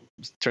 So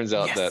it turns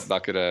out that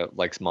Bakuta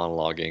likes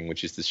monologuing,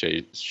 which is to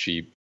say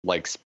she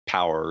likes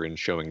power and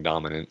showing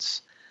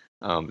dominance.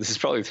 This is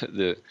probably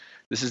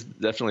this is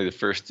definitely the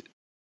first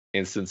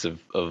instance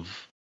of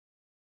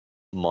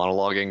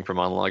monologuing for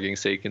monologuing's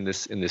sake in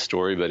this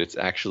story, but it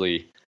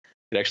actually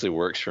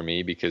works for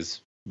me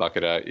because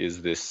Bakuta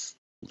is this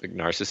like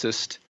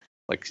narcissist.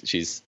 Like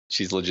she's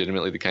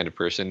legitimately the kind of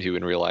person who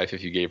in real life,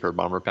 if you gave her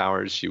bomber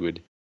powers, she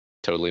would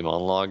totally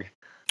monologue.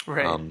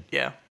 Right.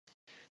 Yeah.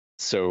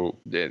 So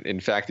in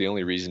fact, the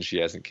only reason she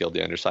hasn't killed the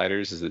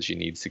Undersiders is that she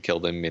needs to kill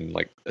them in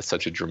like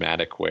such a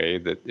dramatic way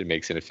that it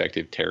makes an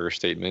effective terror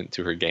statement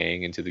to her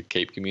gang and to the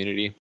Cape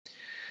community.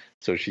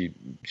 So she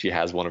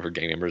has one of her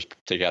gang members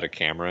take out a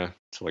camera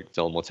to like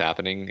film what's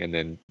happening, and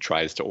then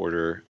tries to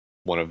order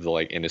one of the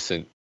like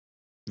innocent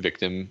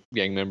victim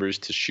gang members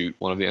to shoot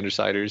one of the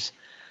Undersiders.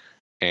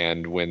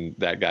 And when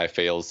that guy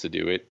fails to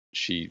do it,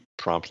 she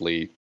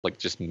promptly like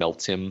just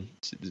melts him.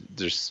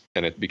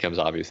 And it becomes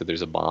obvious that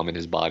there's a bomb in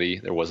his body.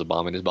 There was a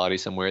bomb in his body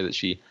somewhere that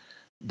she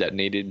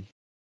detonated.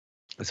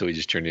 And so he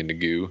just turned into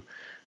goo.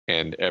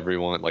 and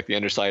everyone, like the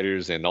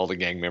Undersiders and all the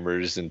gang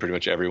members and pretty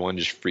much everyone,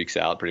 just freaks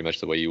out pretty much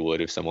the way you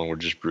would if someone were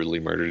just brutally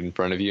murdered in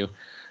front of you.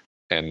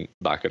 And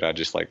Bakura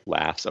just like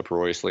laughs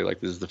uproariously, like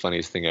this is the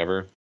funniest thing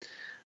ever.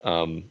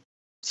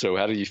 So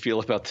how do you feel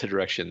about the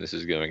direction this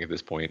is going at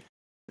this point?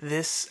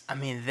 This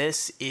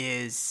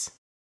is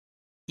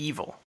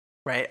evil,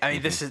 right? I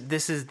mean, this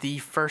is the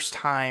first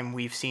time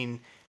we've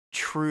seen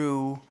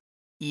true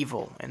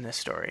evil in this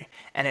story.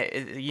 And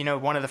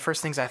one of the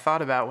first things I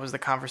thought about was the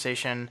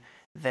conversation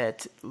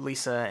that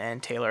Lisa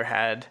and Taylor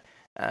had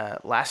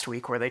last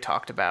week, where they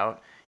talked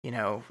about,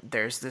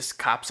 there's this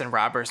cops and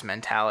robbers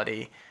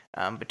mentality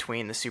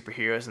between the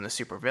superheroes and the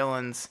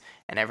supervillains,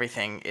 and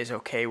everything is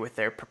okay with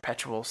their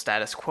perpetual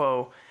status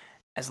quo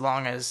as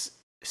long as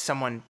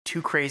someone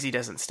too crazy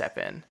doesn't step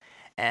in.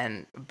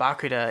 And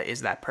Bakura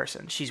is that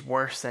person. She's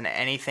worse than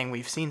anything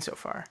we've seen so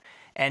far.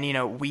 And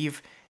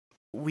we've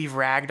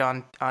ragged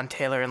on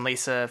Taylor and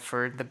Lisa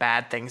for the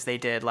bad things they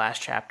did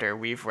last chapter.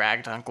 We've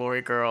ragged on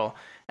Glory Girl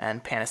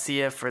and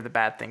Panacea for the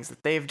bad things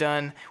that they've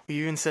done. We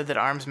even said that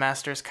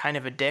Armsmaster's kind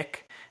of a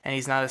dick and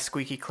he's not as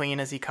squeaky clean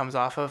as he comes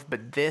off of.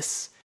 But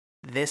this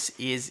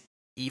is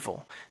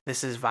evil.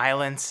 This is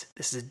violence.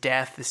 This is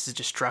death. This is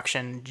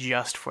destruction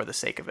just for the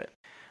sake of it.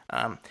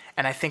 And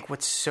I think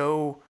what's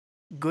so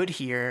good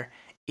here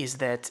is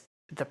that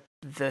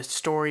the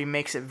story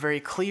makes it very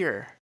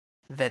clear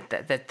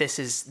that this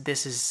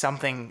is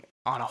something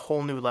on a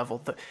whole new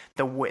level.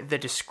 The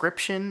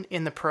description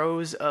in the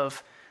prose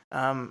of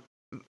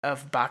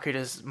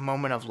Bakura's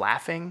moment of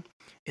laughing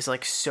is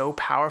like so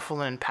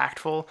powerful and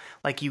impactful.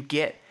 Like you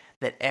get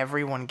that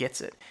everyone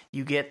gets it.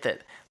 You get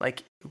that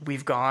like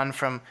we've gone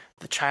from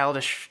the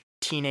childish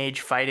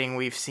teenage fighting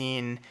we've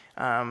seen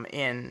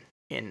in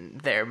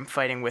their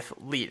fighting with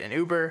Leet and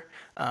Uber,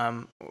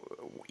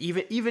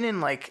 even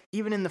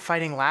in the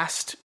fighting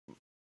last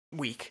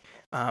week.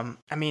 I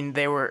mean,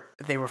 they were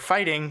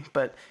fighting,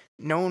 but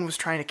no one was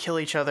trying to kill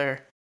each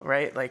other,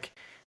 right? Like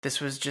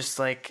this was just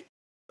like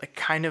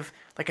kind of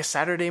like a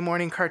Saturday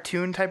morning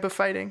cartoon type of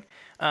fighting.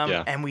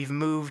 And we've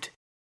moved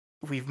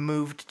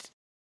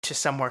to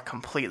somewhere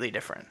completely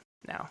different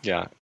now.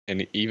 Yeah.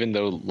 And even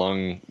though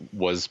Lung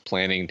was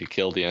planning to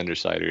kill the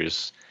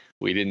Undersiders,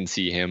 we didn't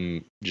see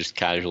him just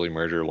casually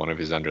murder one of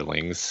his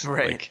underlings.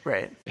 Right.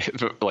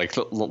 Like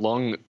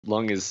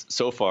Lung is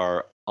so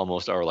far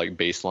almost our like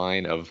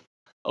baseline of,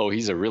 oh,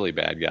 he's a really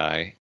bad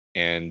guy.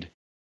 And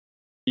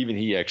even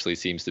he actually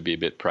seems to be a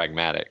bit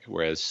pragmatic,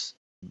 whereas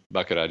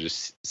Bakura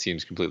just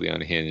seems completely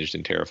unhinged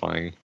and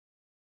terrifying.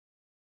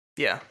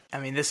 Yeah. I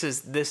mean, this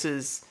is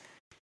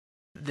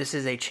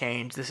a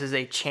change. This is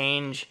a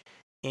change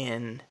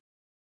in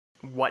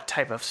what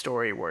type of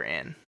story we're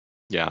in.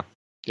 Yeah,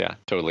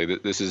 totally.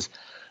 This is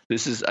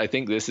I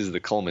think this is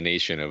the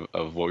culmination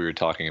of what we were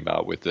talking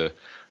about with the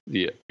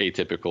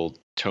atypical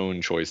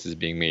tone choices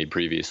being made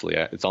previously.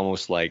 It's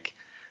almost like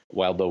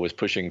Wildbow was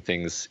pushing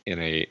things in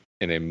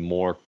a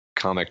more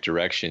comic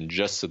direction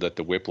just so that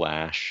the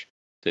whiplash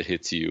that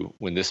hits you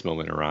when this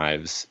moment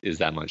arrives is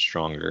that much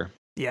stronger.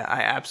 Yeah,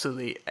 I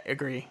absolutely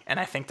agree. And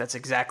I think that's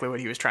exactly what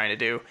he was trying to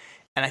do.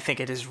 And I think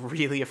it is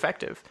really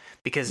effective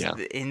because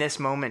in this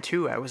moment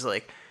too, I was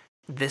like,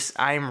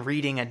 I'm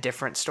reading a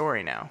different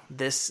story now.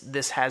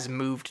 This has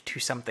moved to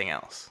something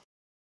else.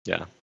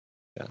 Yeah.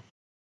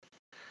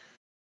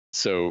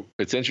 So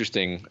it's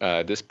interesting.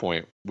 At this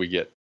point,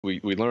 we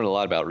learn a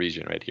lot about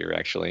Regent right here,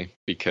 actually,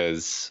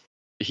 because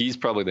he's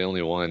probably the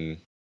only one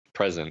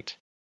present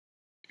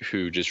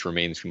who just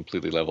remains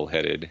completely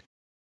level-headed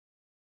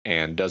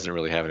and doesn't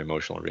really have an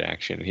emotional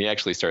reaction. He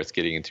actually starts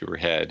getting into her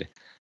head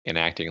and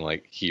acting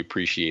like he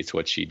appreciates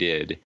what she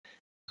did.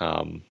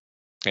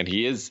 And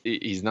he's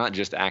not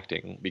just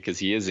acting, because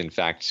he is in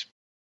fact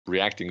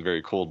reacting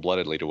very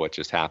cold-bloodedly to what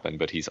just happened,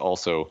 but he's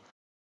also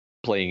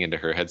playing into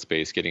her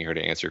headspace, getting her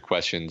to answer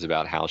questions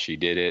about how she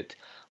did it,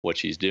 what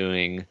she's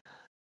doing,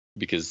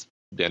 because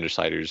the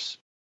Undersiders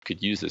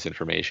could use this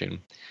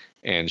information.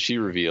 And she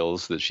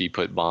reveals that she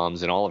put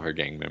bombs in all of her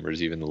gang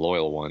members, even the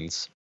loyal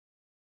ones.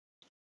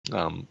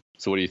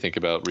 So what do you think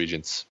about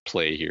Regent's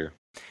play here?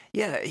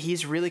 Yeah,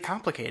 he's really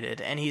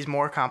complicated, and he's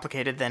more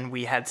complicated than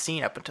we had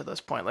seen up until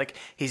this point. Like,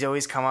 he's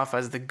always come off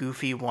as the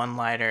goofy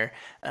one-liner,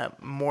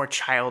 more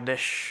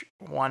childish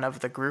one of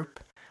the group.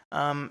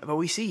 But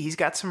we see he's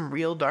got some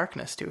real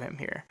darkness to him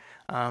here.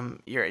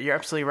 You're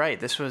absolutely right.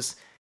 This was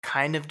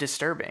kind of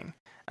disturbing.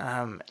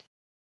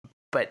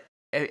 But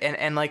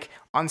like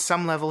on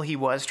some level he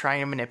was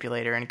trying to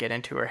manipulate her and get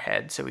into her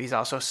head, so he's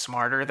also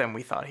smarter than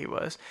we thought he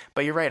was.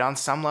 But you're right, on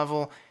some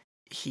level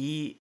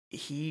he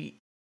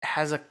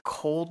has a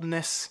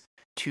coldness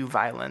to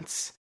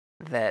violence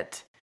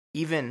that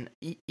even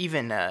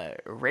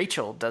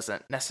Rachel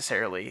doesn't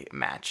necessarily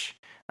match.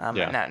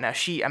 Now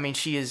she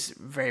is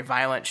very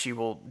violent. She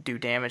will do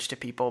damage to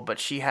people, but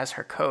she has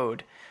her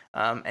code.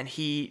 And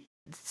he,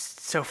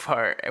 so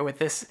far with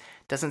this,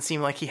 doesn't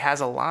seem like he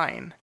has a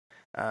line.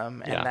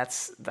 And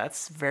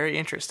that's very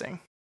interesting.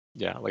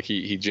 Yeah, like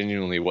he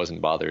genuinely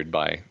wasn't bothered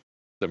by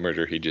the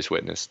murder he just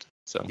witnessed.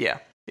 So yeah.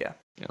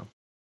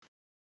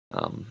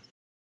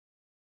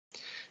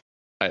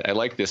 I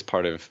like this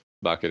part of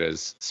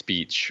Bakuda's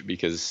speech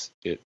because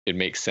it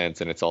makes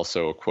sense, and it's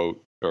also a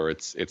quote, or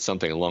it's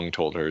something Lung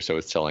told her, so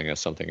it's telling us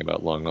something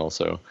about Lung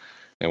also.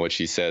 And what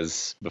she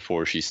says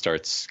before she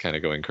starts kind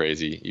of going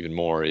crazy even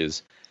more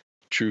is,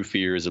 true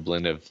fear is a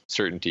blend of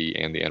certainty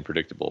and the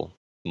unpredictable.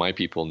 My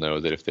people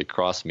know that if they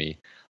cross me,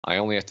 I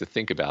only have to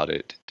think about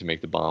it to make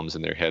the bombs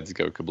in their heads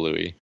go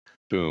kablooey.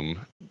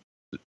 Boom.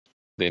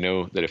 They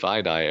know that if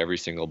I die, every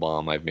single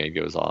bomb I've made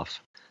goes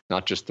off.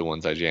 Not just the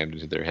ones I jammed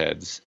into their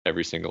heads,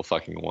 every single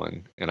fucking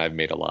one. And I've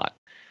made a lot.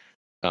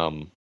 I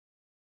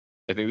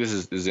think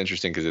this is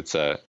interesting because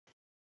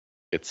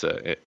it's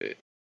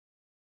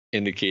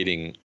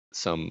indicating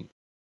some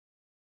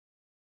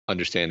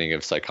understanding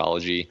of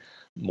psychology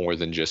more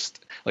than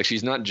just like she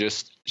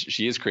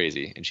is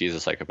crazy and she is a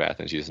psychopath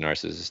and she's a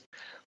narcissist,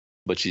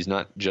 but she's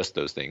not just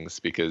those things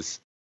because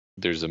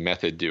there's a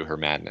method to her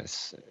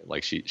madness.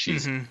 Like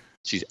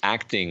she's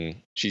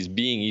acting, she's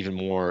being even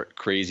more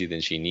crazy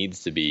than she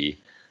needs to be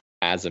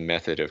as a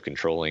method of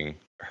controlling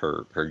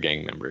her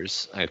gang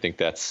members. I think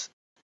that's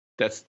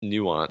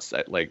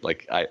nuanced.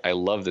 I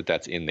love that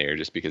that's in there,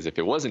 just because if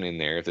it wasn't in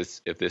there,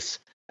 if this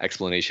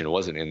explanation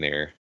wasn't in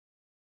there,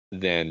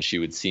 then she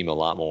would seem a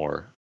lot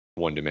more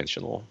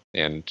one-dimensional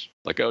and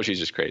like, oh, she's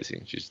just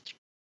crazy. She's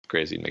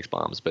crazy and makes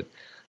bombs. But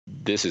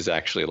this is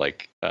actually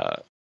like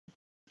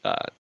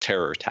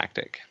terror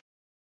tactic.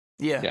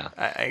 Yeah.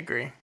 I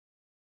agree.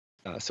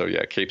 So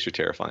yeah, capes are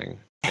terrifying.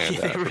 And,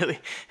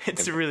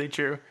 it's really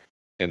true.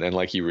 And then,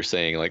 like you were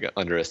saying, like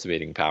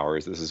underestimating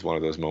powers. This is one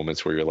of those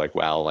moments where you're like,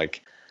 wow,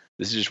 like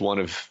this is just one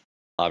of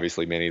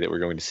obviously many that we're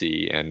going to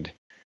see, and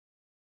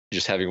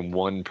just having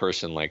one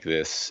person like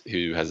this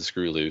who has a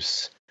screw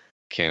loose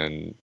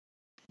can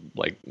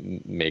like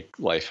make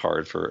life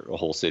hard for a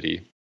whole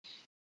city.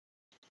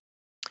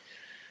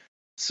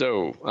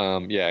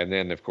 So yeah, and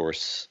then of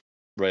course,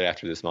 right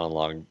after this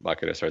monologue,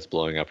 Bakuda starts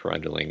blowing up her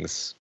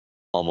underlings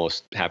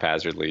almost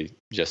haphazardly,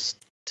 just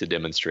to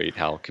demonstrate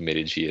how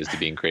committed she is to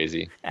being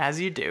crazy. As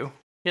you do,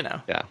 you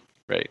know. Yeah,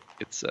 right.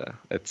 It's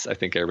I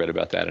think I read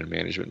about that in a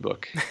management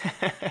book.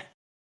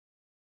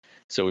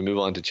 So we move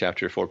on to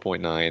chapter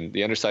 4.9.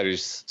 The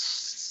Undersiders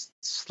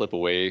slip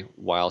away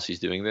while she's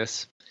doing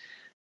this.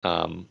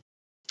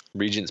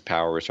 Regent's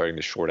power is starting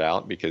to short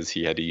out because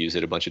he had to use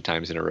it a bunch of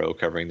times in a row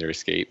covering their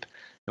escape.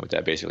 And what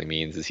that basically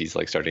means is he's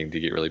like starting to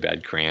get really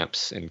bad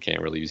cramps and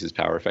can't really use his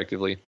power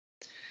effectively.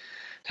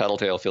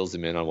 Tattletale fills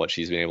him in on what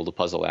she's been able to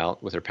puzzle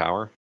out with her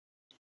power.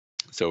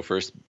 So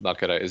first,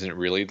 Bakuda isn't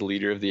really the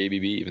leader of the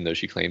ABB, even though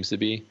she claims to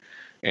be.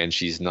 And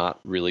she's not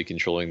really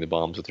controlling the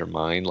bombs with her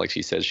mind like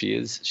she says she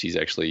is. She's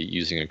actually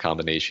using a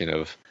combination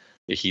of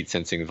a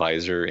heat-sensing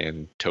visor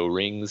and toe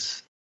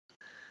rings.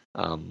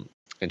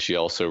 And she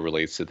also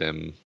relates to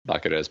them,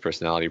 Bakuda's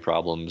personality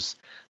problems,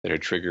 that her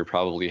trigger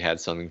probably had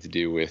something to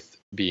do with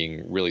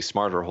being really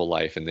smart her whole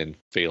life and then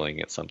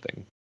failing at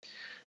something.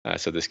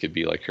 So this could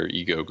be like her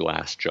ego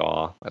glass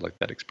jaw. I like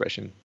that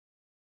expression.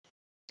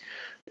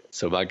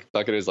 So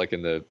Bakuda is like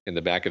in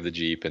the back of the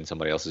Jeep and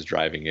somebody else is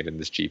driving it, and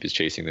this Jeep is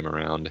chasing them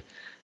around.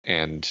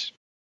 And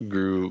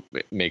Gru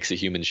makes a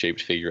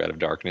human-shaped figure out of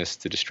darkness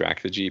to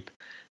distract the Jeep.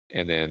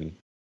 And then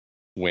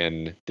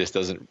when this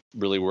doesn't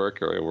really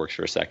work, or it works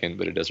for a second,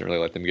 but it doesn't really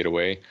let them get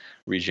away,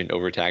 Regent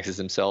overtaxes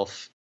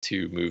himself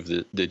to move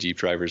the Jeep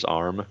driver's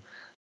arm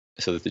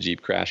so that the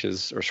Jeep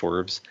crashes or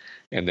swerves.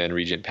 And then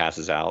Regent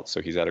passes out,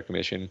 so he's out of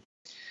commission.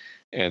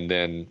 And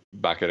then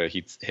Bakuda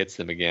hits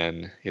them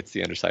again, hits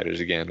the Undersiders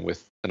again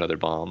with another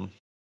bomb.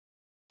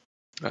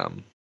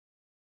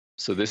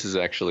 So this is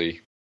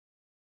actually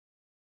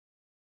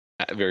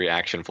a very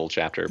actionful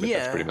chapter, but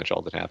that's pretty much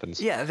all that happens.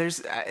 Yeah,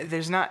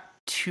 there's not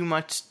too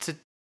much to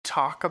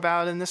talk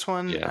about in this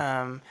one.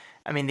 Yeah.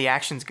 I mean, the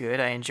action's good.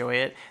 I enjoy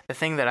it. The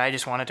thing that I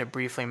just wanted to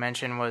briefly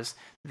mention was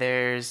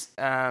there's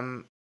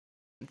kind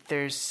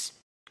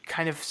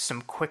of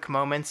some quick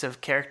moments of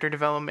character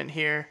development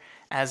here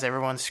as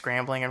everyone's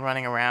scrambling and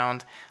running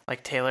around.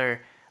 Like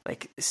Taylor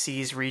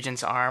sees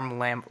Regent's arm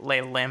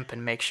lay limp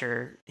and make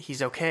sure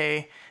he's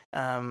okay.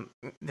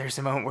 There's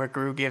a moment where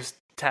Gru gives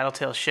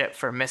Tattletale shit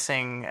for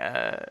missing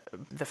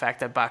the fact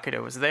that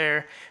Bakuda was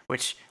there,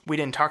 which we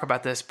didn't talk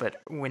about this,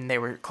 but when they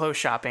were clothes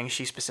shopping,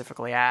 she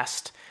specifically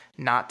asked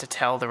not to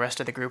tell the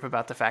rest of the group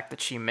about the fact that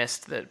she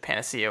missed that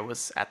Panacea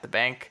was at the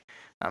bank.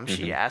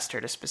 She asked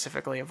her to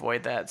specifically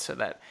avoid that, so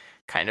that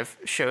kind of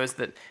shows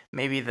that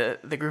maybe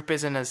the group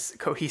isn't as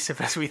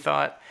cohesive as we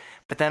thought.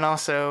 But then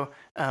also,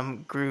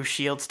 Gru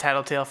shields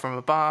Tattletale from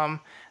a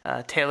bomb.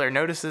 Taylor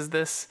notices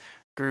this.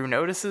 Gru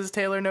notices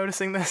Taylor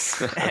noticing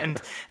this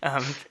and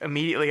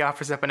immediately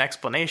offers up an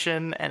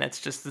explanation, and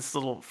it's just this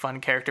little fun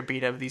character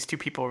beat of these two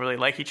people really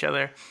like each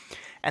other.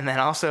 And then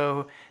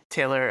also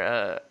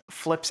Taylor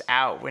flips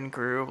out when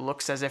Gru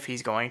looks as if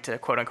he's going to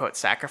quote-unquote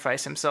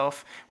sacrifice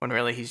himself, when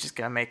really he's just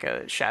going to make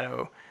a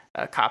shadow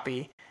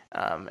copy.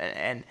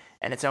 And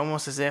it's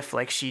almost as if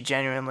like she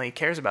genuinely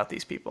cares about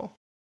these people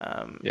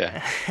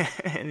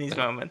in these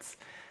moments.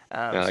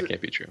 No, that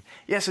can't be true.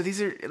 Yeah, so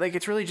these are like,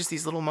 it's really just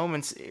these little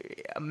moments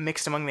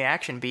mixed among the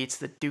action beats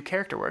that do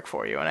character work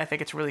for you, and I think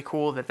it's really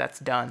cool that that's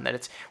done.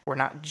 That we're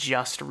not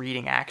just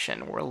reading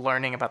action; we're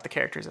learning about the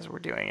characters as we're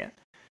doing it.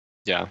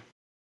 Yeah,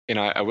 and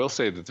I will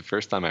say that the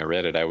first time I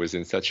read it, I was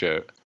in such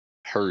a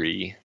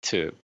hurry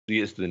to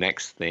get the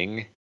next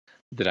thing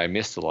that I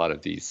missed a lot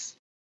of these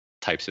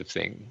types of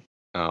thing,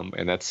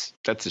 and that's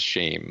a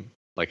shame.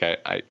 Like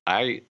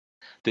I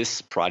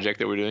this project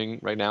that we're doing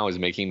right now is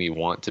making me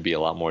want to be a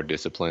lot more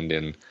disciplined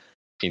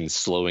in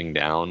slowing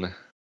down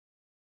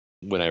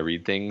when I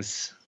read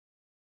things.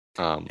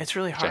 It's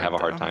really hard. Which I have a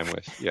hard though. time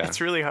with. Yeah,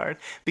 It's really hard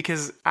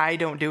because I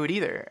don't do it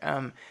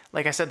either.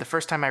 Like I said, the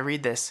first time I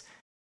read this,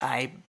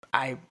 I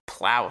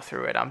plow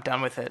through it. I'm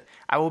done with it.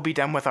 I will be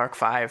done with Arc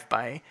 5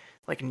 by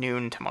like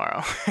noon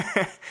tomorrow.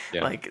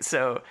 Yeah. Like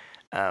so.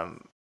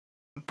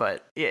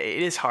 But yeah,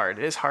 it is hard.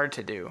 It is hard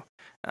to do.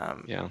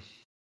 Yeah.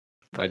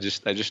 I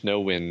just know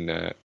when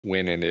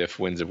and if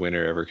Winds of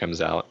Winter ever comes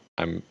out,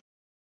 I'm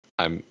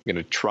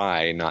gonna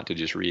try not to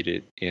just read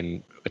it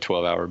in a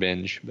 12-hour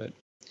binge, but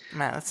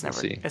man, that's never.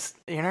 See.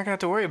 You're not gonna have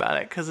to worry about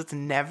it because it's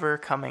never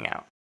coming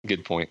out.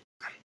 Good point.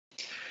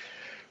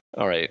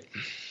 All right.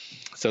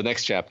 So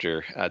next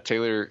chapter,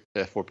 Taylor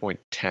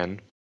 4.10.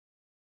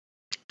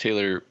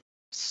 Taylor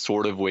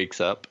sort of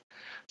wakes up.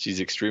 She's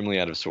extremely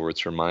out of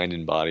sorts. Her mind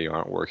and body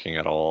aren't working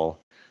at all.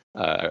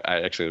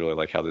 I actually really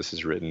like how this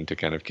is written to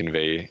kind of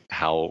convey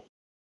how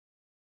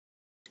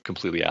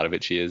completely out of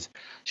it she is.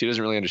 She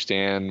doesn't really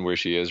understand where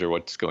she is or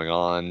what's going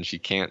on. She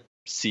can't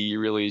see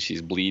really.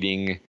 She's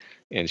bleeding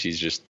and she's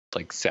just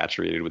like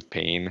saturated with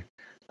pain.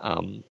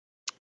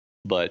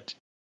 But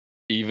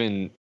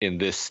even in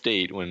this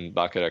state, when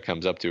Bakura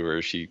comes up to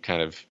her, she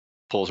kind of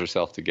pulls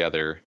herself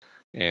together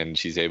and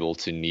she's able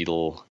to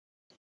needle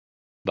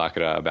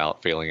Bakura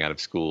about failing out of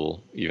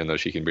school, even though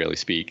she can barely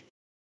speak.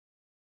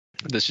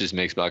 This just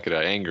makes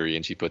Bakura angry,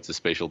 and she puts a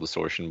spatial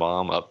distortion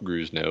bomb up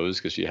Gru's nose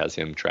because she has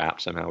him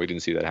trapped somehow. We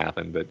didn't see that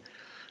happen, but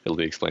it'll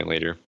be explained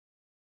later.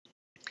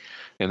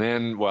 And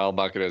then while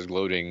Bakura is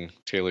gloating,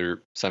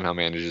 Taylor somehow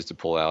manages to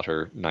pull out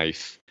her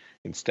knife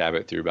and stab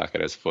it through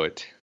Bakura's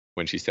foot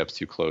when she steps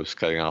too close,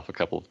 cutting off a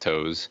couple of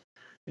toes.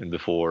 And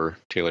before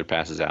Taylor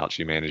passes out,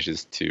 she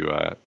manages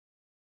to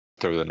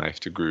throw the knife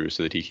to Gru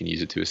so that he can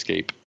use it to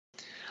escape.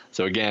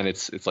 So again,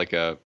 it's like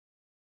not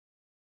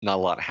a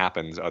lot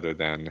happens other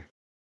than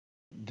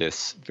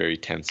this very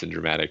tense and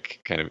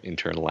dramatic kind of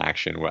internal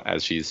action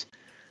as she's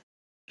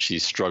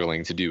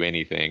struggling to do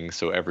anything.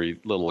 So every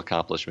little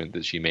accomplishment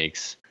that she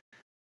makes,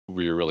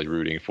 we're really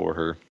rooting for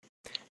her.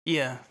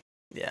 Yeah.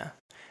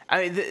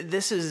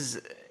 This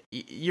is,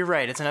 you're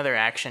right. It's another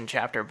action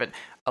chapter, but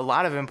a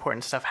lot of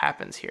important stuff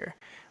happens here.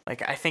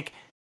 Like, I think,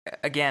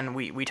 again,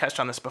 we touched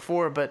on this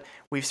before, but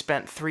we've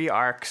spent 3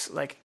 arcs,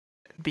 like,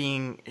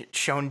 being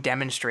shown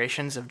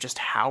demonstrations of just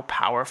how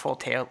powerful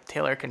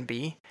Taylor can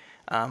be.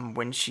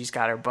 When she's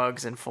got her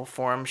bugs in full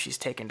form, she's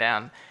taken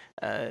down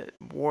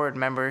ward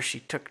members. She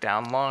took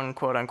down Long,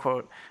 quote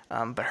unquote.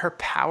 But her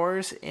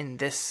powers in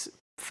this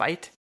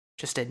fight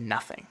just did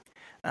nothing.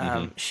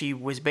 She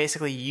was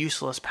basically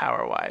useless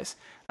power-wise.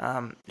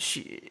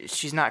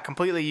 She's not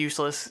completely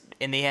useless.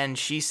 In the end,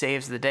 she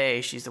saves the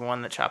day. She's the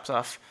one that chops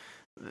off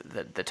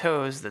the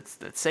toes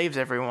that saves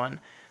everyone.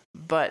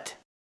 But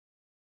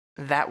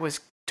that was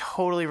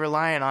totally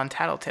reliant on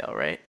Tattletale,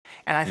 right?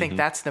 And I think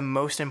that's the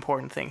most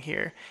important thing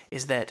here,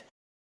 is that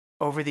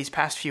over these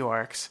past few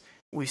arcs,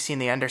 we've seen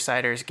the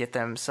Undersiders get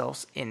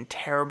themselves in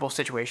terrible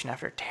situation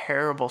after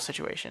terrible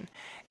situation.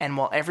 And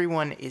while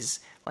everyone is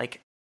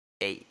like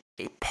a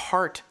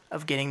part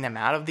of getting them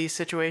out of these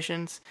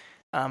situations,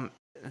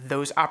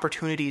 those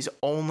opportunities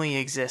only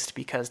exist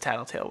because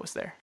Tattletale was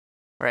there,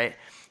 right?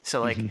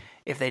 So like,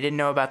 if they didn't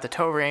know about the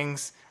toe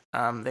rings,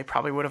 they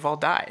probably would have all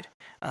died.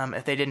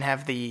 If they didn't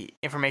have the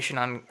information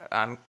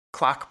on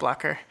Clock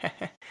Blocker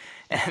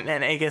and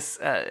then Aegis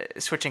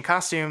switching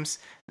costumes,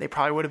 they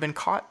probably would have been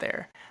caught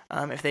there.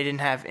 If they didn't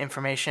have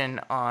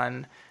information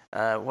on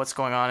what's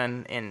going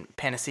on in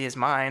Panacea's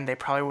mind, they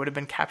probably would have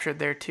been captured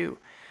there too.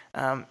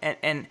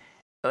 And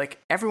like,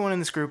 everyone in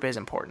this group is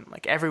important.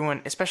 Like,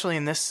 everyone, especially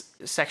in this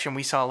section,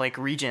 we saw like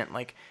Regent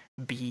like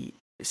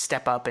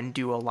step up and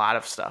do a lot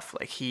of stuff.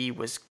 Like, he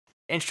was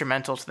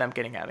instrumental to them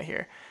getting out of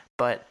here.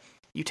 But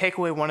you take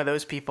away one of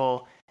those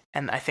people,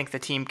 and I think the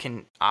team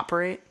can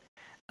operate.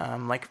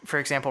 Like, for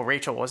example,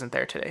 Rachel wasn't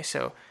there today,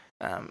 so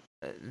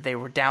they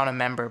were down a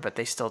member, but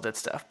they still did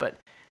stuff. But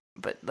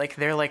like,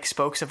 they're like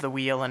spokes of the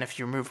wheel, and if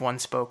you remove one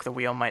spoke, the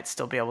wheel might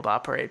still be able to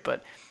operate.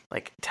 But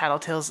like,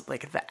 Tattletale's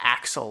like the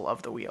axle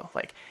of the wheel.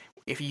 Like,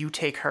 if you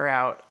take her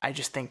out, I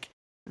just think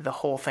the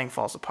whole thing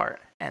falls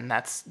apart. And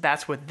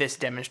that's what this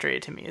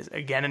demonstrated to me, is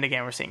again and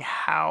again we're seeing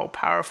how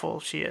powerful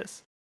she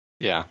is.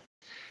 Yeah.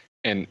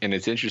 And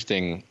it's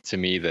interesting to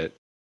me that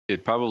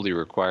it probably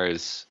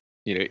requires,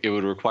 it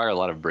would require a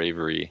lot of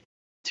bravery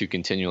to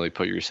continually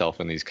put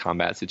yourself in these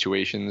combat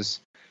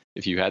situations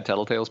if you had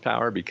Tattletale's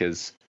power,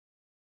 because,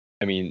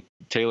 I mean,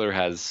 Taylor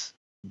has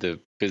the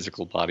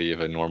physical body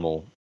of a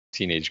normal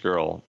teenage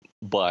girl,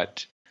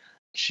 but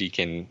she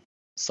can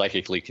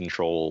psychically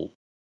control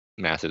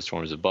massive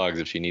swarms of bugs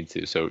if she needs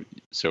to.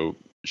 So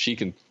she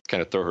can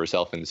kind of throw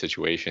herself into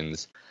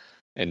situations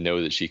and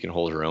know that she can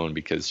hold her own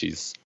because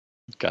she's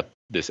got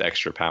this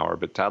extra power.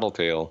 But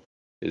Tattletale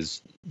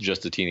is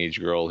just a teenage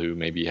girl who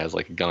maybe has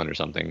like a gun or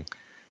something.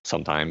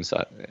 Sometimes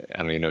I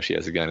don't even know if she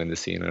has a gun in this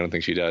scene. I don't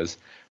think she does.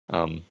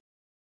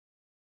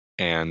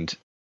 And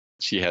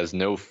she has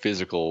no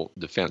physical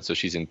defense, so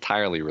she's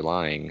entirely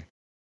relying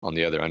on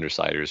the other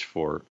Undersiders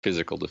for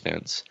physical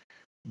defense.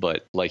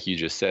 But like you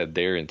just said,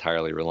 they're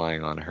entirely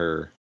relying on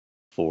her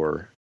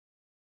for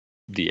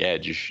the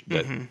edge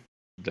that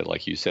that,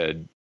 like you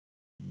said,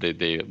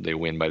 they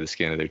win by the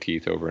skin of their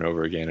teeth over and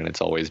over again, and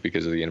it's always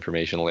because of the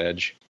informational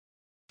edge.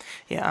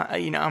 Yeah,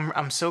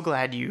 I'm so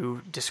glad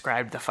you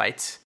described the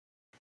fights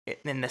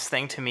in this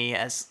thing to me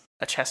as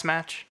a chess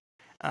match,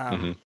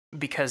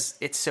 because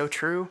it's so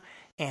true,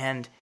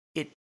 and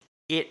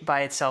it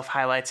by itself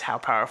highlights how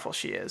powerful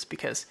she is.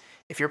 Because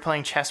if you're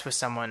playing chess with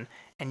someone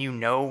and you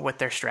know what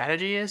their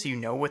strategy is, you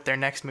know what their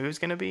next move is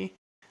going to be,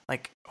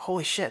 like,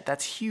 holy shit,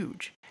 that's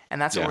huge.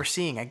 And that's what we're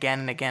seeing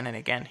again and again and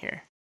again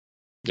here.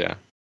 Yeah.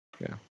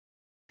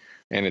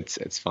 And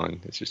it's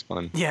fun. It's just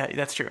fun. Yeah,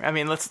 that's true. I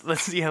mean, let's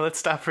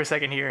stop for a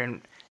second here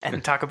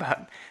and talk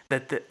about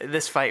that.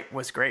 This fight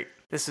was great.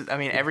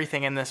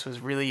 Everything in this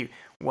was really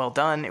well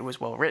done. It was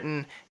well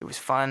written. It was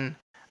fun.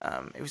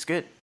 It was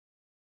good.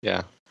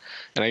 Yeah.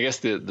 And I guess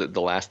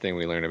the last thing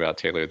we learn about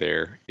Taylor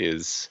there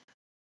is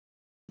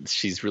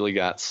she's really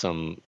got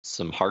some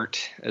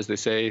heart, as they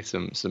say,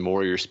 some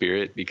warrior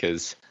spirit,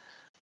 because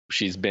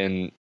she's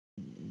been,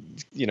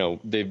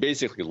 they've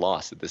basically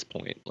lost at this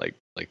point. Like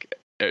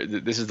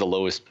this is the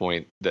lowest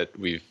point that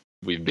we've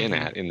been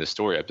at in the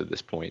story up to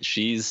this point.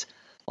 She's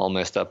all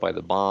messed up by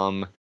the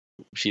bomb.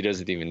 She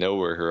doesn't even know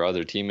where her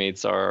other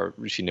teammates are.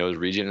 She knows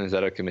Regent is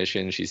out of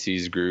commission. She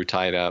sees Gru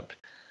tied up.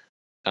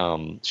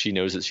 She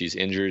knows that she's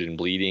injured and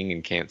bleeding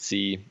and can't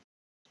see,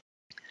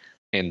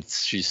 and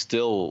she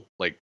still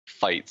like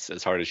fights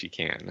as hard as she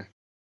can,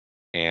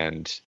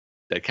 and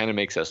that kind of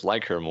makes us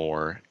like her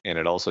more. And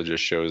it also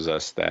just shows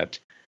us that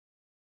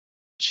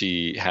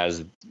she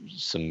has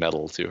some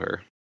mettle to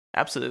her.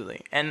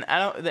 Absolutely. And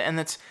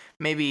that's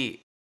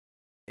maybe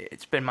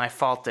it's been my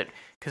fault that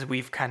because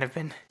we've kind of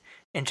been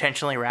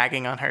intentionally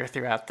ragging on her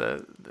throughout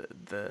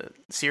the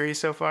series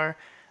so far.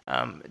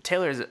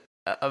 Taylor is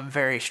a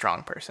very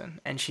strong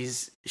person, and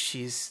she's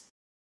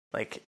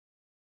like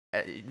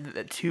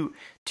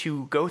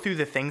to go through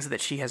the things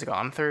that she has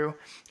gone through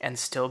and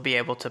still be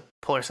able to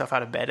pull herself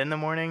out of bed in the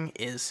morning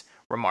is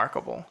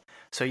remarkable.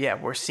 So yeah,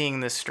 we're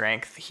seeing this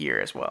strength here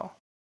as well.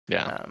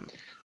 Yeah.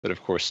 But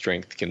of course,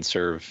 strength can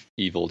serve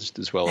evil just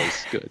as well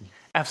as good.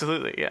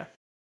 Absolutely, yeah.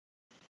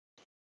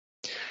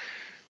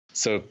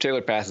 So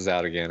Taylor passes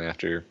out again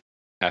after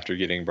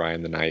getting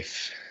Brian the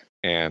knife,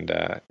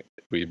 and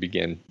we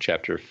begin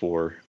chapter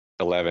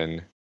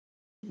 411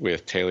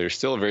 with Taylor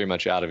still very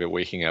much out of it,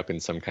 waking up in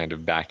some kind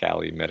of back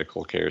alley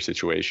medical care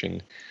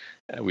situation.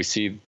 We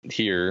see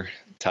here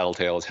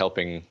Tattletale is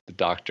helping the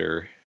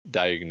doctor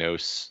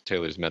diagnose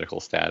Taylor's medical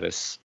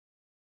status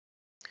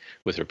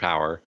with her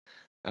power.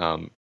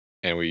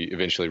 And we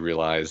eventually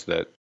realize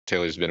that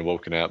Taylor's been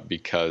woken up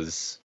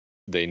because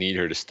they need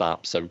her to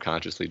stop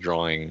subconsciously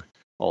drawing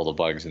all the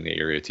bugs in the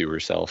area to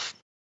herself.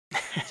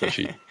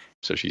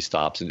 So she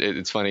stops, and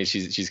it's funny.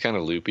 She's kind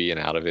of loopy and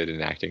out of it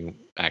and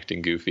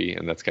acting goofy,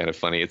 and that's kind of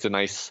funny. It's a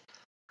nice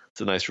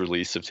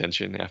release of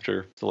tension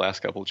after the last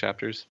couple of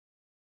chapters.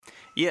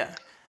 Yeah,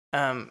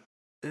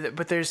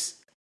 but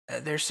there's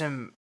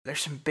some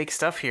big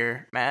stuff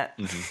here, Matt.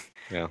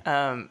 Mm-hmm.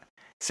 Yeah.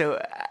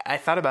 So I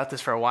thought about this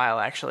for a while,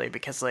 actually,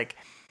 because like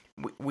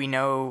we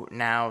know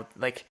now,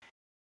 like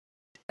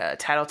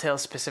Tattletale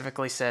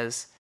specifically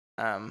says,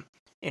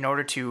 in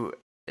order to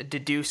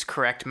deduce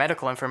correct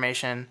medical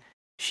information,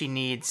 she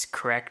needs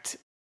correct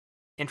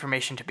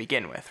information to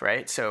begin with,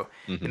 right? So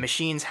the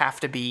machines have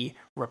to be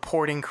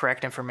reporting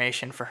correct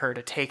information for her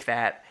to take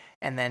that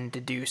and then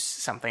deduce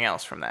something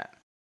else from that.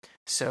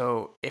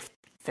 So if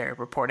they're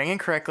reporting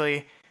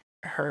incorrectly,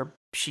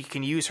 she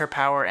can use her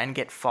power and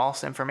get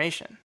false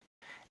information.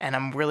 And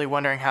I'm really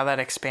wondering how that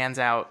expands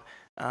out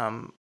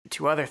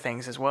to other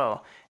things as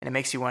well. And it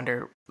makes you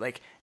wonder, like,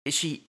 is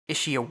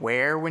she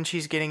aware when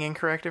she's getting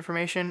incorrect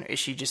information? Is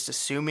she just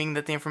assuming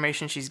that the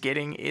information she's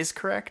getting is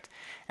correct?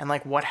 And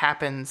like, what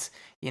happens,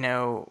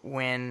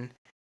 when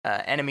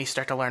enemies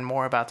start to learn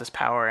more about this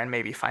power and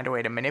maybe find a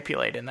way to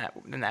manipulate in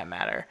that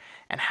matter?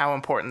 And how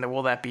important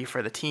will that be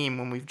for the team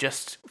when we've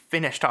just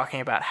finished talking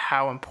about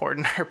how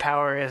important her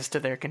power is to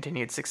their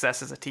continued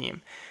success as a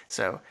team?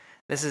 So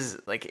this is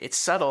like, it's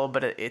subtle,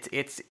 but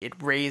it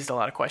raised a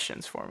lot of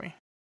questions for me.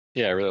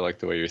 Yeah, I really like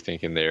the way you're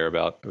thinking there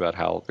about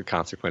how the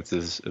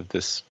consequences of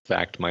this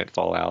fact might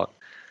fall out.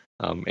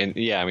 And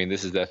yeah, I mean,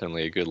 this is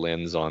definitely a good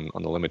lens on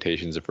the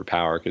limitations of her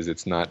power, because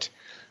it's not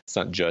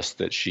just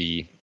that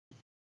she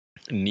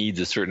needs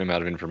a certain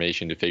amount of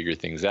information to figure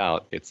things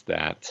out. It's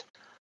that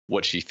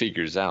what she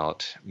figures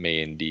out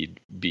may indeed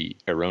be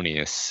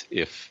erroneous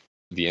if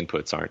the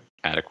inputs aren't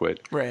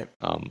adequate. Right.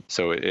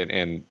 So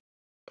and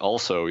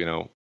also,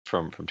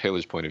 from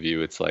Taylor's point of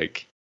view, it's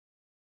like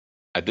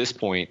at this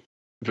point,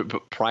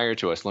 prior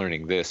to us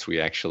learning this,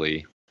 we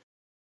actually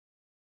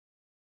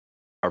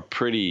are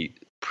pretty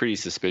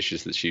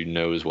suspicious that she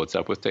knows what's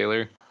up with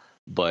Taylor,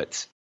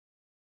 but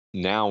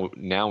now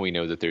we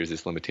know that there's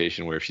this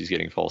limitation where if she's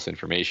getting false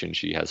information,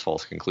 she has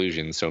false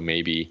conclusions. So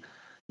maybe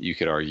you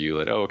could argue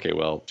that, oh, okay,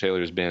 well,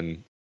 Taylor's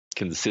been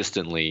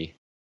consistently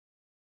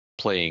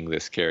playing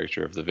this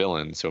character of the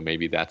villain, so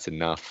maybe that's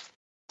enough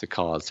to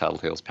cause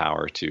Tattletale's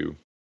power to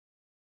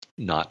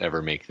not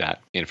ever make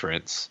that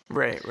inference.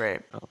 Right.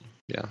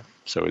 Yeah.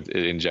 So it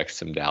injects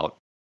some doubt,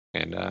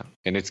 and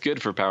it's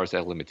good for powers to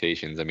have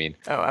limitations. I mean,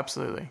 oh,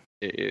 absolutely.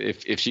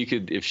 If she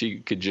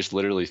could just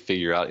literally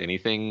figure out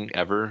anything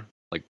ever,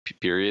 like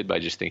period, by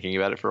just thinking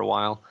about it for a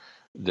while,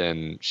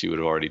 then she would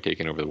have already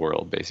taken over the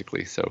world,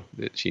 basically. So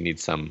she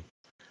needs some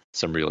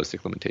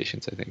realistic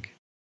limitations, I think.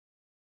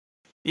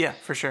 Yeah,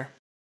 for sure.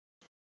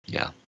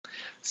 Yeah.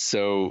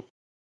 So,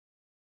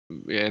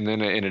 and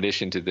then in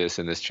addition to this,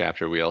 in this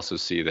chapter, we also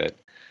see that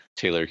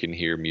Taylor can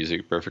hear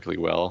music perfectly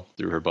well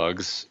through her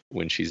bugs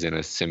when she's in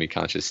a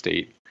semi-conscious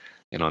state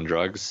and on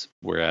drugs,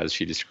 whereas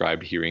she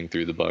described hearing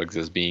through the bugs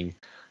as being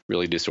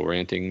really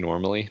disorienting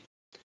normally.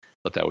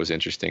 But that was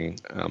interesting.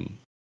 I'm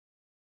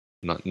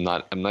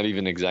not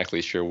even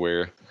exactly sure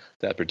where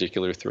that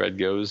particular thread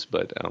goes,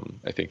 but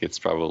I think it's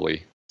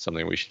probably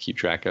something we should keep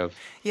track of.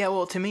 Yeah,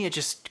 well, to me, it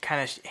just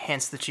kind of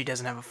hints that she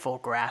doesn't have a full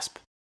grasp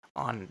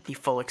on the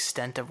full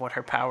extent of what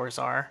her powers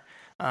are.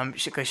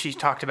 Because she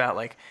talked about,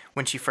 like,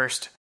 when she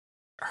first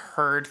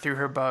heard through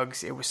her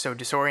bugs, it was so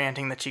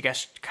disorienting that she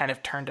kind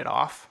of turned it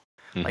off.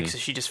 Mm-hmm. Like, so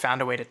she just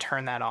found a way to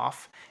turn that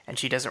off, and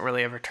she doesn't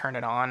really ever turn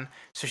it on.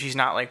 So she's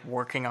not, like,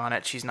 working on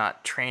it. She's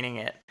not training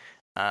it.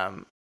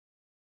 And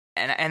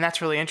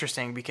that's really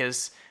interesting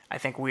because I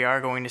think we are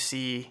going to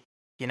see,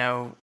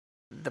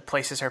 the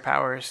places her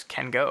powers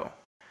can go.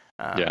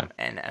 Yeah.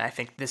 And I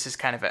think this is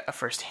kind of a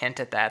first hint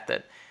at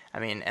that, I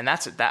mean, and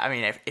that's that. I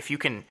mean, if you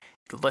can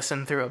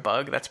listen through a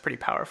bug, that's pretty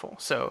powerful.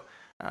 So,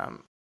 I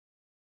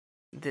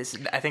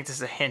think this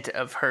is a hint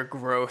of her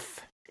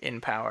growth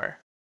in power.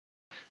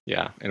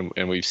 Yeah,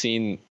 and we've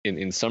seen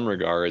in some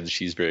regards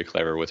she's very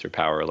clever with her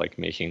power, like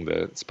making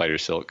the spider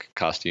silk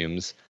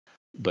costumes.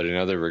 But in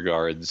other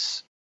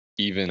regards,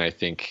 even I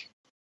think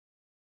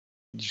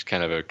just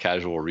kind of a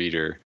casual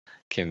reader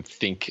can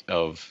think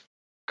of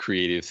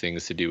creative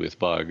things to do with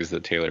bugs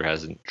that Taylor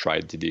hasn't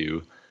tried to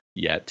do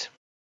yet.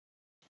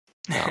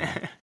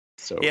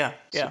 So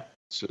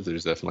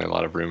there's definitely a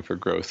lot of room for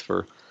growth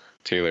for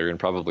Taylor and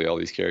probably all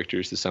these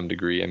characters to some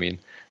degree. I mean,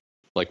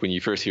 like when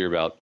you first hear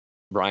about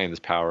Brian's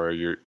power,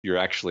 you're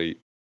actually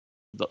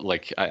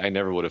like, I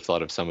never would have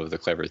thought of some of the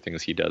clever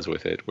things he does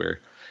with it, where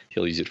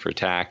he'll use it for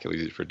attack, he'll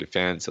use it for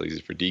defense, he'll use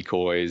it for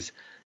decoys,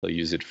 he'll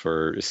use it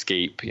for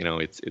escape.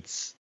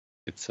 It's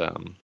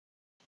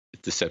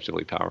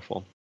deceptively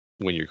powerful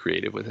when you're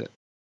creative with it.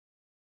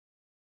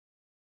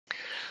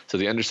 So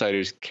the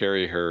Undersiders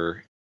carry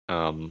her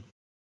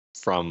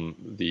from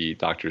the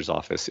doctor's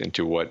office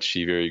into what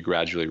she very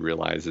gradually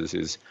realizes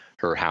is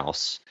her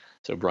house.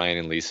 So Brian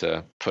and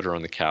Lisa put her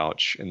on the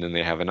couch, and then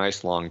they have a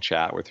nice long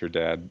chat with her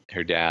dad,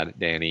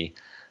 Danny,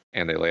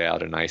 and they lay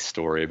out a nice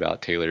story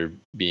about Taylor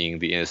being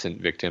the innocent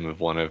victim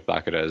of one of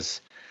Bakura's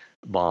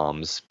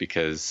bombs,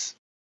 because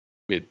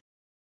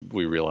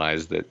we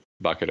realize that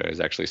Bakura has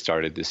actually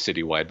started this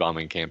citywide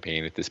bombing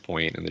campaign at this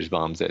point, and there's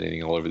bombs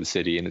detonating all over the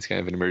city, and it's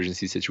kind of an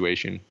emergency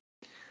situation.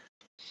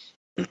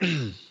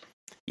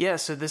 Yeah,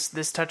 so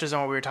this touches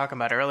on what we were talking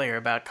about earlier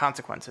about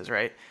consequences,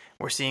 right?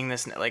 We're seeing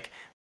this, like,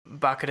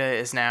 Bakura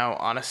is now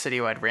on a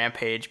citywide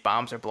rampage,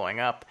 bombs are blowing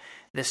up.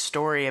 This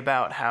story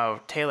about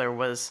how Taylor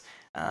was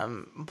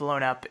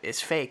blown up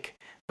is fake,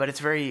 but it's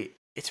very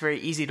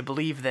easy to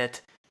believe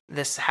that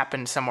this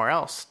happened somewhere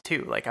else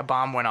too. Like a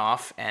bomb went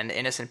off and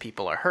innocent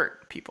people are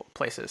hurt,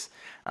 places.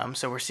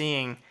 So we're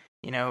seeing,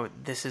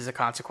 this is a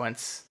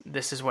consequence.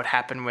 This is what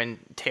happened when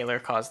Taylor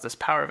caused this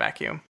power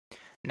vacuum.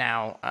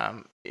 Now,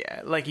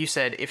 like you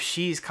said, if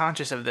she's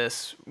conscious of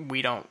this,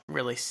 we don't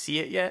really see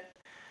it yet.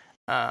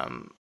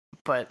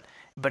 But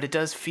it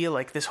does feel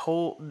like this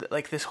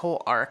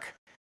whole arc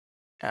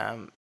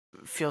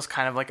feels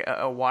kind of like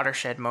a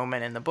watershed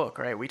moment in the book,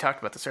 right? We talked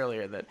about this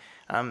earlier, that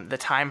the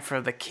time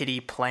for the kiddie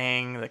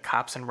playing the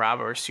cops and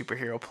robbers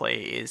superhero play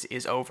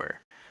is over.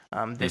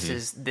 This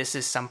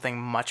is something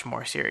much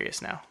more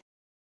serious now.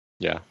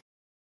 Yeah,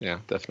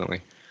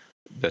 definitely.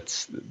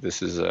 This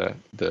is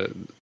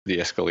the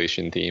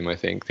escalation theme. I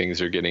think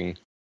things are getting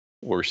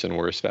worse and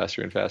worse,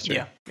 faster and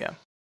faster. Yeah.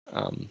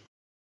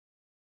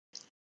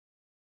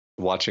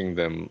 Watching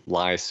them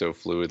lie so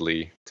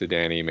fluidly to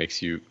Danny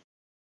makes you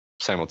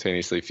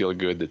simultaneously feel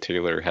good that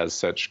Taylor has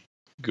such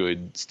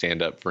good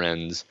stand-up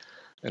friends,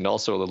 and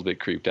also a little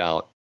bit creeped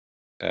out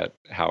at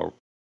how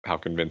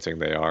convincing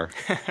they are.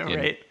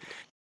 Right.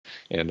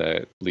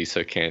 And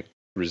Lisa can't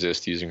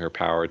resist using her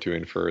power to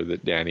infer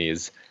that Danny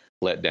is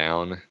let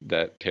down,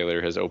 that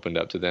Taylor has opened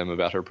up to them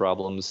about her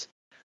problems,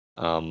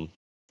 and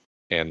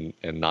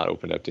not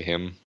opened up to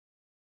him.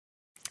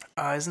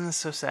 Oh, isn't this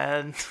so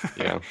sad?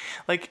 Yeah.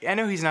 Like, I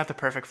know he's not the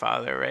perfect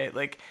father, right?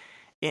 Like,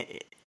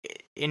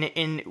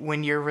 in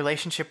when your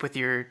relationship with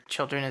your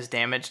children is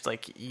damaged,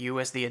 like you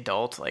as the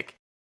adult, like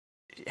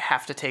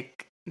have to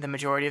take the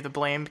majority of the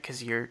blame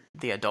because you're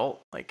the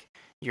adult. Like,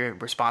 you're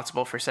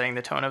responsible for setting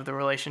the tone of the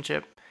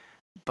relationship,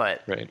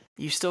 but Right.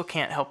 you still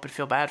can't help but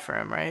feel bad for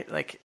him, right?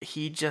 Like,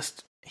 he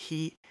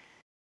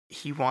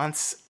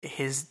wants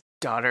his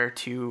daughter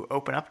to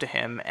open up to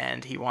him,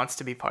 and he wants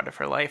to be part of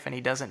her life, and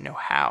he doesn't know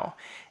how.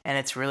 And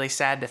it's really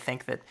sad to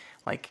think that,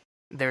 like,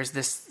 there's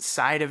this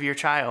side of your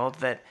child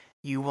that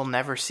you will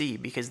never see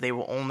because they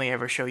will only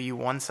ever show you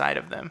one side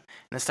of them.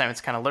 And this time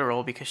it's kind of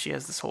literal because she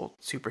has this whole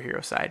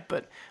superhero side,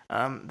 but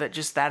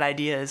that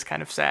idea is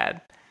kind of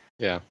sad.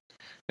 Yeah.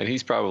 And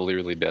he's probably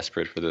really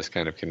desperate for this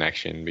kind of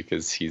connection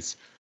because he's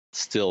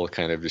still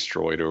kind of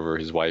destroyed over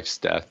his wife's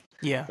death,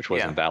 Yeah, which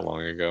wasn't that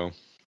long ago.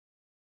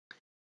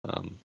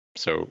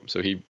 So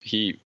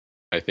he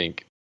I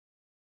think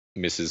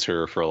misses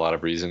her for a lot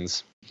of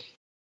reasons.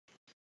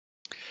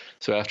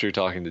 So after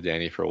talking to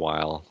Danny for a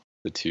while,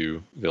 the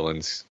two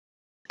villains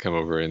come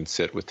over and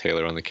sit with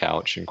Taylor on the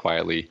couch and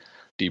quietly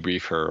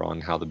debrief her on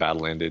how the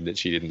battle ended that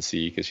she didn't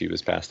see because she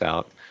was passed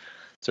out.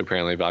 So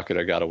apparently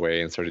Bakuda got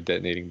away and started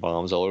detonating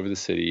bombs all over the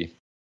city,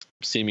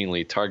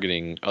 seemingly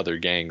targeting other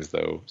gangs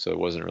though, so it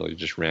wasn't really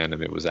just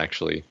random, it was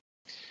actually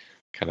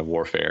kind of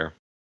warfare.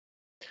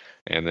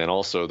 And then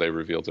also they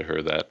revealed to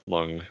her that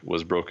Lung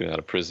was broken out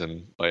of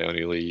prison by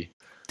Oni Lee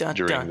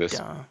during this.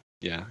 Dun.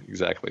 Yeah,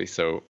 exactly.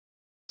 So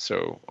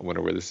I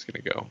wonder where this is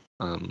going to go.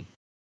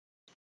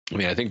 I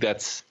mean, I think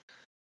that's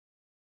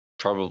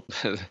probably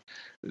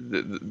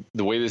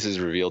the way this is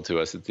revealed to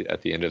us at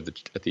the end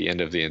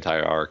of the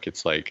entire arc.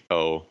 It's like,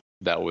 oh,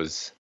 that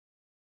was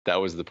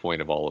the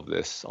point of all of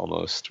this.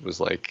 Almost was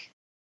like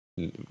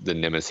the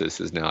nemesis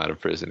is now out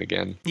of prison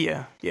again.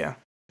 Yeah.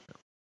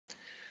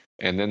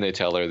 And then they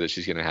tell her that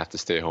she's going to have to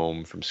stay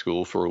home from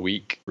school for a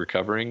week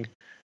recovering,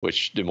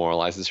 which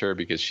demoralizes her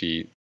because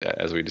she,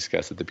 as we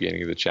discussed at the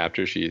beginning of the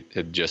chapter, she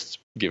had just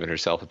given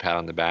herself a pat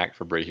on the back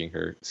for breaking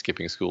her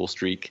skipping school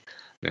streak.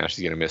 Now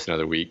she's going to miss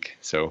another week.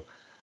 So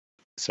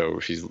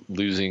she's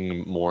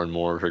losing more and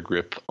more of her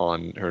grip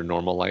on her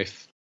normal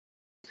life.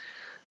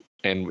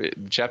 And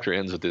the chapter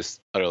ends with this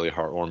utterly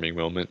heartwarming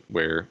moment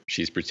where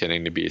she's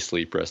pretending to be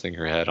asleep, resting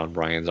her head on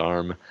Brian's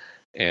arm,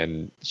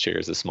 and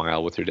shares a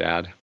smile with her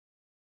dad.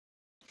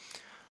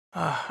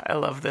 I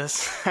love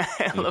this.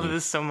 I love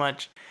this so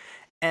much.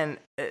 And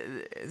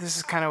this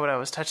is kind of what I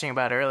was touching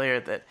about earlier,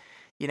 that,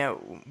 you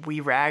know, we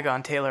rag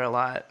on Taylor a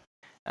lot.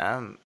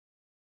 And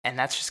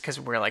that's just because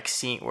we're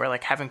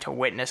like having to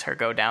witness her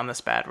go down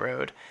this bad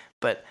road.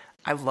 But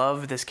I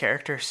love this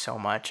character so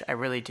much. I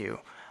really do.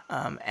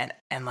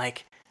 And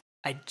like,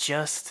 I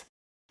just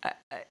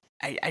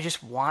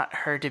want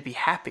her to be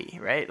happy,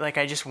 right? Like,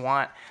 I just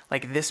want,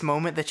 like, this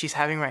moment that she's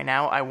having right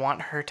now, I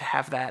want her to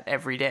have that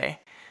every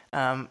day.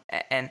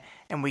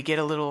 And we get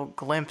a little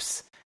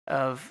glimpse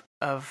of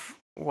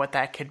what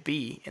that could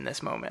be in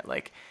this moment.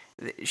 Like,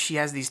 she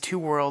has these two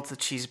worlds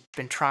that she's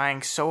been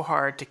trying so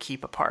hard to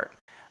keep apart.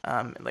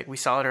 Like, we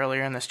saw it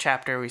earlier in this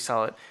chapter. We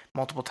saw it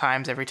multiple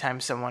times. Every time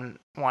someone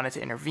wanted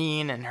to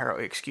intervene, and her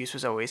excuse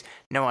was always,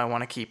 no, I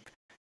want to keep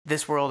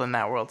this world and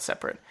that world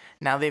separate.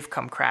 Now they've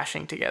come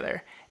crashing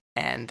together,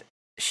 and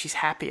she's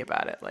happy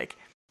about it. Like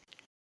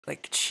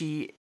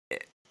she's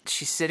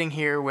sitting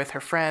here with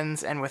her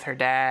friends and with her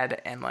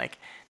dad, and like,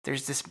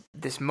 there's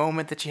this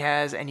moment that she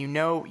has, and you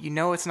know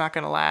it's not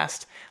going to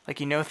last. Like,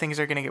 you know things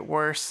are going to get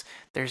worse.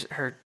 There's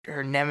her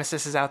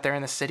nemesis is out there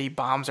in the city.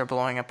 Bombs are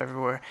blowing up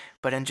everywhere.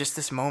 But in just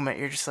this moment,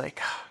 you're just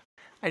like, oh,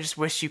 I just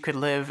wish you could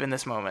live in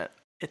this moment.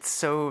 It's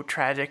so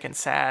tragic and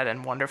sad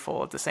and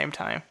wonderful at the same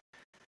time.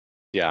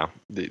 Yeah,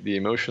 the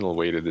emotional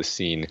weight of this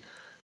scene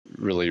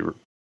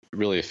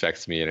really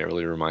affects me, and it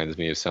really reminds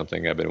me of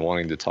something I've been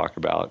wanting to talk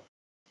about.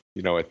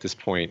 You know, at this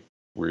point,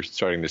 we're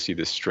starting to see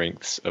the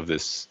strengths of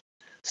this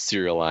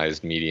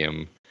serialized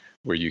medium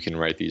where you can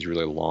write these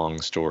really long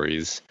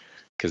stories.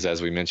 Because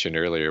as we mentioned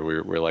earlier,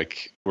 we're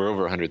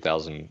over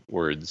 100,000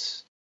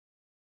 words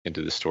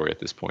into the story at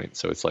this point.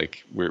 So it's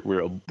like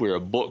we're a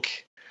book.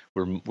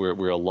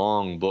 We're a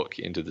long book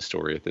into the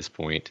story at this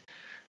point,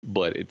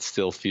 but it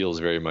still feels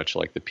very much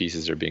like the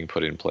pieces are being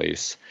put in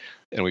place.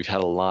 And we've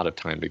had a lot of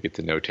time to get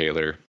to know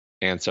Taylor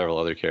and several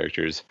other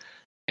characters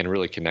and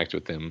really connect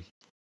with them.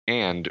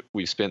 And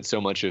we've spent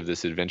so much of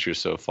this adventure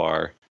so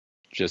far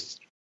just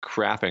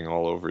crapping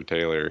all over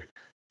Taylor,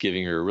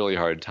 giving her a really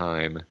hard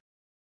time,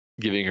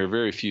 giving her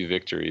very few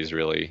victories,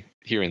 really,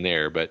 here and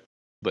there, but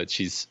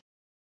she's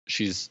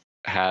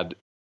had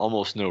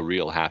almost no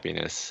real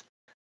happiness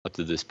up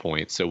to this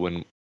point. So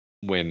when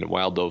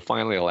Wild Dove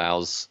finally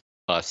allows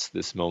us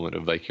this moment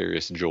of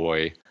vicarious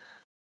joy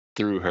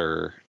through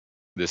her,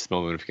 this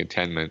moment of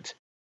contentment,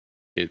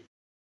 it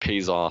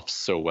pays off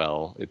so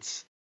well.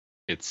 It's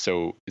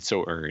so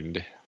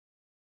earned.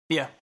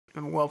 Yeah,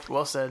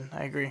 well said.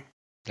 I agree.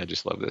 I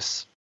just love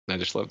this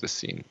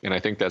scene, and I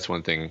think that's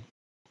one thing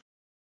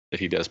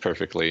that he does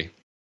perfectly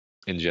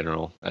in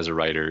general as a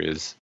writer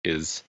is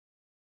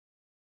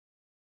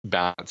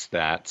balance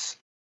that,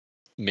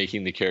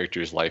 making the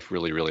character's life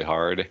really, really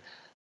hard,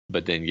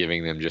 but then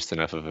giving them just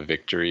enough of a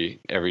victory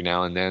every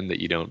now and then that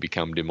you don't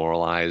become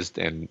demoralized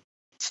and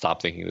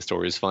stop thinking the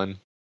story is fun.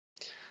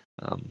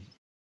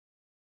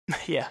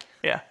 Yeah.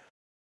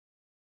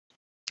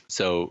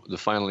 So the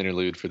final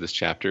interlude for this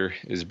chapter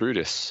is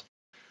Brutus.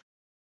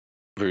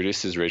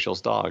 Brutus is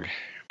Rachel's dog.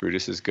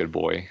 Brutus is good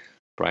boy.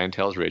 Brian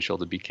tells Rachel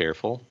to be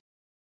careful.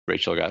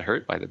 Rachel got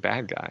hurt by the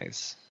bad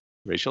guys.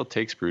 Rachel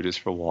takes Brutus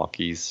for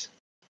walkies.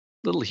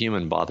 Little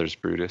Human bothers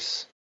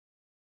Brutus.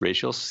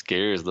 Rachel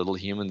scares Little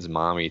Human's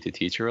mommy to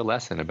teach her a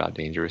lesson about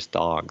dangerous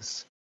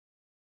dogs.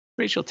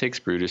 Rachel takes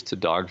Brutus to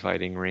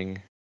dogfighting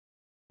ring.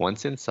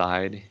 Once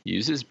inside,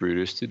 uses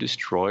Brutus to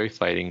destroy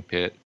fighting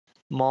pit,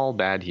 maul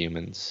bad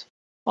humans.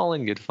 All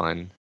in good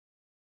fun.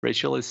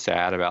 Rachel is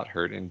sad about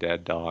hurt and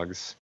dead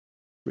dogs.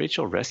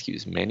 Rachel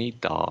rescues many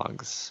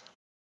dogs.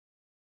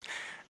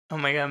 Oh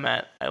my god,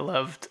 Matt, I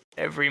loved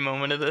every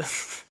moment of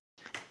this.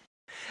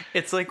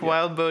 It's like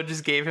Wildbow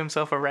just gave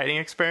himself a writing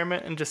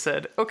experiment and just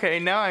said, okay,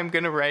 now I'm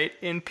going to write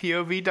in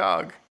POV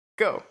dog.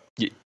 Go.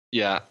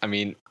 Yeah, I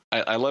mean,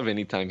 I love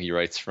anytime he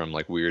writes from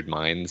like weird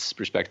minds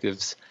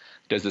perspectives.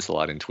 He does this a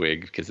lot in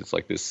Twig because it's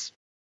like this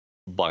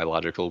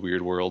biological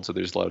weird world, so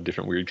there's a lot of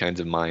different weird kinds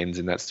of minds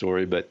in that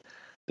story, but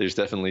there's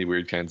definitely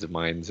weird kinds of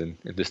minds in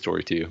this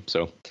story too.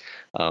 So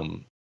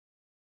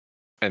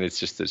and it's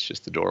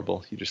just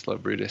adorable. You just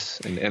love Brutus.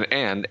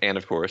 And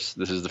of course,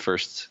 this is the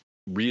first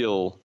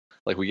real,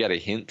 like, we got a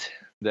hint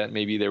that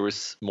maybe there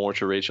was more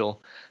to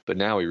Rachel, but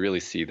now we really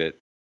see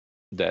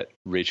that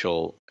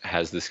Rachel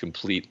has this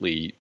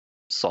completely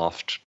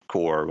soft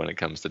core when it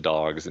comes to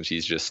dogs, and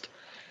she's just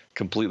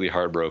completely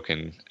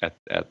heartbroken at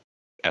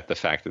the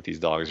fact that these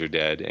dogs are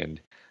dead. And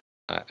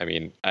I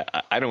mean,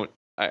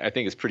 I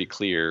think it's pretty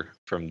clear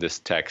from this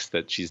text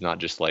that she's not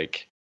just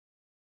like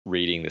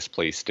raiding this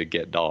place to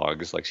get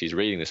dogs. Like, she's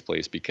raiding this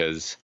place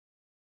because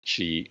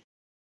she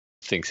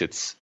thinks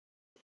it's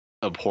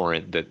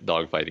abhorrent that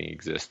dogfighting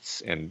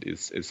exists, and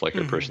it's like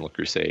her personal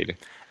crusade.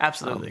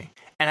 Absolutely.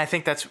 And I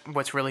think that's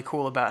what's really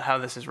cool about how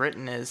this is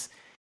written is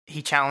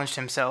he challenged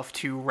himself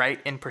to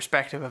write in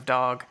perspective of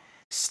dog,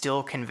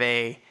 still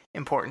convey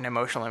important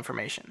emotional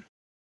information,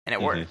 and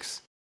it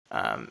works.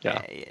 And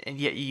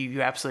yet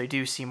you absolutely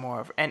do see more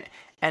of,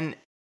 and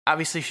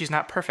obviously she's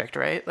not perfect,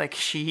 right? Like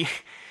she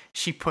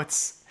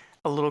puts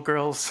a little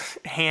girl's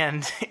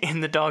hand in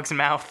the dog's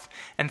mouth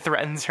and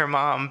threatens her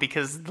mom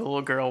because the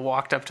little girl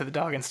walked up to the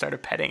dog and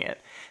started petting it.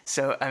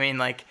 So, I mean,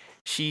 like,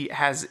 she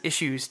has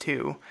issues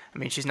too. I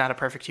mean, she's not a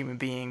perfect human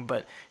being,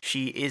 but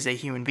she is a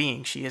human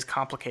being. She is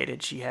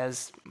complicated. She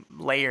has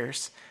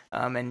layers,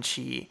 and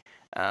she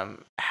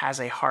has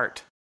a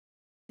heart.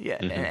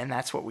 Yeah, and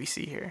that's what we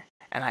see here.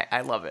 And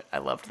I love it. I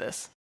loved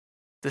this.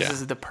 This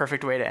is the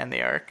perfect way to end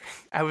the arc.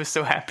 I was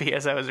so happy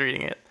as I was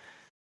reading it.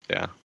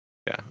 Yeah.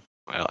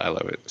 I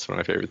love it. It's one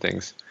of my favorite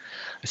things.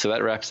 So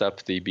that wraps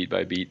up the beat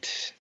by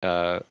beat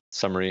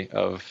summary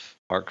of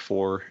Arc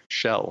 4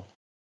 Shell.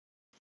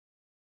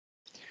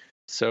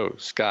 So,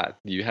 Scott,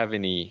 do you have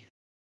any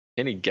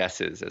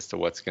guesses as to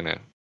what's going to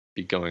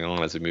be going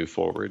on as we move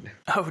forward?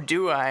 Oh,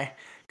 do I?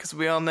 Because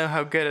we all know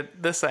how good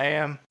at this I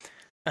am.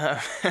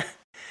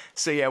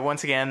 So yeah,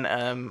 once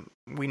again,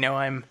 we know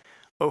I'm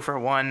 0 for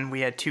 1.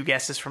 We had 2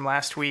 guesses from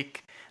last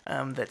week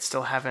that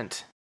still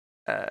haven't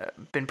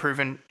been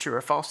proven true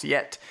or false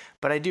yet,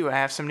 but I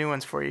have some new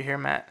ones for you here,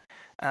 Matt.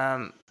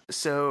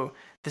 So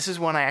this is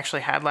one I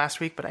actually had last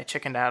week, but I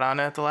chickened out on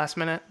it at the last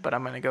minute, but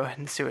I'm going to go ahead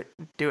and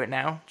do it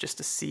now just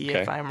to see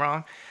if I'm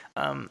wrong.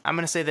 I'm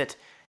going to say that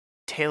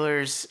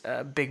Taylor's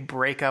big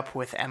breakup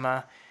with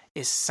Emma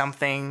is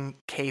something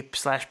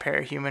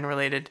cape/parahuman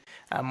related.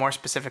 More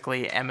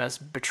specifically, Emma's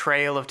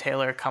betrayal of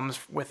Taylor comes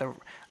with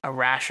a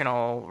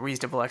rational,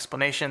 reasonable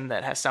explanation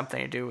that has something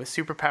to do with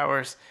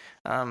superpowers.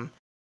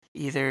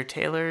 Either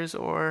Taylor's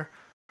or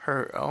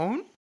her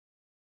own.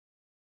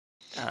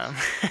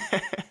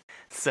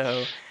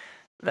 So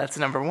that's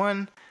number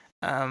 1.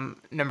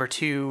 Number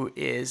 2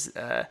 is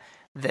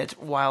that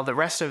while the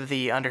rest of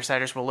the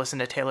Undersiders will listen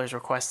to Taylor's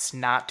requests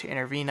not to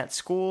intervene at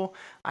school,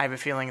 I have a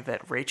feeling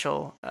that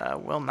Rachel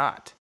will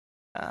not.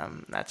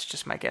 That's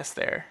just my guess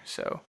there.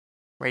 So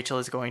Rachel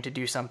is going to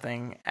do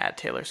something at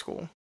Taylor's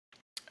school.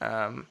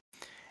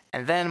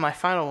 And then my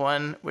final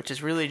one, which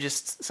is really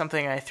just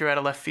something I threw out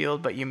of left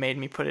field, but you made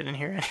me put it in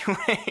here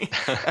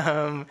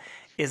anyway,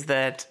 is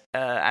that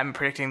I'm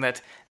predicting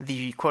that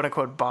the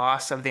quote-unquote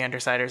boss of the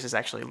Undersiders is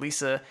actually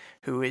Lisa,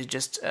 who is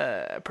just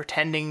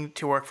pretending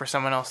to work for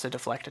someone else to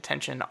deflect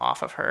attention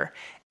off of her.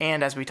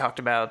 And as we talked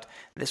about,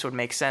 this would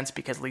make sense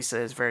because Lisa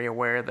is very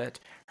aware that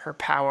her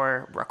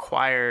power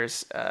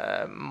requires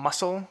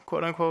muscle,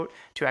 quote-unquote,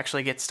 to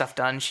actually get stuff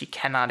done. She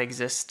cannot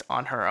exist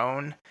on her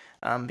own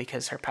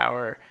because her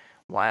power,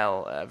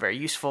 while very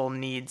useful,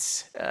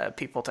 needs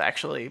people to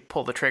actually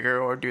pull the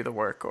trigger or do the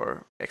work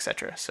or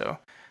etc. So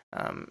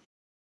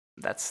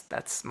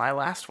that's my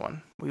last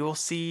one. We will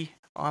see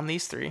on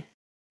these 3.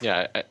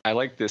 Yeah, I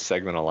like this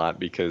segment a lot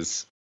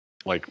because,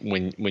 like,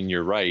 when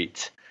you're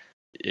right,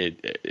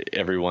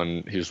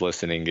 everyone who's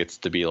listening gets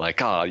to be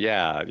like, oh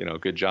yeah,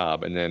 good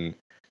job. And then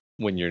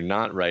when you're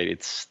not right,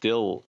 it's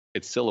still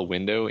a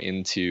window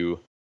into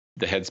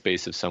the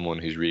headspace of someone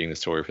who's reading the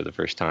story for the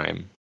first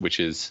time, which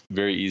is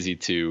very easy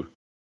to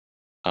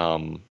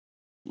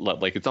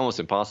like it's almost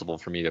impossible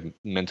for me to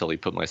mentally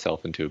put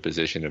myself into a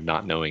position of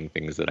not knowing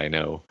things that I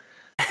know.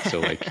 So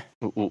like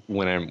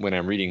when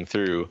I'm reading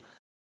through,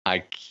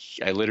 I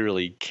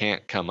literally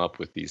can't come up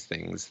with these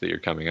things that you're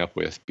coming up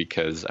with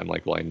because I'm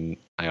like, well,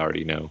 I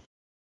already know.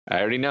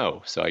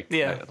 So I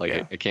can't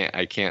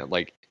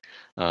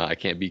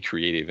be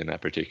creative in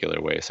that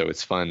particular way. So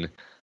it's fun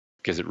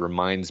because it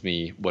reminds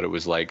me what it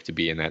was like to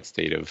be in that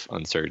state of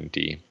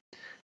uncertainty.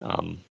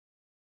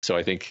 So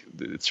I think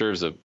it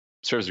serves a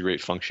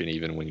great function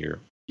even when you're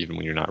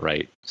not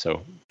right.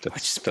 So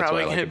which is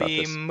probably going to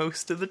be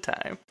most of the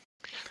time.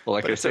 Well,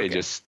 like I say,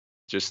 okay.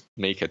 just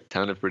make a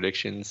ton of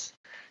predictions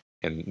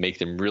and make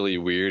them really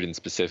weird and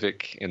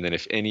specific. And then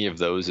if any of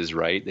those is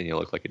right, then you'll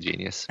look like a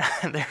genius.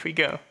 There we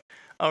go.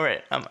 All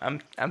right.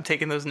 I'm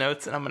taking those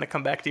notes and I'm going to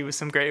come back to you with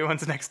some great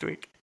ones next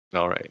week.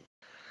 All right.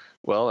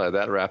 Well,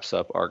 that wraps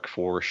up Arc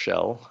 4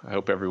 Shell. I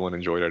hope everyone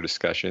enjoyed our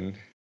discussion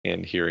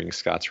and hearing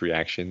Scott's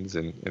reactions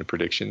and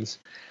predictions.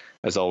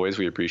 As always,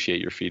 we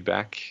appreciate your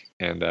feedback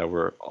and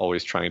we're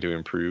always trying to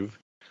improve.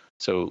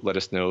 So let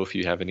us know if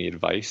you have any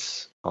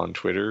advice on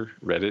Twitter,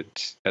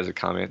 Reddit, as a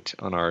comment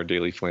on our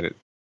Daily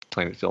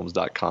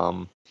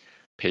planetfilms.com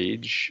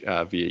page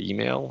via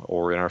email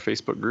or in our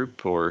Facebook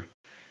group or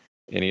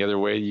any other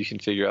way you can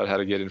figure out how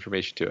to get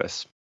information to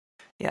us.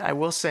 Yeah, I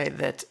will say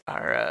that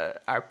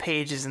our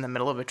page is in the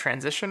middle of a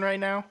transition right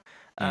now.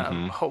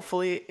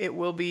 Hopefully it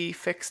will be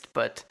fixed,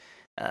 but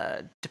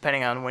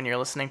depending on when you're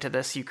listening to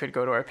this, you could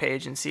go to our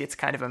page and see it's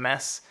kind of a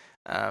mess.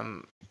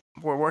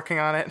 We're working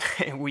on it.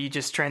 We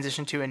just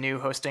transitioned to a new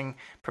hosting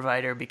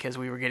provider because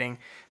we were getting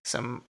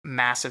some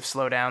massive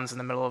slowdowns in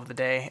the middle of the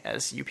day,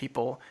 as you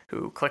people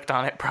who clicked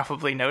on it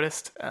probably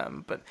noticed.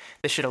 But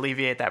this should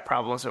alleviate that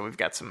problem, so we've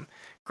got some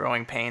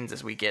growing pains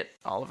as we get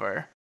all of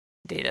our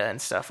data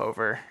and stuff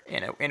over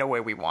in a way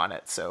we want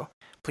it. So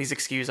please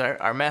excuse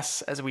our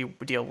mess as we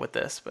deal with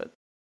this. But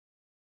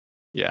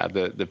yeah,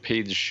 the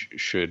page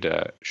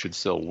should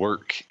still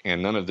work,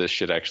 and none of this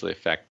should actually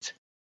affect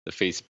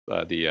the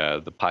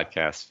the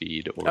podcast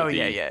feed or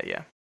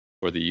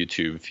or the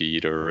YouTube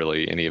feed or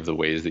really any of the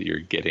ways that you're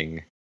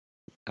getting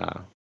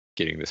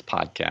this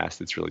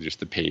podcast. It's really just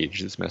the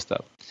page that's messed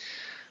up.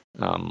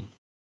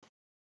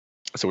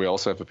 So we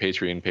also have a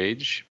Patreon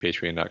page,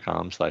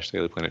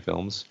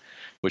 patreon.com/dailyplanetfilms,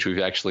 which we've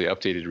actually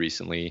updated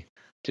recently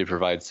to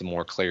provide some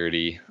more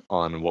clarity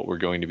on what we're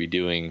going to be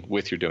doing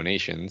with your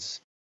donations.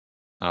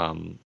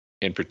 In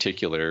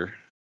particular,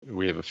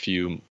 we have a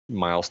few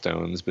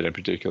milestones, but in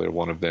particular,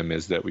 one of them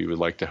is that we would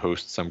like to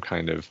host some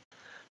kind of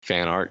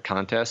fan art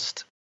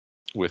contest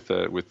with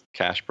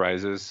cash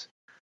prizes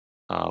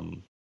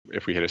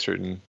if we hit a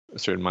certain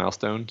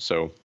milestone.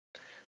 So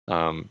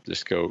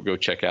just go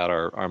check out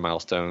our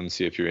milestones,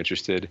 see if you're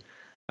interested.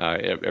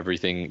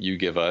 Everything you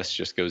give us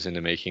just goes into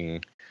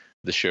making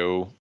the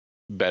show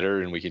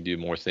better, and we can do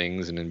more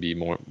things and then be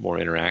more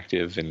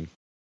interactive and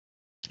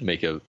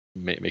make a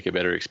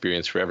better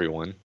experience for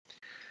everyone.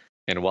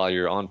 And while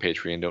you're on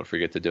Patreon, don't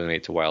forget to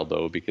donate to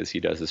Wildbow because he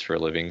does this for a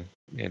living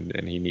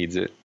and he needs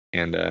it.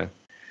 And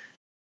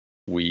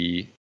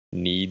we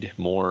need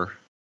more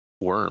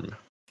worm.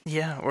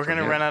 Yeah, we're going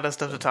to run out of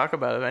stuff to talk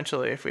about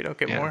eventually if we don't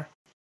get more.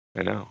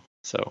 I know.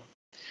 So,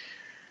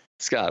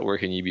 Scott, where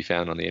can you be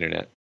found on the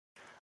internet?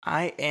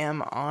 I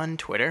am on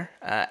Twitter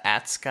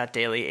at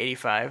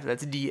ScottDaily85.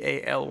 That's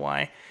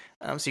DALY.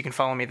 So you can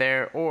follow me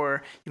there,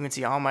 or you can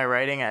see all my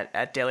writing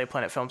at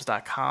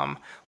dailyplanetfilms.com,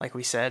 like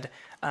we said.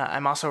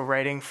 I'm also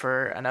writing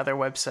for another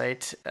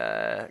website,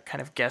 kind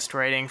of guest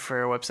writing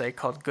for a website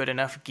called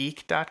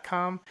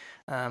goodenoughgeek.com.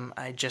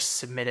 I just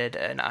submitted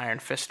an Iron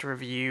Fist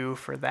review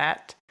for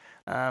that.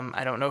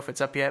 I don't know if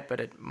it's up yet, but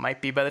it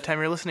might be by the time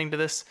you're listening to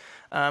this.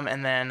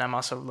 And then I'm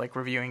also like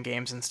reviewing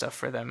games and stuff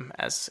for them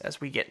as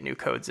we get new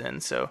codes in.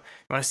 So if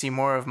you want to see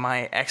more of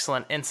my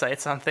excellent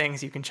insights on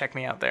things, you can check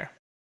me out there.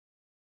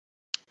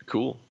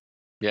 Cool.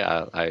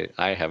 Yeah,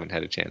 I haven't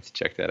had a chance to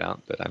check that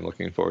out, but I'm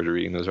looking forward to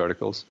reading those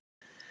articles.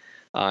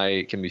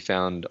 I can be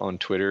found on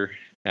Twitter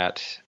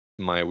at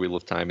my Wheel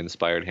of Time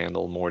inspired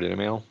handle,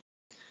 Mordinamail.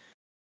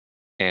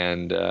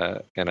 And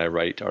I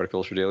write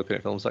articles for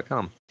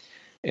dailyplanetfilms.com.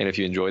 And if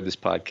you enjoyed this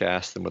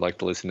podcast and would like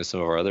to listen to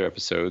some of our other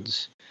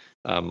episodes,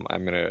 I'm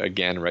going to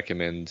again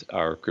recommend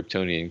our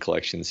Kryptonian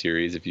Collection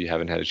series if you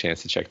haven't had a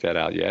chance to check that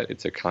out yet.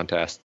 It's a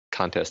contest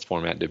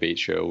format debate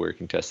show where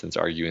contestants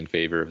argue in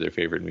favor of their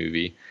favorite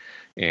movie,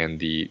 and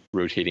the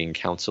rotating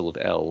Council of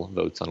L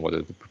votes on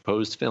whether the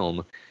proposed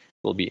film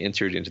will be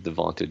entered into the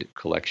vaunted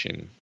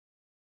collection.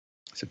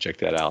 So check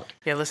that out.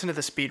 Yeah, listen to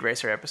the Speed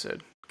Racer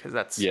episode because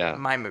that's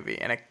my movie,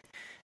 and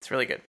it's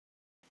really good.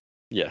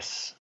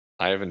 Yes,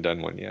 I haven't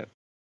done one yet.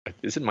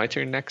 Is it my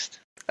turn next?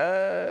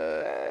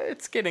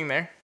 It's getting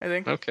there, I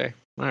think. Okay,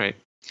 all right.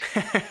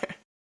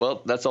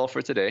 Well, that's all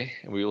for today,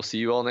 and we will see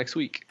you all next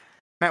week.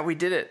 Matt, we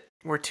did it.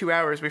 We're 2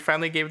 hours. We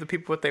finally gave the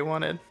people what they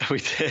wanted. We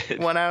did.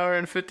 1 hour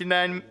and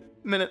 59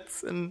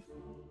 minutes and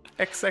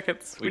X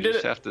seconds. We did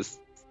just it. have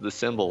the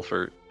symbol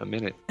for a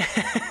minute.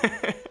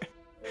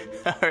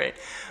 All right.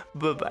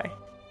 Bye-bye.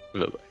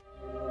 Bye-bye.